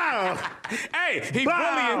 bow. Hey, he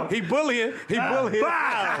Bow. bullying.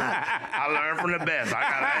 I learned from the best.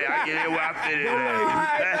 I get it where I fit in.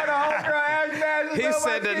 He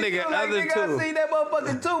said the nigga other tooth. tooth. I seen that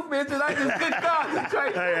motherfucking tooth, bitch, and I just couldn't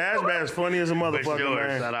concentrate. Hey, Ashman's funny as a For motherfucker, sure.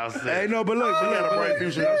 man. Shout out Sid. Hey, no, but look, He had a bright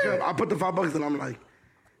future. I put the $5 and I'm like,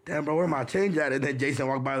 damn, bro, where my change at? And then Jason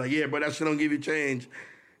walked by like, yeah, bro, that shit don't give you change.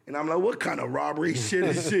 And I'm like, what kind of robbery shit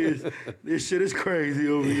is this? This shit is crazy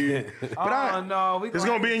over here. But no, It's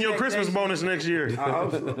gonna be in your Christmas bonus next year. I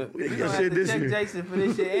hope so. We We get gonna shit have to this check year. Jason for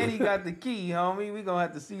this shit, and he got the key, homie. We gonna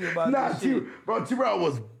have to see about Nah, this shit. T-Rail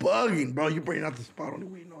was bugging, bro. You bringing out the spot on the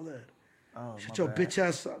weed and all that. Shut your bitch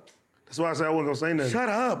ass up. That's why I said I wasn't gonna say nothing. Shut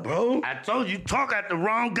up, bro. I told you, talk at the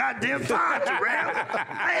wrong goddamn time, Terrell.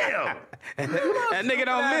 Damn. That nigga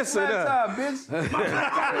don't listen. Laptop, bitch. That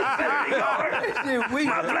shit weak.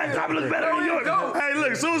 My laptop looks better than yours. Hey,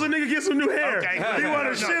 look, as soon as a nigga gets some new hair, Okay, he good.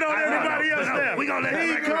 want to No, shit on no, everybody no, else no, now. we gonna let He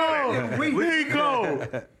the record cold. He cold.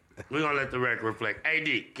 We're going to let the record reflect.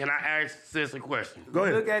 AD, can I ask Sis a question? Go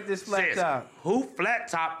ahead. Look at this flat Sis, top. who flat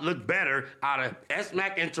top look better out of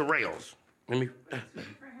S-Mac and Terrell's? Let me... His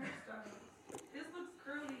looks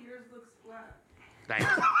curly, yours looks flat. Thanks.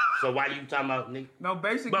 So why you talking about Nick? No,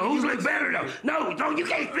 basically. But who's you look better though? No, you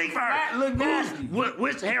can't speak for her. Flat look nasty.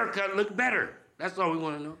 Which haircut look better? That's all we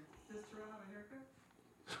want to know. Does Terrell have a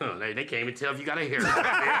haircut? They can't even tell if you got a haircut.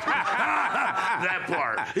 That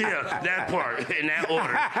part. Yeah, that part. In that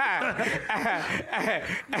order.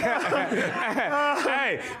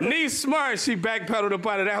 Hey, Nee's smart. She backpedaled up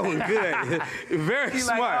out of that one good. Very She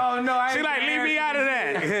like, smart. oh, no, I She ain't like, got leave me out of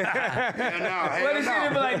that. But this shit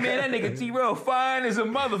be like, man, that nigga T-Rail fine as a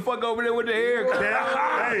motherfucker over there with the haircut.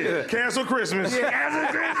 Hey, cancel Christmas. Hey,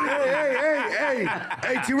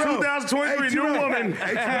 T-Rail. 2023, Hey, new T-Rail. woman,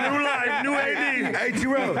 new life, new AD. Hey,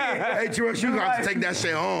 T-Rail. Hey, T-Rail, she gonna have to take that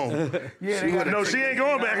shit home. Yeah, they got No, she ain't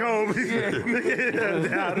going back home.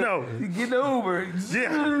 Yeah, no. to get the Uber.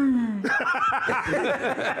 Yeah.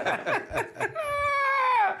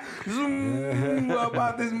 Zoom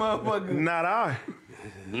about this motherfucker. Not I.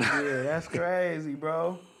 Yeah, that's crazy,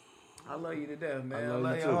 bro. I love you to death, man. I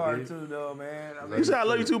love your heart too, though, man. You said I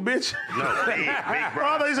love you too, bitch. No, big Oh, I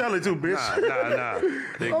bro. thought you said I love you too, bitch. Nah.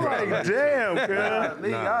 Big I'm bro. like, damn, girl.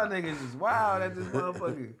 Y'all niggas is wild at this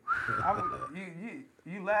motherfucker.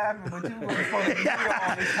 You laughing, but you motherfucker you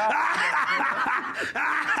on this topic.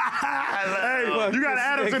 Hey, you gotta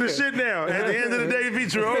add them to the shit now. At the end of the day,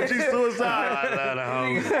 feature OG suicide. I love the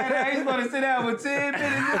homies. Niggas said he's gonna sit down for 10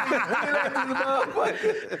 minutes.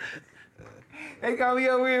 Motherfucker. They got me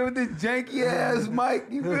over here with this janky ass mic.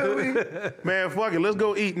 You feel me? Man, fuck it. Let's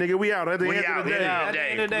go eat, nigga. We out. At the We end out. of the day. At the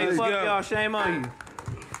end of the day, Let's fuck go. y'all. Shame on you.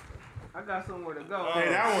 I got somewhere to go. Hey,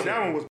 that one was